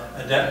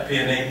a debt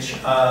peonage,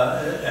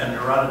 and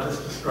Herodotus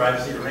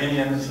describes the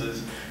Iranians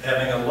as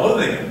having a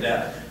loathing of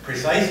debt,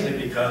 precisely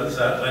because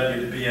that led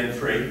you to being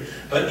free.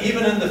 But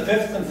even in the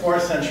 5th and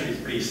 4th centuries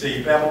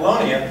BC,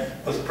 Babylonia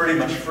was pretty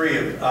much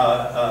free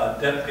of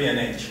debt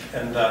peonage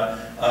and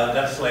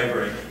debt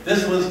slavery.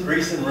 This was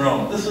Greece and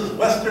Rome. This is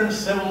Western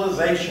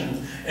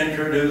civilization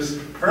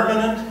introduced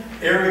permanent,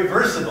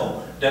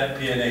 irreversible debt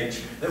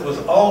peonage that was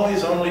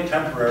always only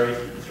temporary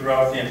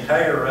throughout the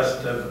entire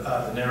rest of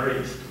the Near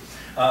East.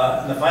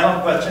 And the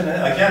final question,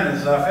 again,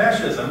 is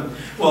fascism.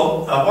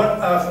 Well,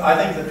 I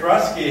think that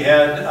Trotsky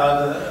had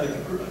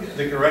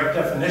the correct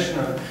definition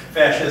of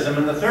fascism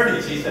in the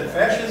 30s. He said,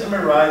 fascism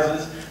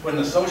arises when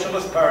the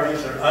socialist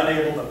parties are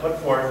unable to put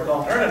forth an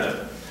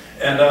alternative.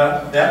 And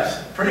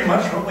that's pretty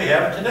much what we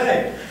have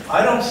today.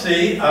 I don't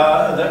see,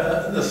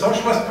 the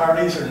socialist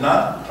parties are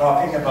not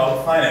talking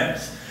about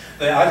finance.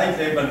 I think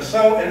they've been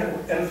so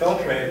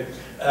infiltrated.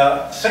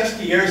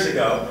 60 years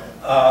ago,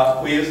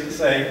 we used to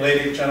say,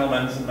 ladies,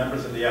 gentlemen, and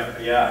members of the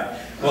FBI.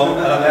 Well,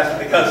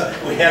 that's because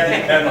we had to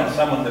depend on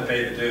someone to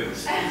pay the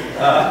dues.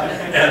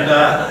 And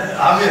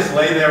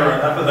obviously, there were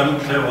enough of them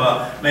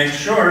to make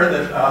sure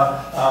that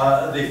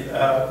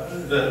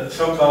the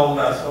so-called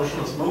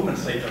socialist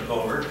movements they took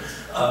over,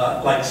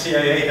 like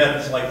CIA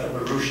heads like the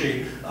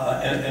LaRouche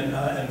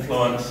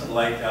influence,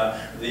 like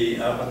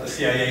what the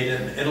CIA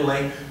did in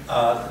Italy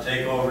to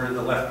take over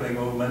the left-wing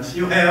movements.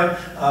 You have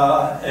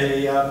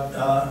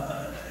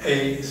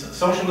a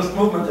socialist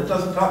movement that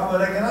doesn't talk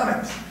about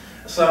economics.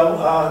 So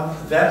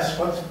that's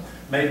what's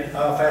made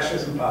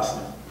fascism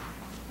possible.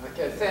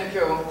 Okay, thank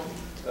you.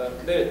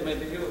 David,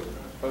 maybe you?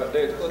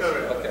 David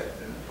Kotz? Okay.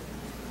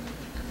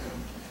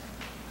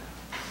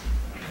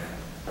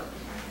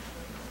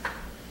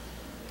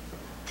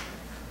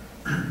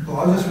 Well,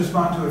 I'll just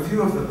respond to a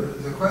few of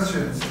the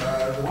questions.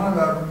 The one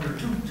about, there are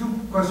two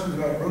questions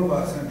about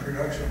robots and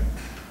production.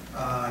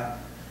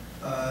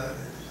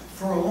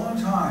 For a long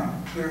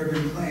time, there have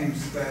been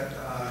claims that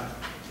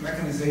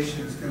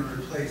mechanization is going to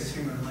replace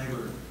human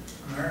labor.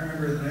 And I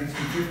remember in the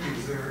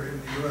 1950s, there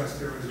in the US,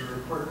 there was a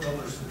report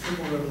published, The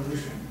Triple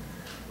Revolution,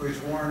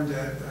 which warned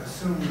that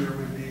soon there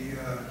would be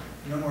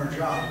no more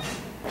jobs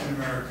in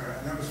America.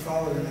 And that was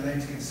followed in the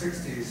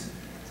 1960s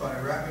by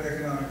rapid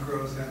economic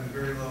growth and a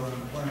very low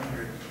unemployment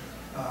rate.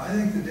 I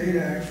think the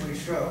data actually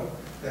show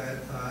that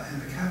in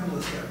the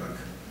capitalist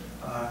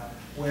epoch,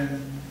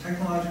 when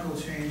technological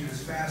change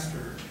is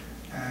faster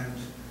and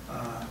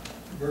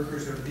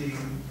workers are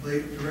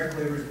direct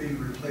labor is being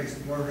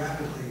replaced more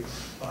rapidly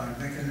by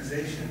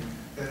mechanization,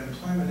 that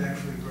employment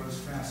actually grows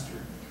faster.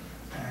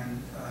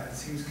 And it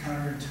seems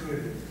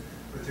counterintuitive,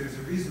 but there's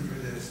a reason for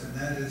this, and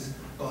that is,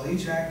 while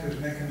each act of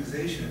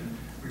mechanization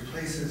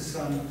replaces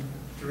some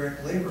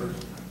direct labor,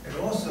 it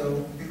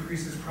also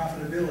increases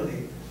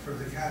profitability for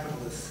the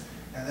capitalists,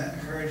 and that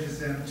encourages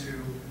them to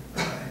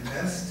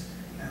invest,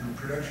 and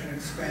production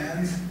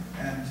expands,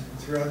 and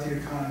throughout the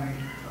economy,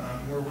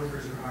 more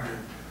workers are hired.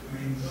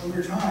 I mean,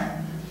 over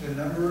time, the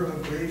number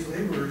of wage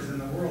laborers in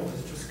the world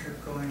has just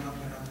kept going up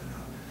and up and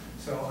up.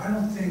 So I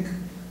don't think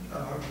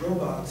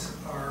robots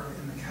are,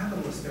 in the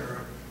capitalist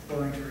era,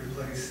 going to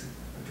replace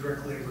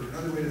direct labor.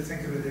 Another way to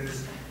think of it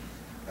is,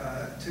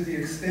 to the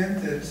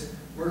extent that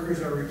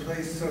workers are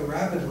replaced so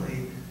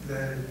rapidly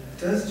that it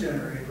does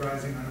generate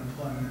rising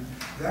unemployment,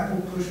 that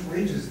will push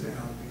wages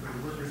down because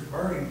workers'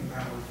 bargaining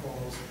power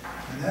falls,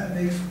 and that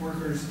makes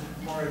workers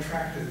more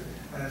attractive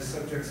as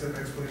subjects of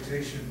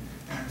exploitation,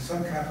 and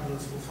some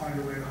capitalists will find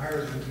a way to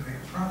hire them to make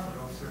a profit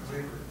off their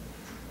labor.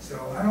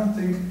 So I don't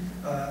think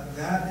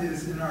that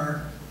is in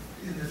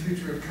the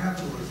future of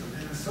capitalism.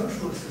 In a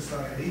socialist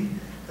society,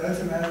 that's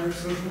a matter of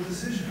social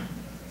decision.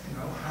 You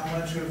know, how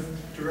much of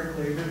direct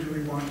labor do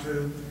we want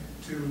to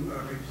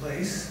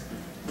replace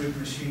with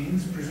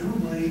machines?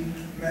 Presumably,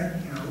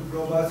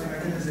 robots and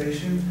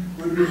mechanization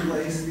would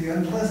replace the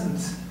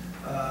unpleasant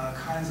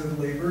kinds of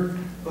labor,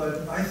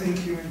 but I think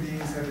human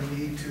beings have a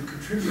need to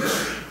contribute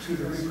to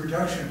the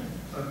reproduction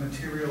of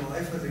material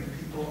life. I think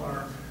people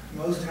are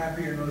most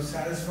happy and most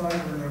satisfied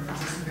when they're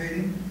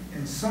participating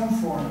in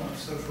some form of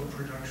social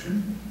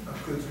production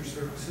of goods or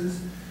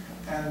services,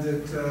 and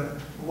that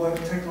what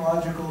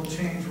technological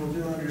change will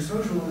do under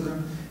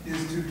socialism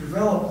is to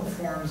develop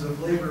forms of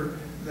labor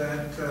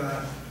that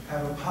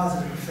have a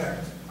positive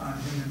effect on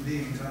human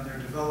beings, on their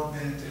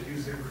development, that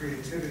use their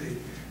creativity,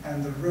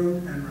 and the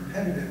rote and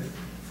repetitive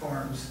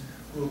forms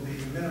will be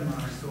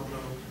minimized, although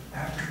I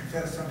have to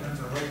confess sometimes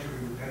I like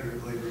doing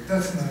repetitive labor.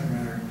 That's another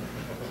matter.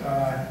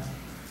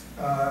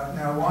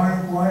 Now,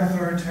 why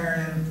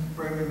authoritarian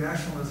right-wing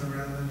nationalism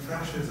rather than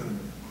fascism?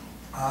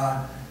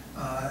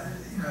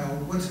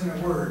 What's in a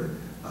word?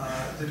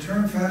 The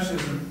term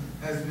fascism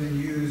has been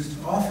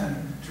used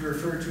often to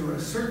refer to a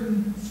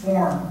certain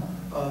form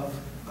of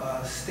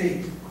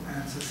state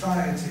and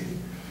society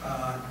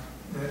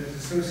that is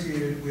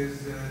associated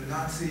with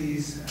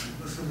Nazis and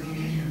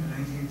Mussolini in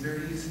the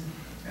 1930s.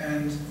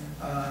 And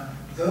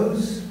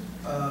those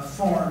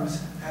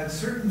forms had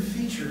certain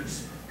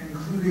features,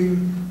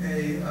 including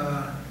a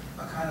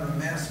kind of a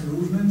mass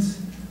movement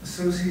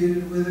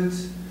associated with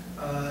it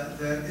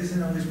that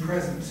isn't always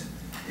present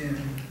in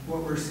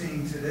what we're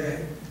seeing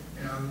today.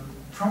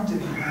 Trump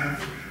didn't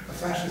have a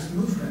fascist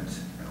movement,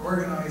 an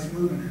organized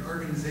movement, an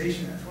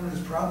organization. That's one of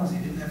his problems. He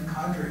didn't have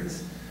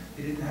cadres.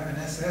 He didn't have an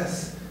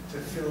SS to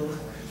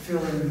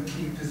fill in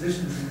key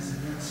positions in his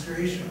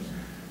administration.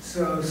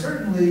 So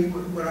certainly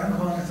what I'm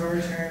calling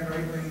authoritarian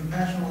right-wing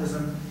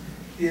nationalism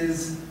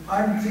is,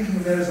 I'm thinking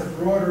of that as a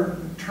broader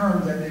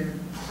term that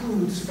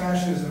includes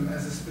fascism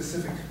as a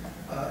specific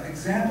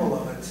example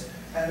of it.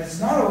 And it's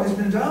not always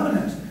been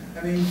dominant.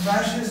 I mean,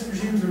 fascist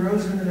regimes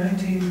arose in the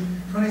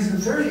 1920s and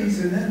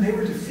 30s, and then they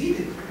were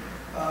defeated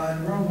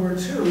in World War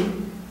II.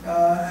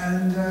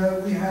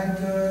 And we had,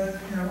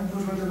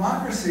 bourgeois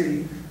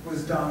democracy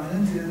was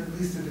dominant in at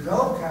least the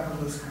developed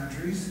capitalist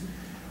countries.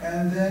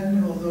 And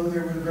then, although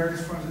there were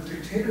various forms of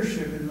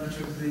dictatorship in much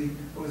of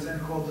what was then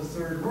called the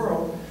Third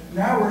World,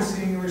 now we're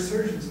seeing a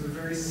resurgence of a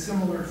very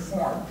similar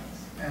form.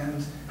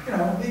 And,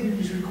 maybe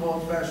we should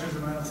call it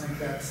fascism. I don't think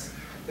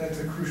that's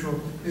a crucial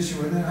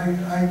issue. And then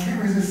I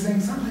can't resist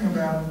saying something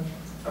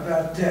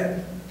about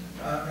debt.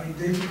 I mean,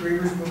 David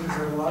Graeber's book has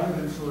had a lot of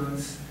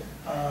influence.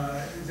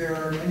 There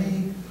are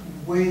many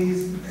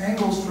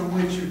angles from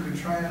which you can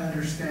try and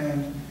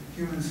understand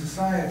human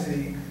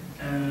society,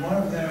 and one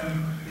of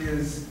them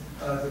is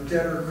the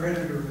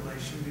debtor-creditor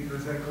relation,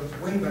 because that goes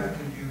way back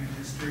in human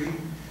history.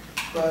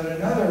 But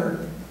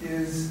another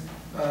is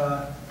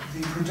the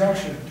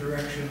production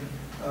direction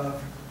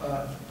of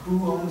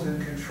who owns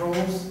and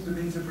controls the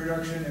means of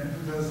production and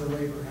who does the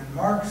labor. And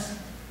Marx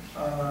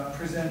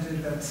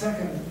presented that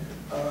second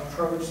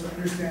approach, the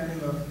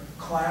understanding of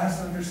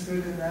class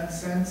understood in that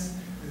sense,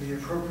 the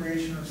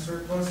appropriation of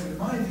surplus. In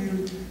my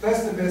view,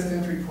 that's the best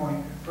entry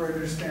point for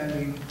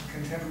understanding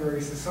contemporary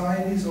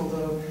societies,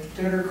 although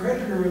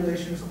debtor-creditor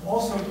relations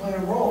also play a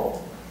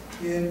role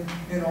in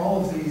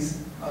all of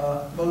these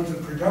modes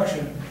of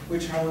production,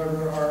 which,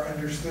 however, are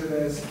understood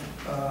as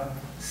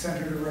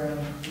centered around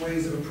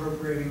ways of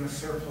appropriating the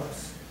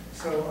surplus.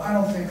 So I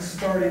don't think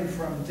starting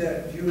from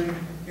debt, viewing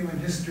human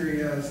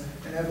history as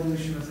an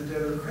evolution of the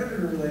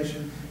debtor-creditor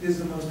relation is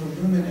the most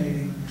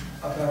illuminating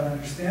about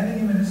understanding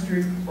human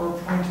history or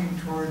pointing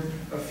toward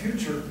a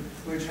future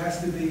which has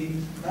to be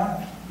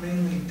not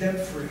mainly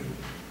debt-free,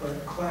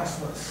 but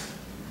classless.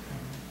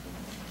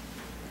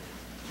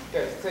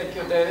 Okay, thank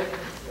you, David.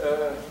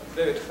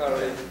 David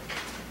Harvey.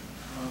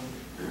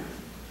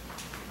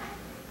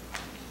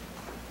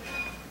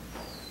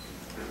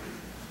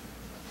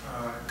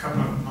 A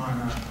couple of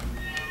minor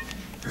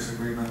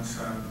disagreements.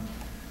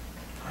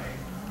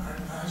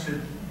 I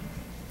should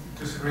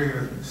disagree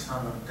with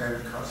some of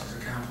David Kotz's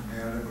account of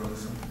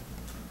neoliberalism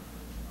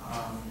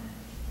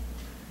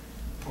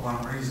for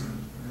one reason,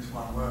 and it's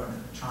one word: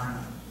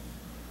 China.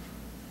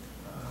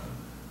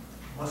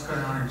 What's going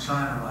on in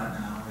China right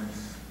now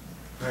is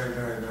very,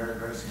 very, very,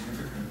 very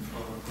significant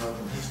for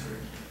global history.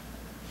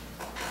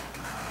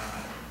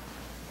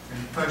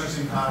 In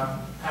purchasing power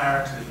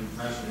parity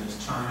measures,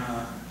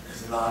 China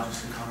is the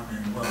largest economy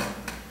in the world,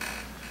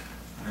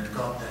 and it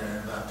got there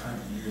in about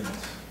 20 years.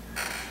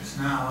 It's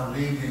now a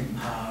leading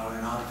power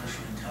in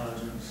artificial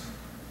intelligence,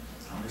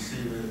 and we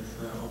see with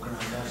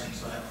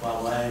organizations like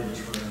Huawei,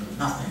 which were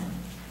nothing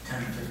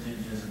 10 or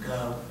 15 years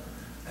ago,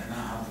 they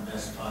now have the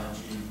best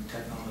 5G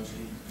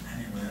technology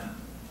anywhere.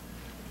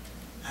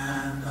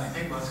 And I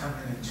think what's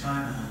happening in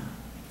China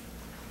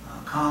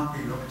can't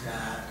be looked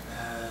at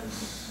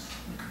as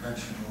a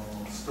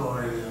conventional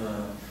story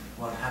of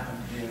what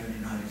happened here in the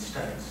United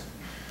States.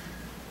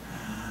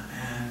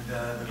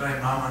 The very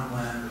moment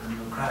when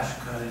the crash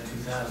occurred in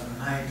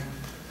 2008,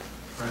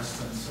 for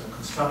instance,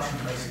 construction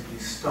basically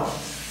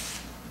stopped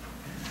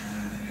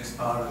in this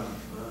part of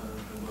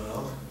the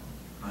world.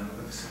 When I look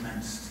at the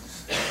cement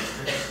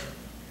statistics,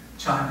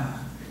 China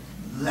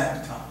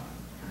leapt up.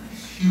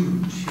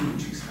 Huge,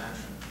 huge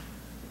expansion.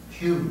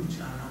 Huge.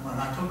 And when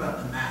I talk about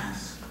the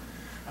mass,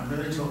 I'm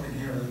really talking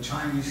here of the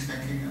Chinese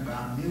thinking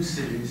about new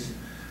cities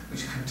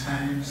which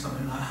contain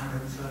something like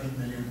 130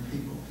 million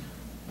people.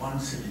 One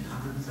city,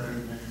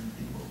 130 million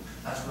people.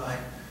 That's like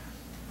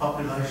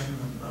population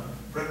of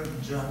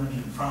Britain, Germany,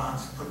 and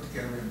France put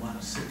together in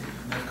one city.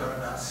 And they've got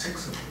about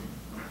 6 of them,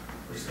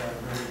 which they're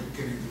really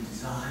beginning to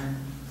design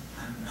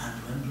and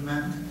to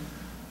implement.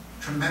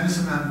 Tremendous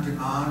amount of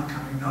demand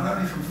coming not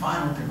only from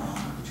final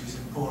demand, which is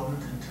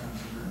important in terms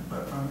of it,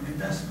 but from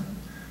investment,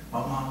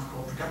 what Marx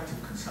called productive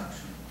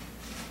consumption.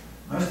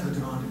 Most of the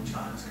demand in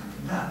China has come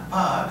from that.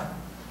 But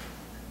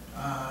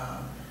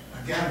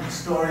again, the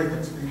story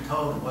that's being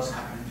told of what's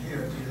happening here,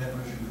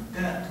 deleveraging of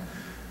debt,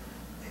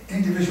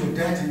 individual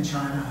debt in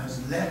China has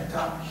leapt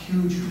up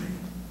hugely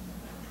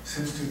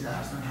since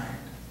 2008.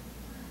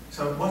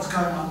 So what's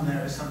going on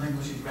there is something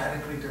which is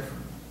radically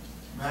different,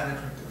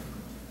 radically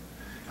different.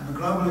 And the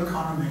global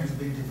economy has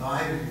been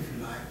divided, if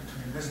you like,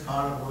 between this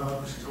part of the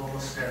world, which is all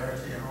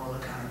austerity and all the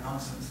kind of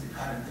nonsense we've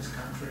had in this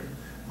country,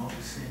 and what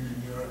we've seen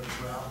in Europe as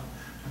well.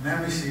 And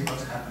then we see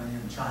what's happening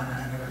in China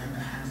and everything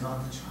that hangs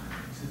on to China.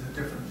 This is a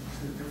different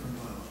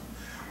world.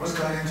 What's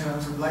going in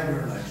terms of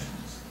labor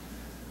relations?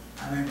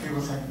 I mean,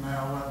 people think,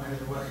 well,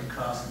 maybe the working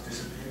class has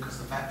disappeared because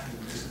the factories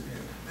have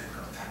disappeared. They've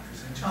got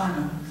factories in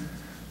China.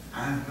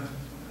 And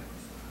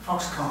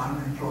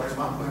Foxconn employs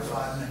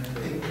 1.5 million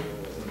people.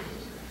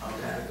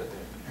 Okay.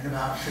 In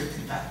about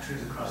 50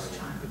 factories across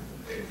China.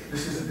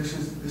 This is big.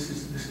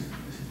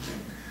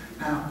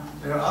 Now,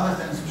 there are other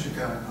things which are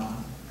going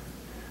on,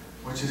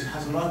 which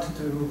has a lot to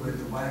do with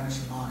the way in which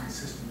the market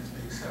system is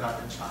being set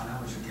up in China,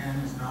 which again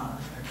is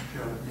not in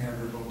pure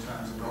neoliberal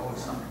terms at all,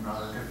 it's something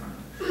rather different.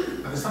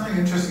 But there's something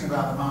interesting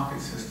about the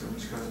market system,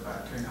 which goes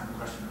back to the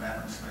question of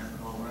Adam Smith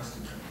and all the rest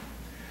of it.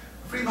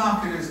 The free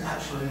market is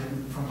actually,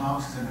 from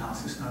Marx's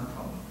analysis, no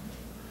problem.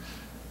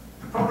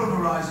 The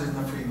problem arises in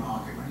the free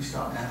market when you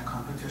start to have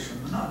competition,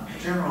 not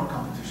general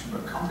competition,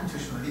 but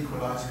competition that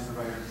equalizes the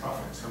rate of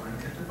profit. So when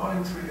you get to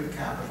volume 3 of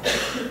capital,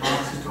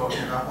 Marx is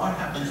talking about what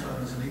happens when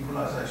there's an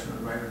equalization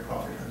of the rate of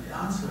profit. And the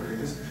answer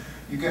is,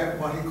 you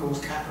get what he calls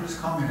capitalist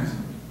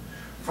communism.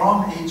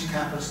 From each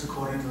capitalist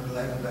according to the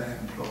labor they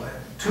employ,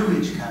 to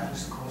each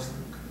capitalist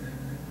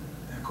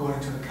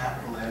according to the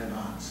capital they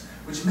advance.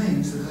 Which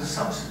means that there's a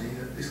subsidy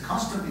that is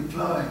constantly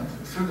flowing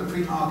through the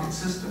free market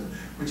system,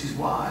 which is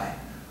why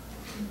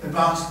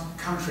advanced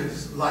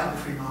countries like the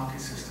free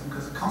market system,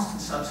 because the constant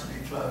subsidy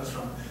flows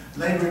from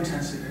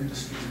labor-intensive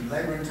industries and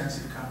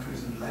labor-intensive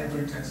countries and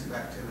labor-intensive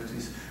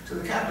activities to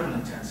the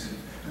capital-intensive.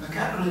 And the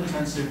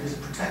capital-intensive is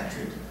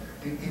protected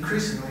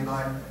increasingly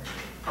by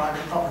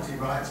private property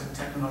rights and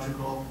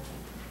technological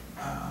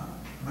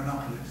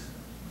monopolies.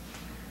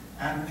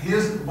 And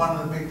here's one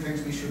of the big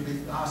things we should be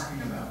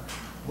asking about.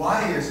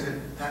 Why is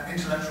it that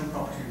intellectual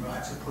property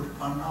rights are put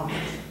upon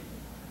knowledge?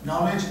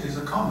 Knowledge is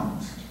a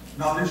commons.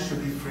 Knowledge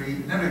should be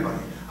free in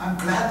everybody. I'm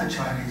glad the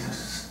Chinese are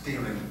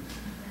stealing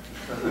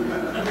all of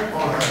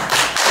that.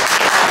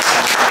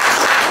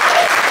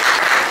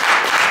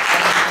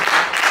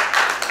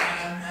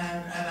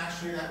 And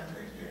actually,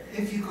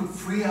 if you could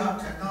free up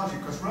technology,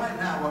 because right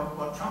now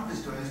what Trump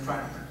is doing is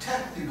trying to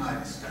protect the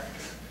United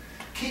States,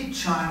 keep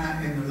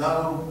China in the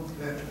low,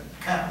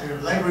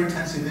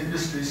 labor-intensive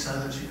industries so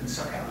that you can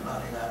suck out the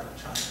value out of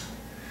China.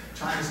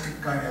 China's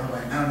going the other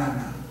way. No, no,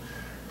 no.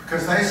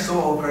 Because they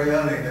saw very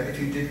early that if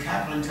you did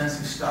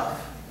capital-intensive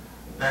stuff,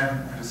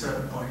 then at a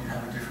certain point you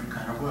have a different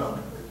kind of world.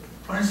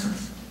 For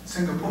instance,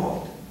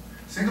 Singapore.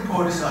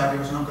 Singapore decided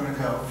it was not going to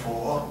go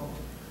for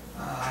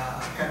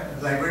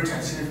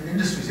labor-intensive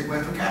industries. It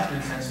went for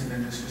capital-intensive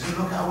industries. And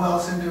look how well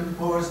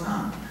Singapore has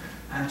done.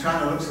 And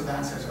China looks at that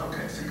and says,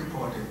 okay,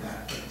 Singapore did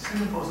that. But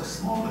Singapore's a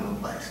small little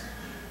place.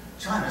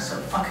 China's so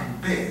fucking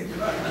big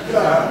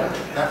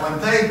that when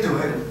they do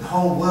it, the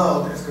whole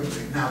world is going to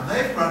be. Now,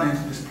 they've run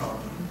into this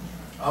problem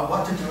of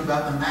what to do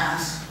about the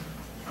mass.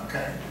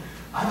 Okay,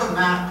 I have a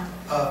map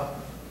of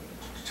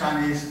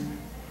Chinese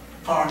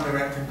foreign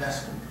direct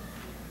investment.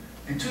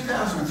 In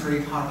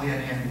 2003, hardly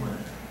any anywhere.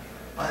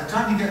 By the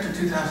time you get to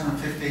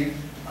 2015,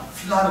 a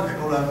flood of it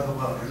all over the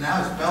world. And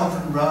now it's Belt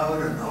and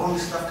Road and all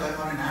this stuff going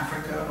on in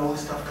Africa and all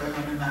this stuff going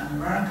on in Latin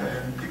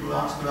America. And people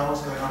ask about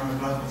what's going on in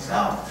the Global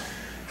South.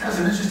 That's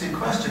an interesting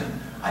question.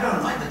 I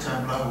don't like the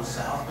term Global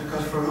South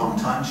because for a long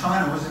time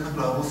China was in the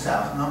Global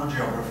South, and I'm a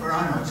geographer,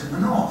 I know it's in the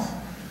North.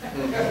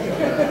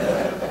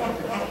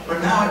 But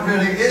now it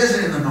really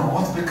is in the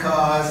North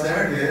because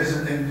there it is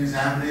in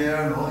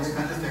Zambia and all these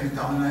kinds of things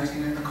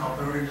dominating in the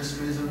copper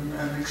industries and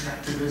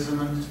extractivism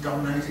and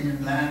dominating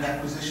in land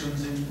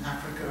acquisitions in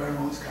Africa and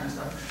all this kind of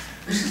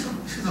stuff. This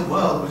is a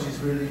world which is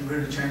really,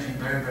 really changing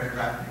very, very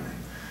rapidly.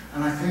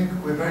 And I think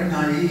we're very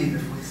naive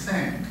if we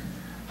think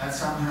that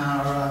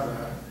somehow or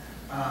other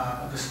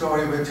the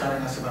story we're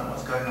telling us about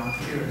what's going on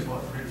here is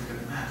what's really going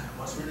to matter.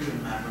 What's really going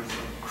to matter is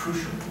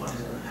crucial what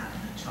is going to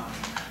happen in China.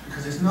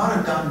 Because it's not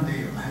a done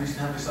deal. I used to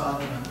have this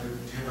argument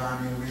with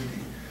Giovanni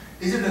Arrighi.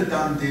 Is it a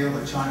done deal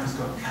that China's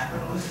gone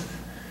capitalist?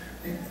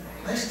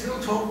 They still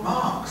talk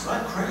Marx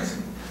like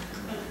crazy.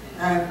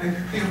 And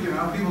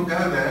people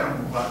go there,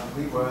 and well,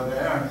 we were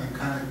there, and you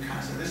kind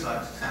of say, this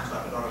sounds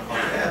like a lot of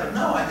hot air. But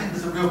no, I think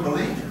there's a real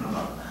belief in a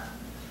lot of that.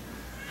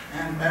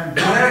 And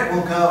where it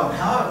will go, and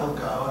how it will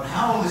go, and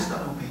how all this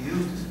stuff will be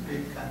used is a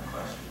big kind of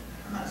question.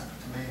 And that's,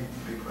 to me,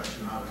 the big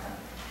question I would have.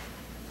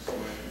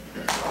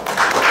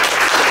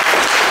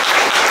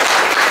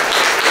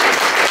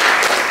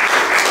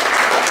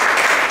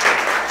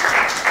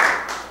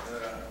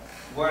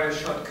 Very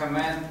short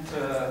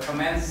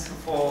comments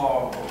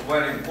for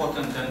very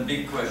important and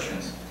big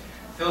questions.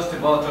 First,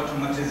 about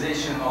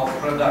automatization of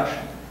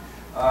production.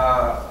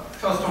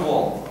 First of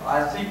all,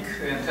 I think,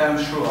 and I'm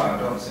sure, I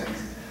don't think,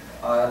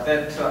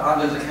 that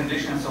under the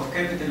conditions of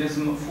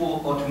capitalism,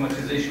 full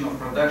automatization of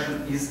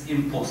production is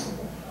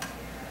impossible.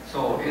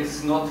 So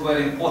it's not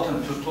very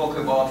important to talk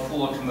about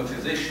full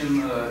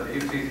automatization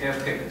if we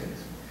have capitalism.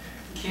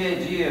 Key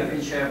idea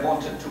which I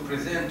wanted to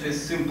present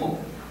is simple.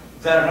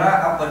 There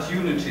are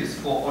opportunities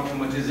for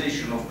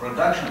automatization of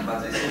production,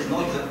 but this is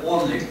not the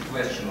only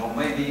question, or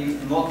maybe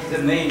not the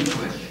main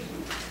question.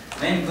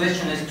 Main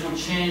question is to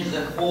change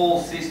the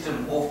whole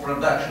system of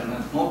production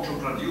and not to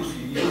produce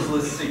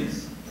useless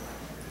things.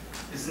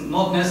 It's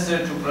not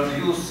necessary to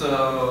produce,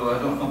 I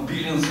don't know,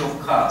 billions of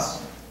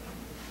cars.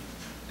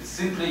 It's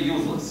simply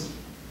useless.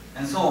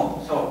 And so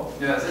on. So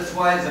yeah, that's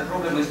why the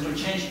problem is to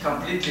change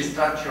completely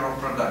structure of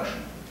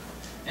production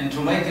and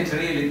to make it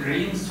really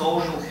green,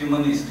 social,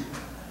 humanistic.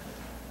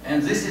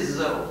 And this is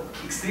an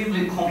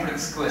extremely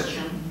complex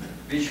question,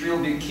 which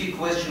will be key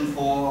question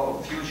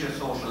for future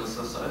socialist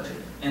society.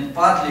 And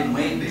partly,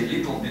 maybe a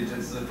little bit,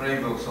 it's the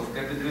frameworks of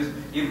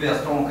capitalism, if they are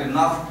strong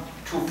enough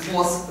to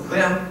force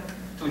them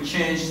to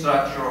change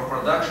structure of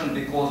production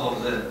because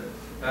of the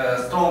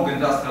strong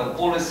industrial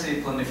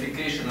policy,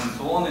 planification, and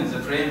so on in the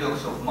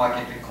frameworks of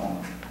market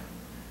economy.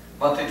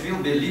 But it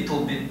will be a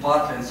little bit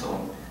partly and so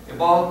on.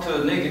 About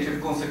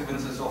negative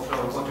consequences of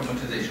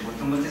automatization.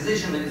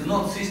 Automatization is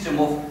not system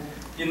of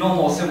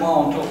enormous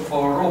amount of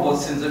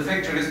robots in the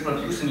factories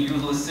producing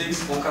useless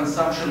things for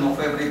consumption of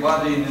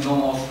everybody in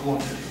enormous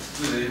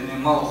quantities, in a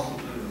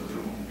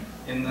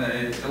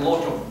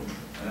lot of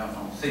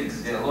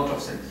things, a lot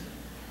of things.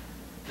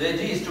 The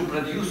idea is to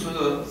produce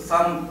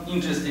some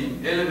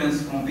interesting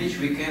elements from which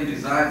we can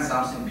design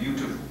something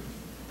beautiful.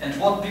 And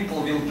what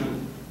people will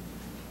do.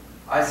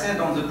 I said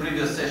on the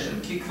previous session,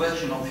 key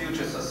question of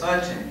future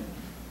society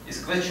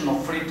is question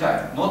of free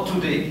time. Not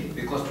today,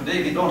 because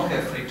today we don't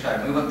have free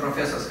time. Even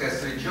professors have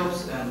 3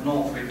 jobs and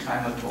no free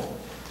time at all.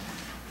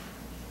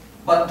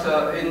 But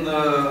in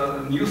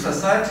the new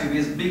society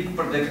with big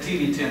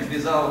productivity and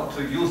without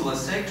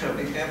useless sector,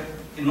 we have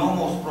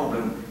enormous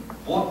problem.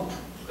 What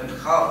and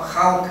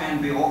how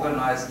can be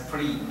organized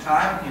free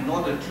time in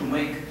order to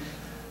make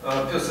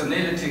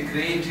personality,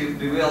 creative,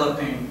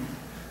 developing,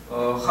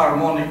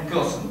 harmonic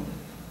person,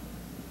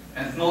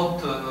 and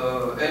not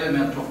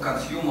element of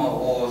consumer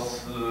or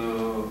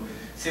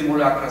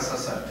simulacra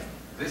society.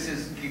 This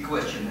is key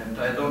question, and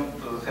I don't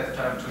have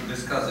time to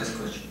discuss this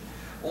question.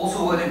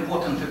 Also very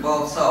important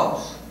about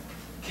South.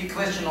 Key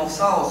question of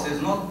South is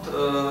not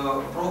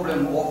a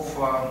problem of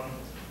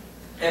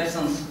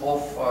absence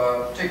of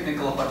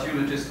technical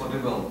opportunities for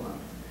development.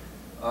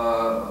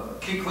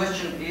 key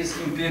question is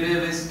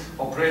imperialist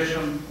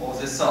oppression of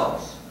the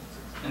South.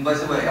 And by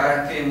the way,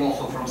 I came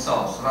also from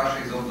South.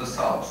 Russia is of the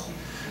South,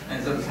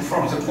 and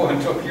from the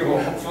point of view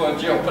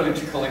of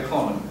geopolitical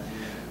economy.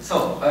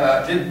 So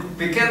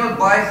we cannot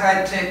buy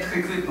high-tech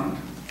equipment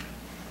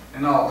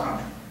in our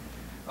country.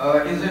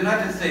 In the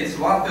United States,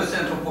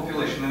 1% of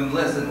population, even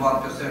less than 1%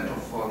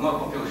 of not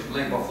population,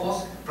 labor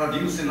force,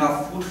 produce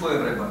enough food for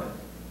everybody.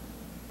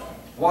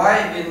 Why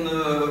in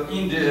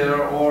India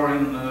or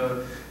in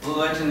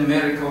Latin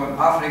America or in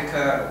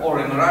Africa or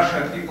in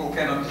Russia people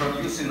cannot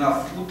produce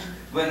enough food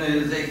when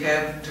they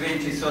have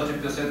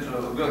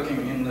 20–30%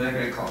 working in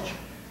agriculture?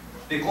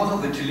 Because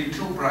of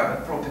intellectual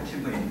private property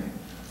mainly.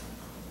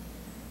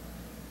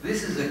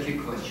 This is a key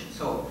question.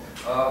 So,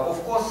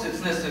 of course,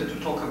 it's necessary to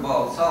talk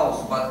about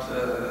South, but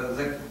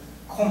the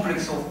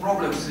complex of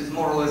problems is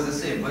more or less the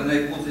same. When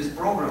I put this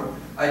program,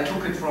 I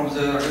took it from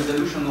the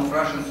resolution of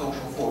Russian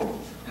Social Forum.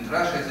 And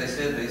Russia, as I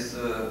said, is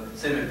a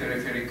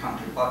semi-peripheral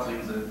country, partly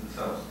in the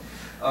South.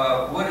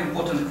 Very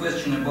important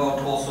question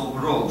about also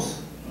growth.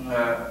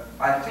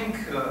 I think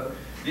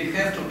we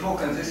have to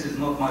talk, and this is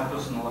not my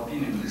personal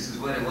opinion, this is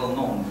very well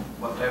known,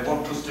 but I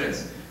want to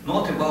stress,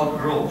 not about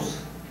growth.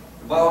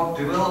 About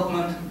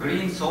development,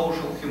 green,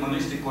 social,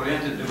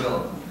 humanistic-oriented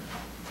development.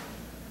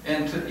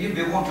 And if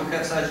we want to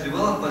have such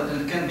development,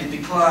 it can be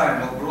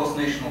decline of gross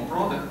national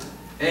product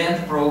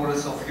and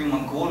progress of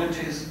human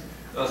qualities,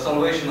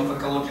 salvation of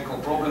ecological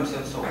problems,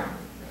 and so on.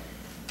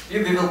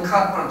 If we will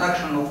cut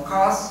production of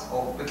cars,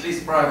 or at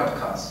least private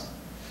cars,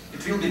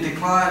 it will be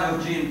decline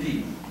of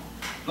GNP.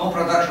 No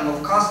production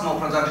of cars, no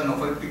production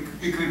of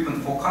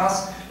equipment for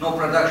cars, no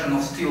production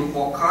of steel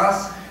for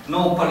cars,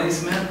 no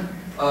policemen,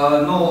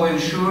 no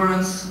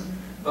insurance,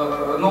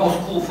 no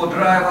school for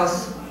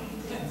drivers,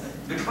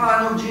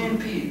 decline of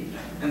GNP,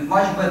 and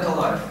much better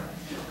life.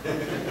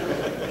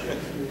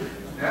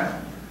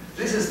 Yeah?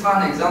 This is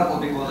fun example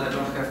because I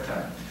don't have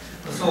time.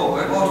 So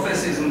about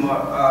fascism,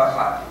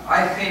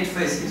 I hate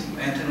fascism,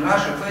 and in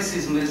Russia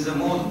fascism is the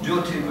most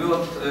dirty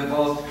word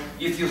about,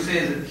 if you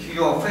say that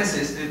you are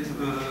fascist, it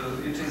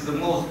is the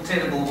most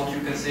terrible what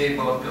you can say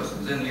about a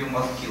person, then you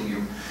must kill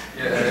you.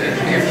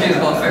 If he is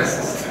not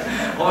fascist,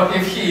 or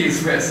if he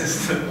is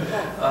fascist.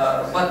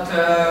 But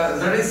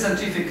there is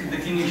scientific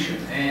definition,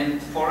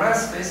 and for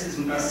us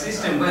fascism is a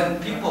system when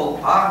people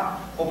are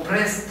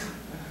oppressed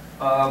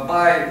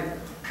by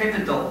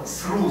capital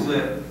through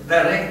the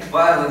direct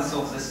violence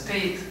of the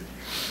state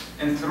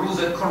and through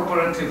the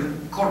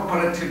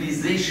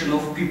corporativization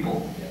of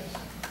people.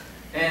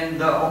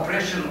 And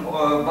oppression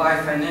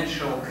by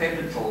financial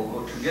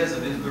capital together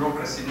with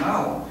bureaucracy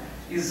now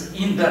is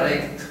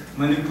indirect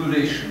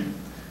manipulation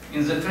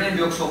in the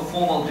frameworks of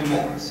formal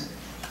democracy.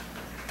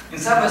 In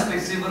some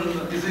aspects,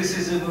 this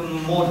is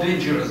even more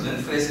dangerous than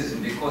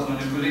fascism because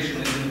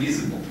manipulation is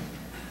invisible.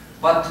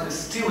 But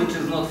still it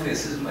is not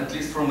fascism, at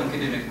least from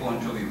academic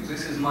point of view.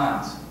 This is my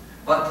answer.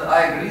 But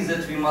I agree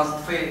that we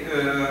must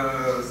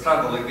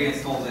struggle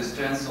against all these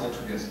trends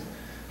altogether.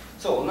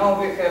 So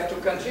now we have to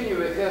continue.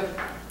 We have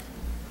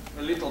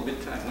a little bit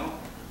time, no?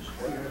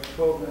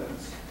 12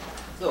 minutes.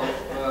 So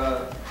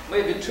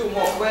maybe 2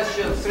 more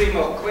questions, 3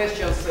 more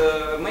questions,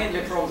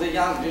 mainly from the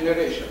young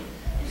generation.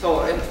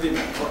 So, and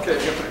women. Okay,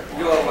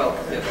 you are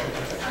welcome. Yes.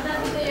 I'm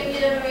not from the young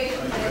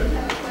generation, but I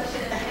have a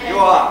question at hand. You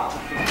are.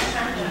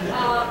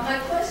 My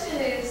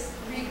question is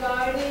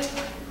regarding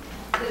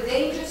the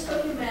dangers for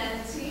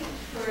humanity,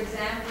 for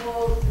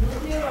example,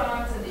 nuclear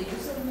arms and the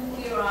use of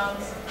nuclear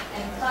arms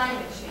and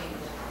climate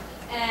change,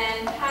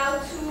 and how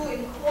to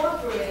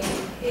incorporate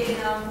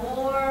in a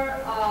more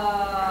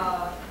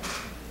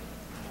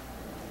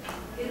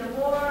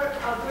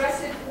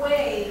aggressive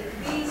way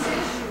these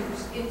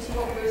issues into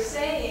what we're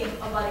saying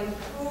about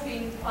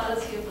improving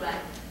quality of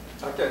life.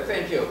 Okay,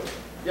 thank you.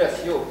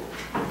 Yes, you.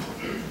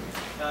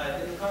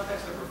 In the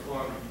context of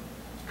reform,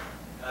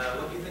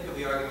 what do you think of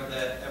the argument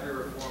that every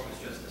reform is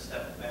just a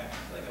step back,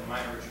 like a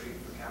minor retreat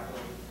for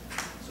capitalism,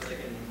 so they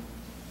can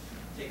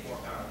take more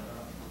power?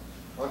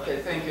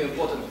 Okay, thank you.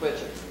 Important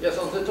question. Yes,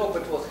 on the top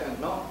it was hand.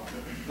 No?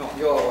 No,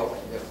 you are welcome.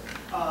 Yes.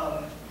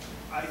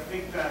 I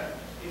think that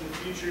in the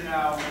future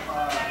now,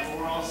 what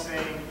we're all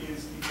saying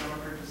is the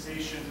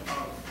democratization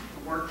of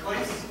the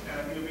workplace, and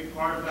I think a big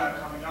part of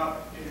that coming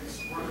up is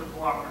worker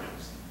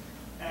cooperatives.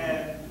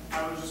 And I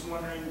was just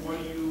wondering,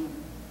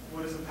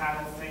 what does the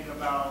panel think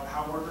about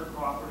how worker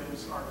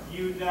cooperatives are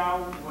viewed now?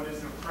 What is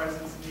their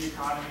presence in the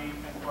economy,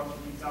 and what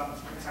can be done to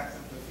protect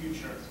them in the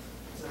future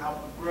to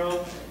help them grow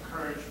and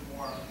encourage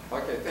more?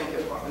 Okay, thank you.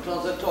 And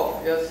on the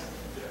top, yes?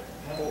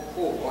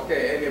 Who?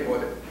 Okay,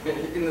 anybody.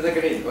 In the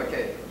green,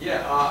 okay.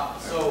 Yeah,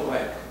 so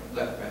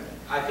left man.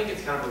 I think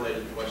it's kind of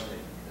related to the question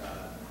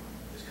that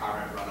this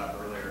comrade brought up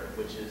earlier,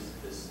 which is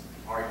this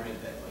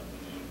argument that like we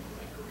need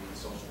like green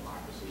social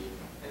democracy,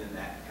 and then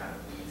that kind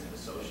of leads into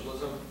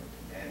socialism.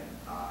 And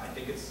I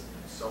think it's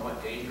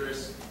somewhat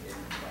dangerous in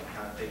like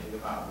kind of thinking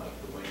about like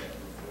the way that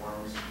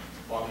reforms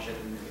function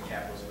in the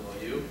capitalist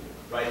milieu,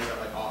 right? So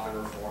like often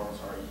reforms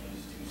are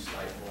used to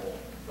stifle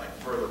like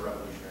further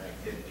revolutionary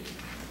activity,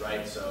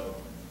 right? So,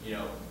 you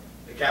know,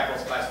 the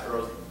capitalist class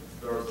throws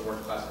the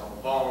working class a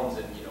couple bones,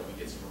 and we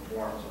get some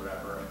reforms or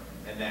whatever,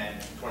 and then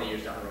 20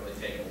 years down the road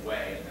they take it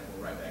away, and then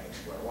we're right back at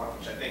square one,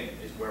 which I think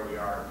is where we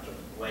are in terms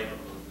of the labor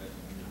movement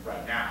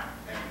right now,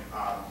 and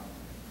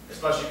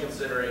especially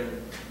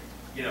considering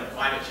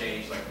climate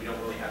change, like we don't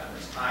really have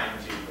much time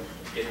to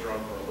get thrown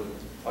for a loop.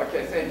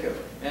 Okay, thank you.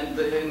 And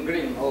in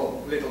green,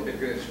 little bit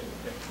green,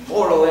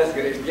 more or less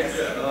green, yes.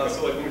 Yeah,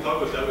 so like when we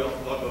talk about debt, we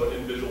often talk about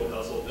individual and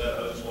household debt.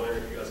 I was just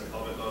wondering if you guys can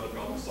comment on the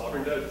problem of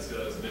sovereign debt as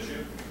an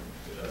issue,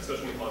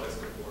 especially in the context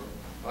of reform.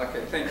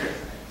 Okay, thank you.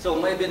 So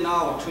maybe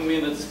now 2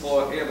 minutes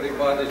for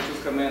everybody to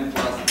comment,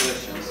 ask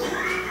questions.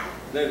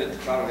 David,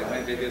 Harvey,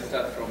 maybe we'll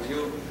start from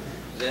you,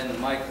 then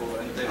Michael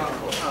and David.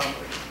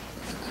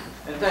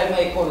 And I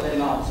make all the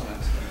announcements.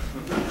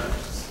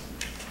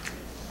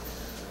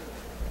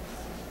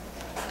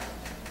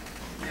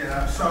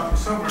 Yeah,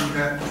 sovereign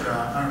debt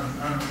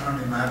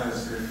only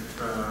matters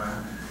if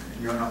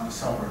you're not the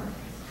sovereign.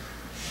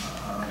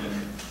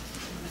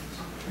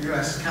 The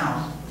US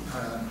cannot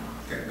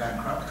get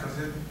bankrupt because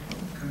it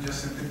can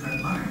just simply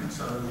print money,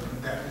 so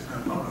the debt is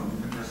no problem.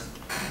 You can just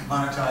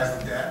monetize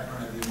the debt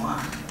whenever you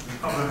want. The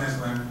problem is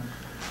when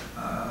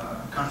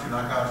a country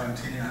like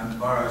Argentina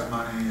borrows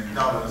money in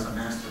dollars and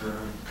has to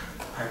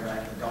pay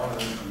back the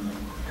dollars and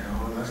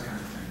all of those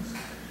kinds of things.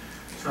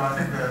 So I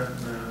think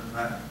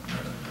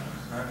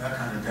that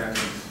kind of debt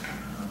is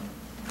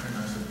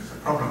it's a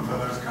problem for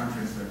those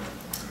countries that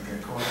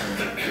get caught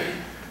in it.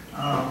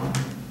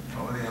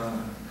 What were the other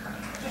kind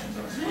of questions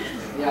I was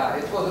supposed to? Yeah,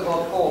 it was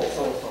about co-ops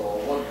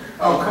also.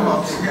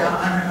 Co-ops, yeah.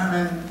 I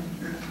mean,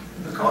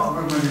 the co-op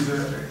movement is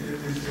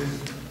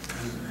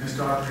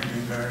historically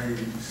been very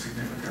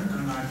significant,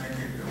 and I think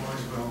it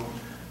always will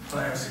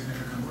play a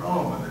significant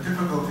role. But the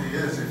difficulty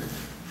is if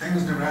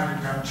things around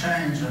it don't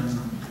change and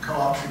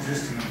co-ops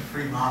exist in a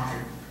free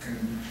market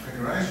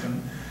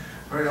configuration,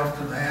 very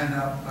often they end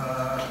up,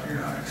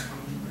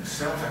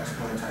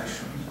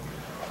 self-exploitation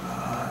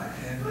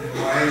in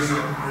ways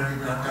that really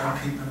don't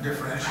keep them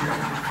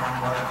differentiated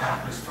from what a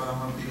capitalist firm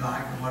would be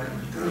like and what it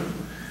would do.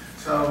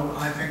 So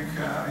I think,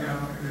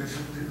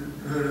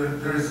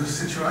 there is a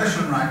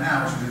situation right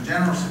now, which is a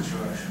general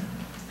situation,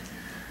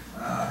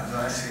 as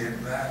I see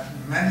it, that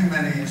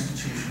many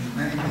institutions,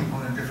 many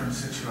people in different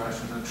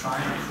situations are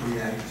trying to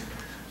create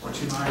what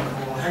you might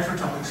call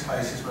heterotopic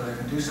spaces where they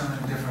can do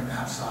something different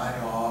outside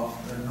of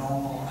the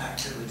normal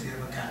activity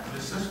of a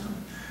capitalist system.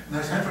 And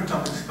those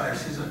heterotopic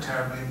spaces are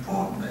terribly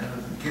important. They're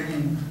the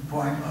beginning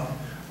point of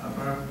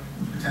a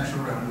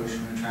potential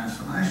revolutionary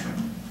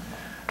transformation.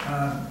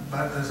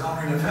 But as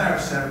Henri Lefebvre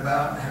said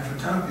about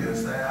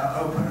heterotopias, they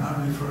are open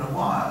only for a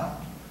while.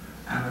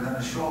 And within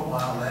a short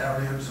while, they are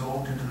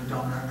reabsorbed into the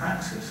dominant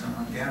praxis. And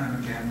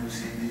again, we've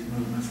seen these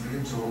movements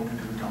reabsorbed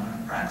into the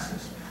dominant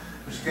praxis,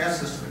 which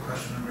gets us to the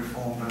question of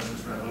reform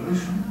versus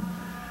revolution.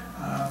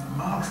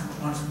 Marx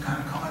once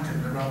kind of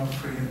commented the realm of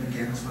freedom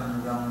begins when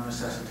the realm of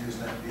necessity is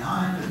left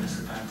behind, and it's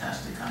a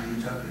fantastic kind of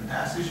utopian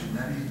passage, and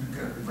then you can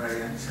go to the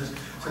very end. He says,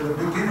 so the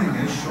beginning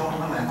is shorten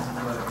the length of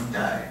the working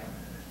day,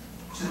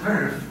 which is a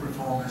very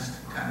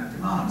reformist kind of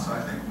demand. So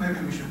I think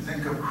maybe we should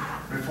think of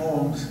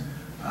reforms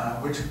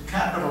which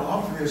capital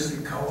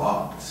obviously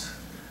co-opts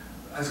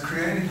as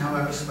creating,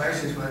 however,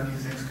 spaces where new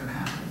things can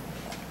happen.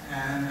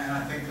 And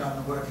I think on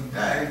the working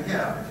day,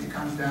 yeah, if it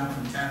comes down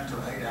from 10 to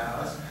 8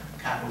 hours,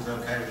 capital's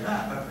okay with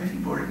that. But if you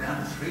brought it down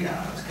to 3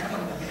 hours,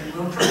 capital will be in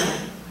real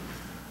trouble.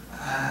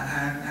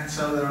 And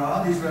so there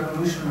are these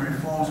revolutionary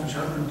reforms which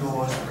open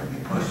doors that can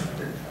be pushed a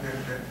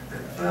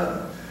bit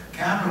further.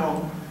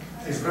 Capital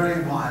is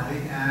very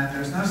wily, and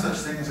there's no such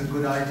thing as a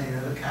good idea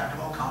that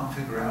capital can't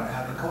figure out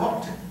how to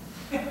co-opt it.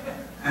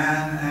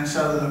 And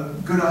so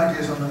the good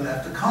ideas on the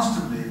left are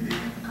constantly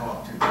being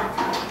co-opted by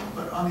capital.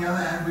 But on the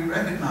other hand, we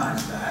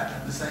recognize that,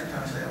 and at the same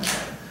time say,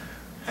 okay,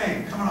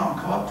 hey, come along,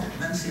 co-opt it,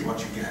 and then see what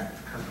you get,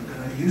 because we're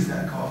going to use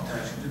that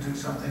co-optation to do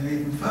something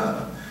even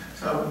further.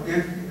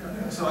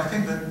 So I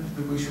think that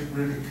we should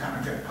really kind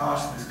of get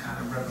past this kind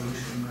of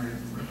revolutionary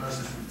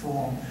versus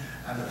reform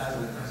as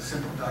a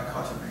simple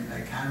dichotomy.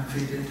 They can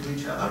feed into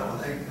each other,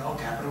 or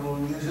capital will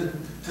use it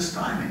to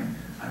stymie.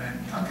 I mean,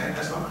 okay,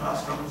 that's what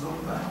class struggle is all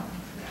about.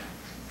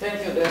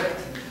 Thank you, Derek.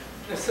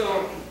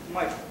 So,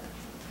 Mike.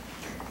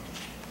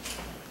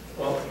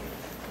 Well,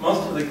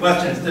 most of the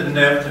questions didn't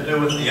have to do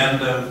with the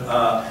end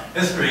of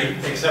history,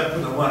 except for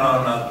the one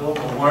on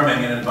global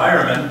warming and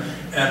environment.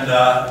 And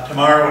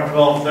tomorrow at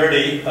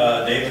 12:30,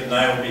 David and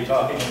I will be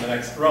talking in the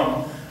next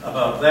room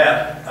about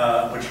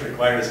that, which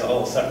requires a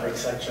whole separate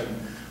section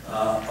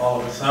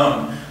all of its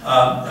own.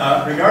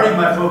 Regarding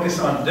my focus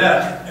on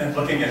debt and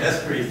looking at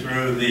history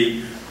through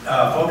the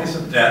focus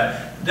of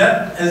debt,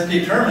 debt has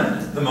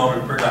determined the mode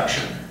of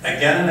production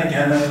again and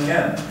again and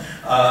again.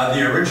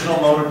 The original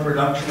mode of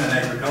production in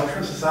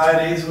agricultural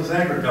societies was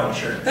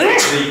agriculture.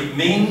 The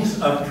means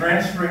of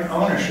transferring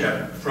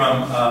ownership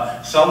from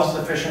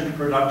self-sufficient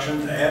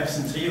production to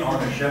absentee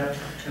ownership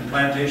in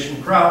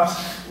plantation crops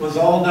was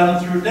all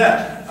done through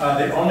debt.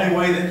 The only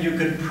way that you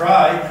could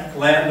pry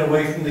land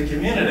away from the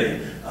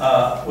community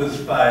was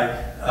by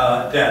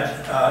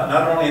debt,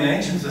 not only in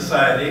ancient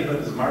society, but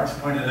as Marx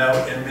pointed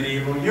out, in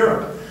medieval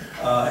Europe.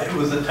 It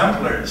was the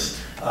Templars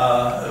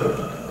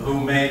who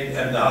made,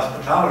 and the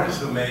Hospitallers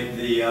who made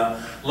the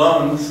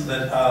loans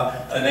that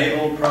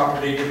enabled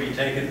property to be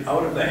taken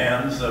out of the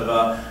hands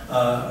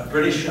of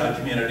British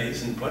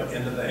communities and put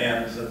into the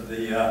hands of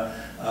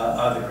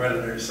the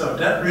creditors. So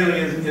debt really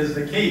is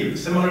the key.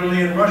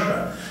 Similarly in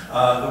Russia,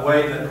 the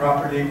way that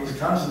property was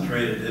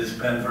concentrated has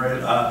been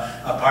very,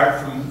 apart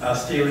from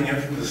stealing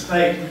it from the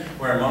state,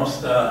 where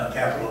most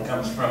capital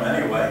comes from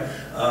anyway,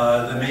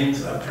 the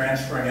means of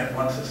transferring it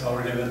once it's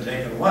already been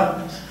taken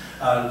once,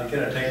 to get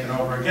it taken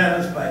over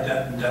again is by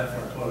debt and debt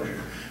foreclosure.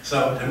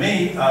 So to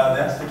me,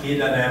 that's the key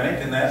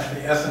dynamic, and that's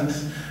the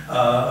essence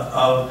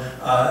of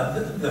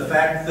the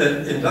fact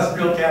that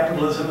industrial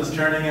capitalism is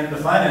turning into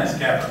finance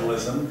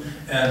capitalism,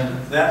 and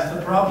that's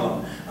the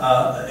problem.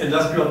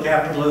 Industrial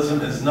capitalism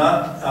has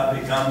not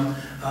become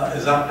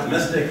as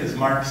optimistic as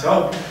Marx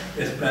hoped.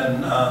 It's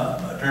been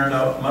turned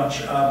out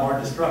much more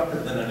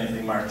destructive than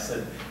anything Marx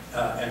had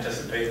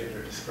anticipated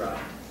or described.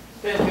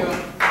 Thank you.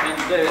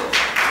 And David.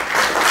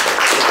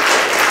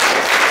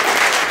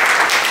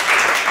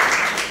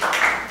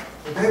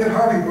 Well, David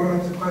Harvey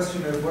brought up the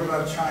question of what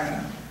about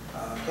China,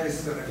 a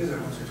place that I visit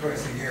once or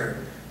twice a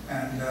year.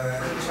 And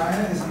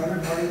China is another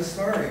part of the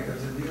story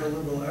of the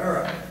neoliberal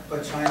era,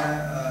 but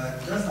China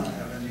does not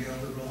have a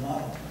neoliberal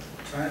model.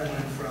 China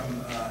went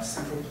from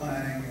central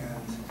planning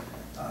and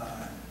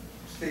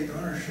state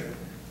ownership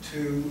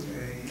to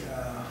a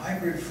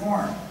hybrid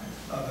form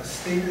of a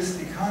statist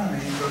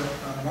economy, but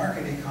a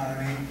market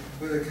economy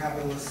with a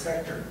capitalist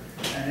sector.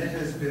 And it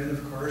has been,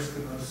 of course, the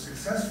most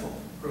successful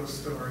growth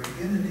story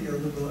in the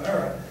neoliberal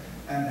era,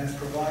 and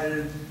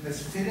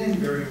has fit in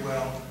very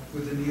well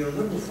with the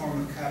neoliberal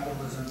form of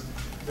capitalism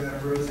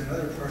that arose in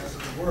other parts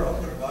of the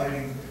world,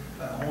 providing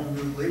a whole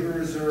new labor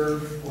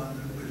reserve, one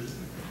that was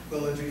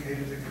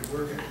well-educated that could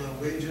work at low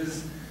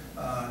wages,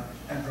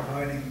 and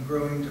providing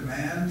growing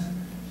demand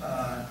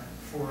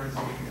for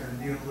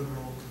the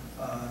neoliberal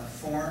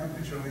form,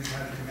 which always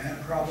had a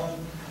demand problem.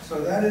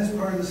 So that is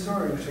part of the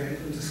story, which I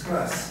didn't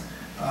discuss.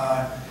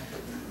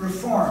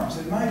 Reforms.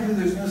 In my view,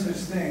 there's no such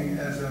thing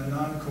as a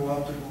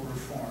non-co-optable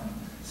reform.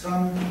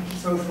 Some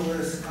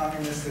socialists,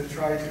 communists have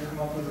tried to come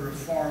up with a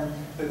reform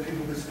that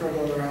people could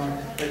struggle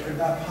around that could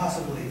not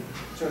possibly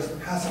just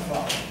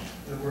pacify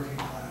the working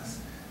class.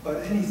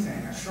 But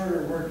anything, a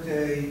shorter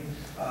workday,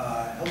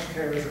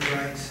 healthcare as a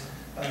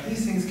right,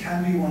 these things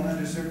can be won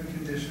under certain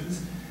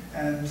conditions,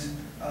 and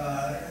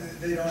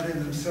they don't in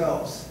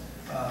themselves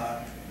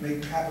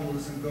make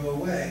capitalism go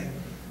away.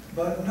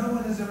 But no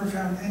one has ever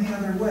found any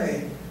other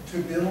way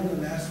to build a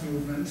mass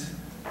movement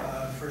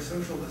for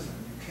socialism.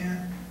 You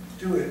can't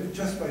do it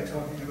just by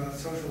talking about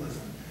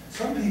socialism.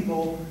 Some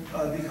people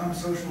become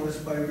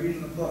socialists by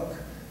reading a book,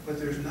 but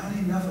there's not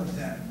enough of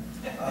them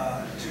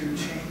to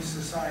change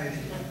society.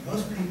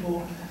 Most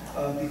people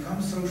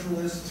become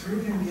socialists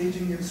through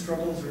engaging in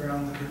struggles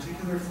around the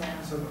particular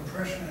forms of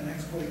oppression and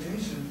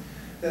exploitation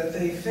that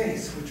they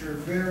face, which are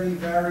very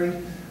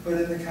varied, but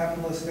in the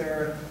capitalist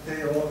era,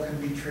 they all can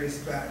be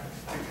traced back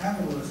to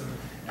capitalism.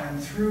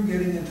 And through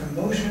getting into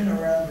motion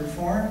around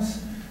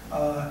reforms,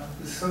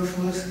 the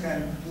socialists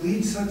can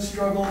lead such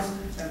struggles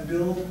and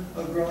build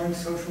a growing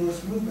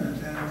socialist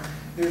movement. And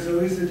there's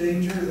always the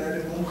danger that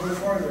it won't go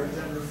farther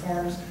than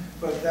reforms,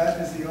 but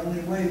that is the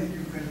only way that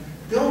you can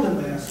build a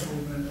mass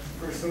movement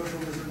for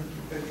socialism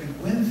that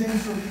can win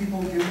things for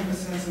people, give them a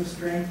sense of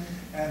strength,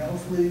 and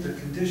hopefully the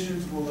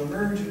conditions will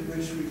emerge in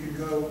which we can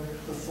go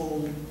the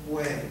full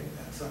way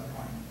at some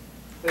point.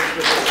 Thank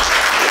you.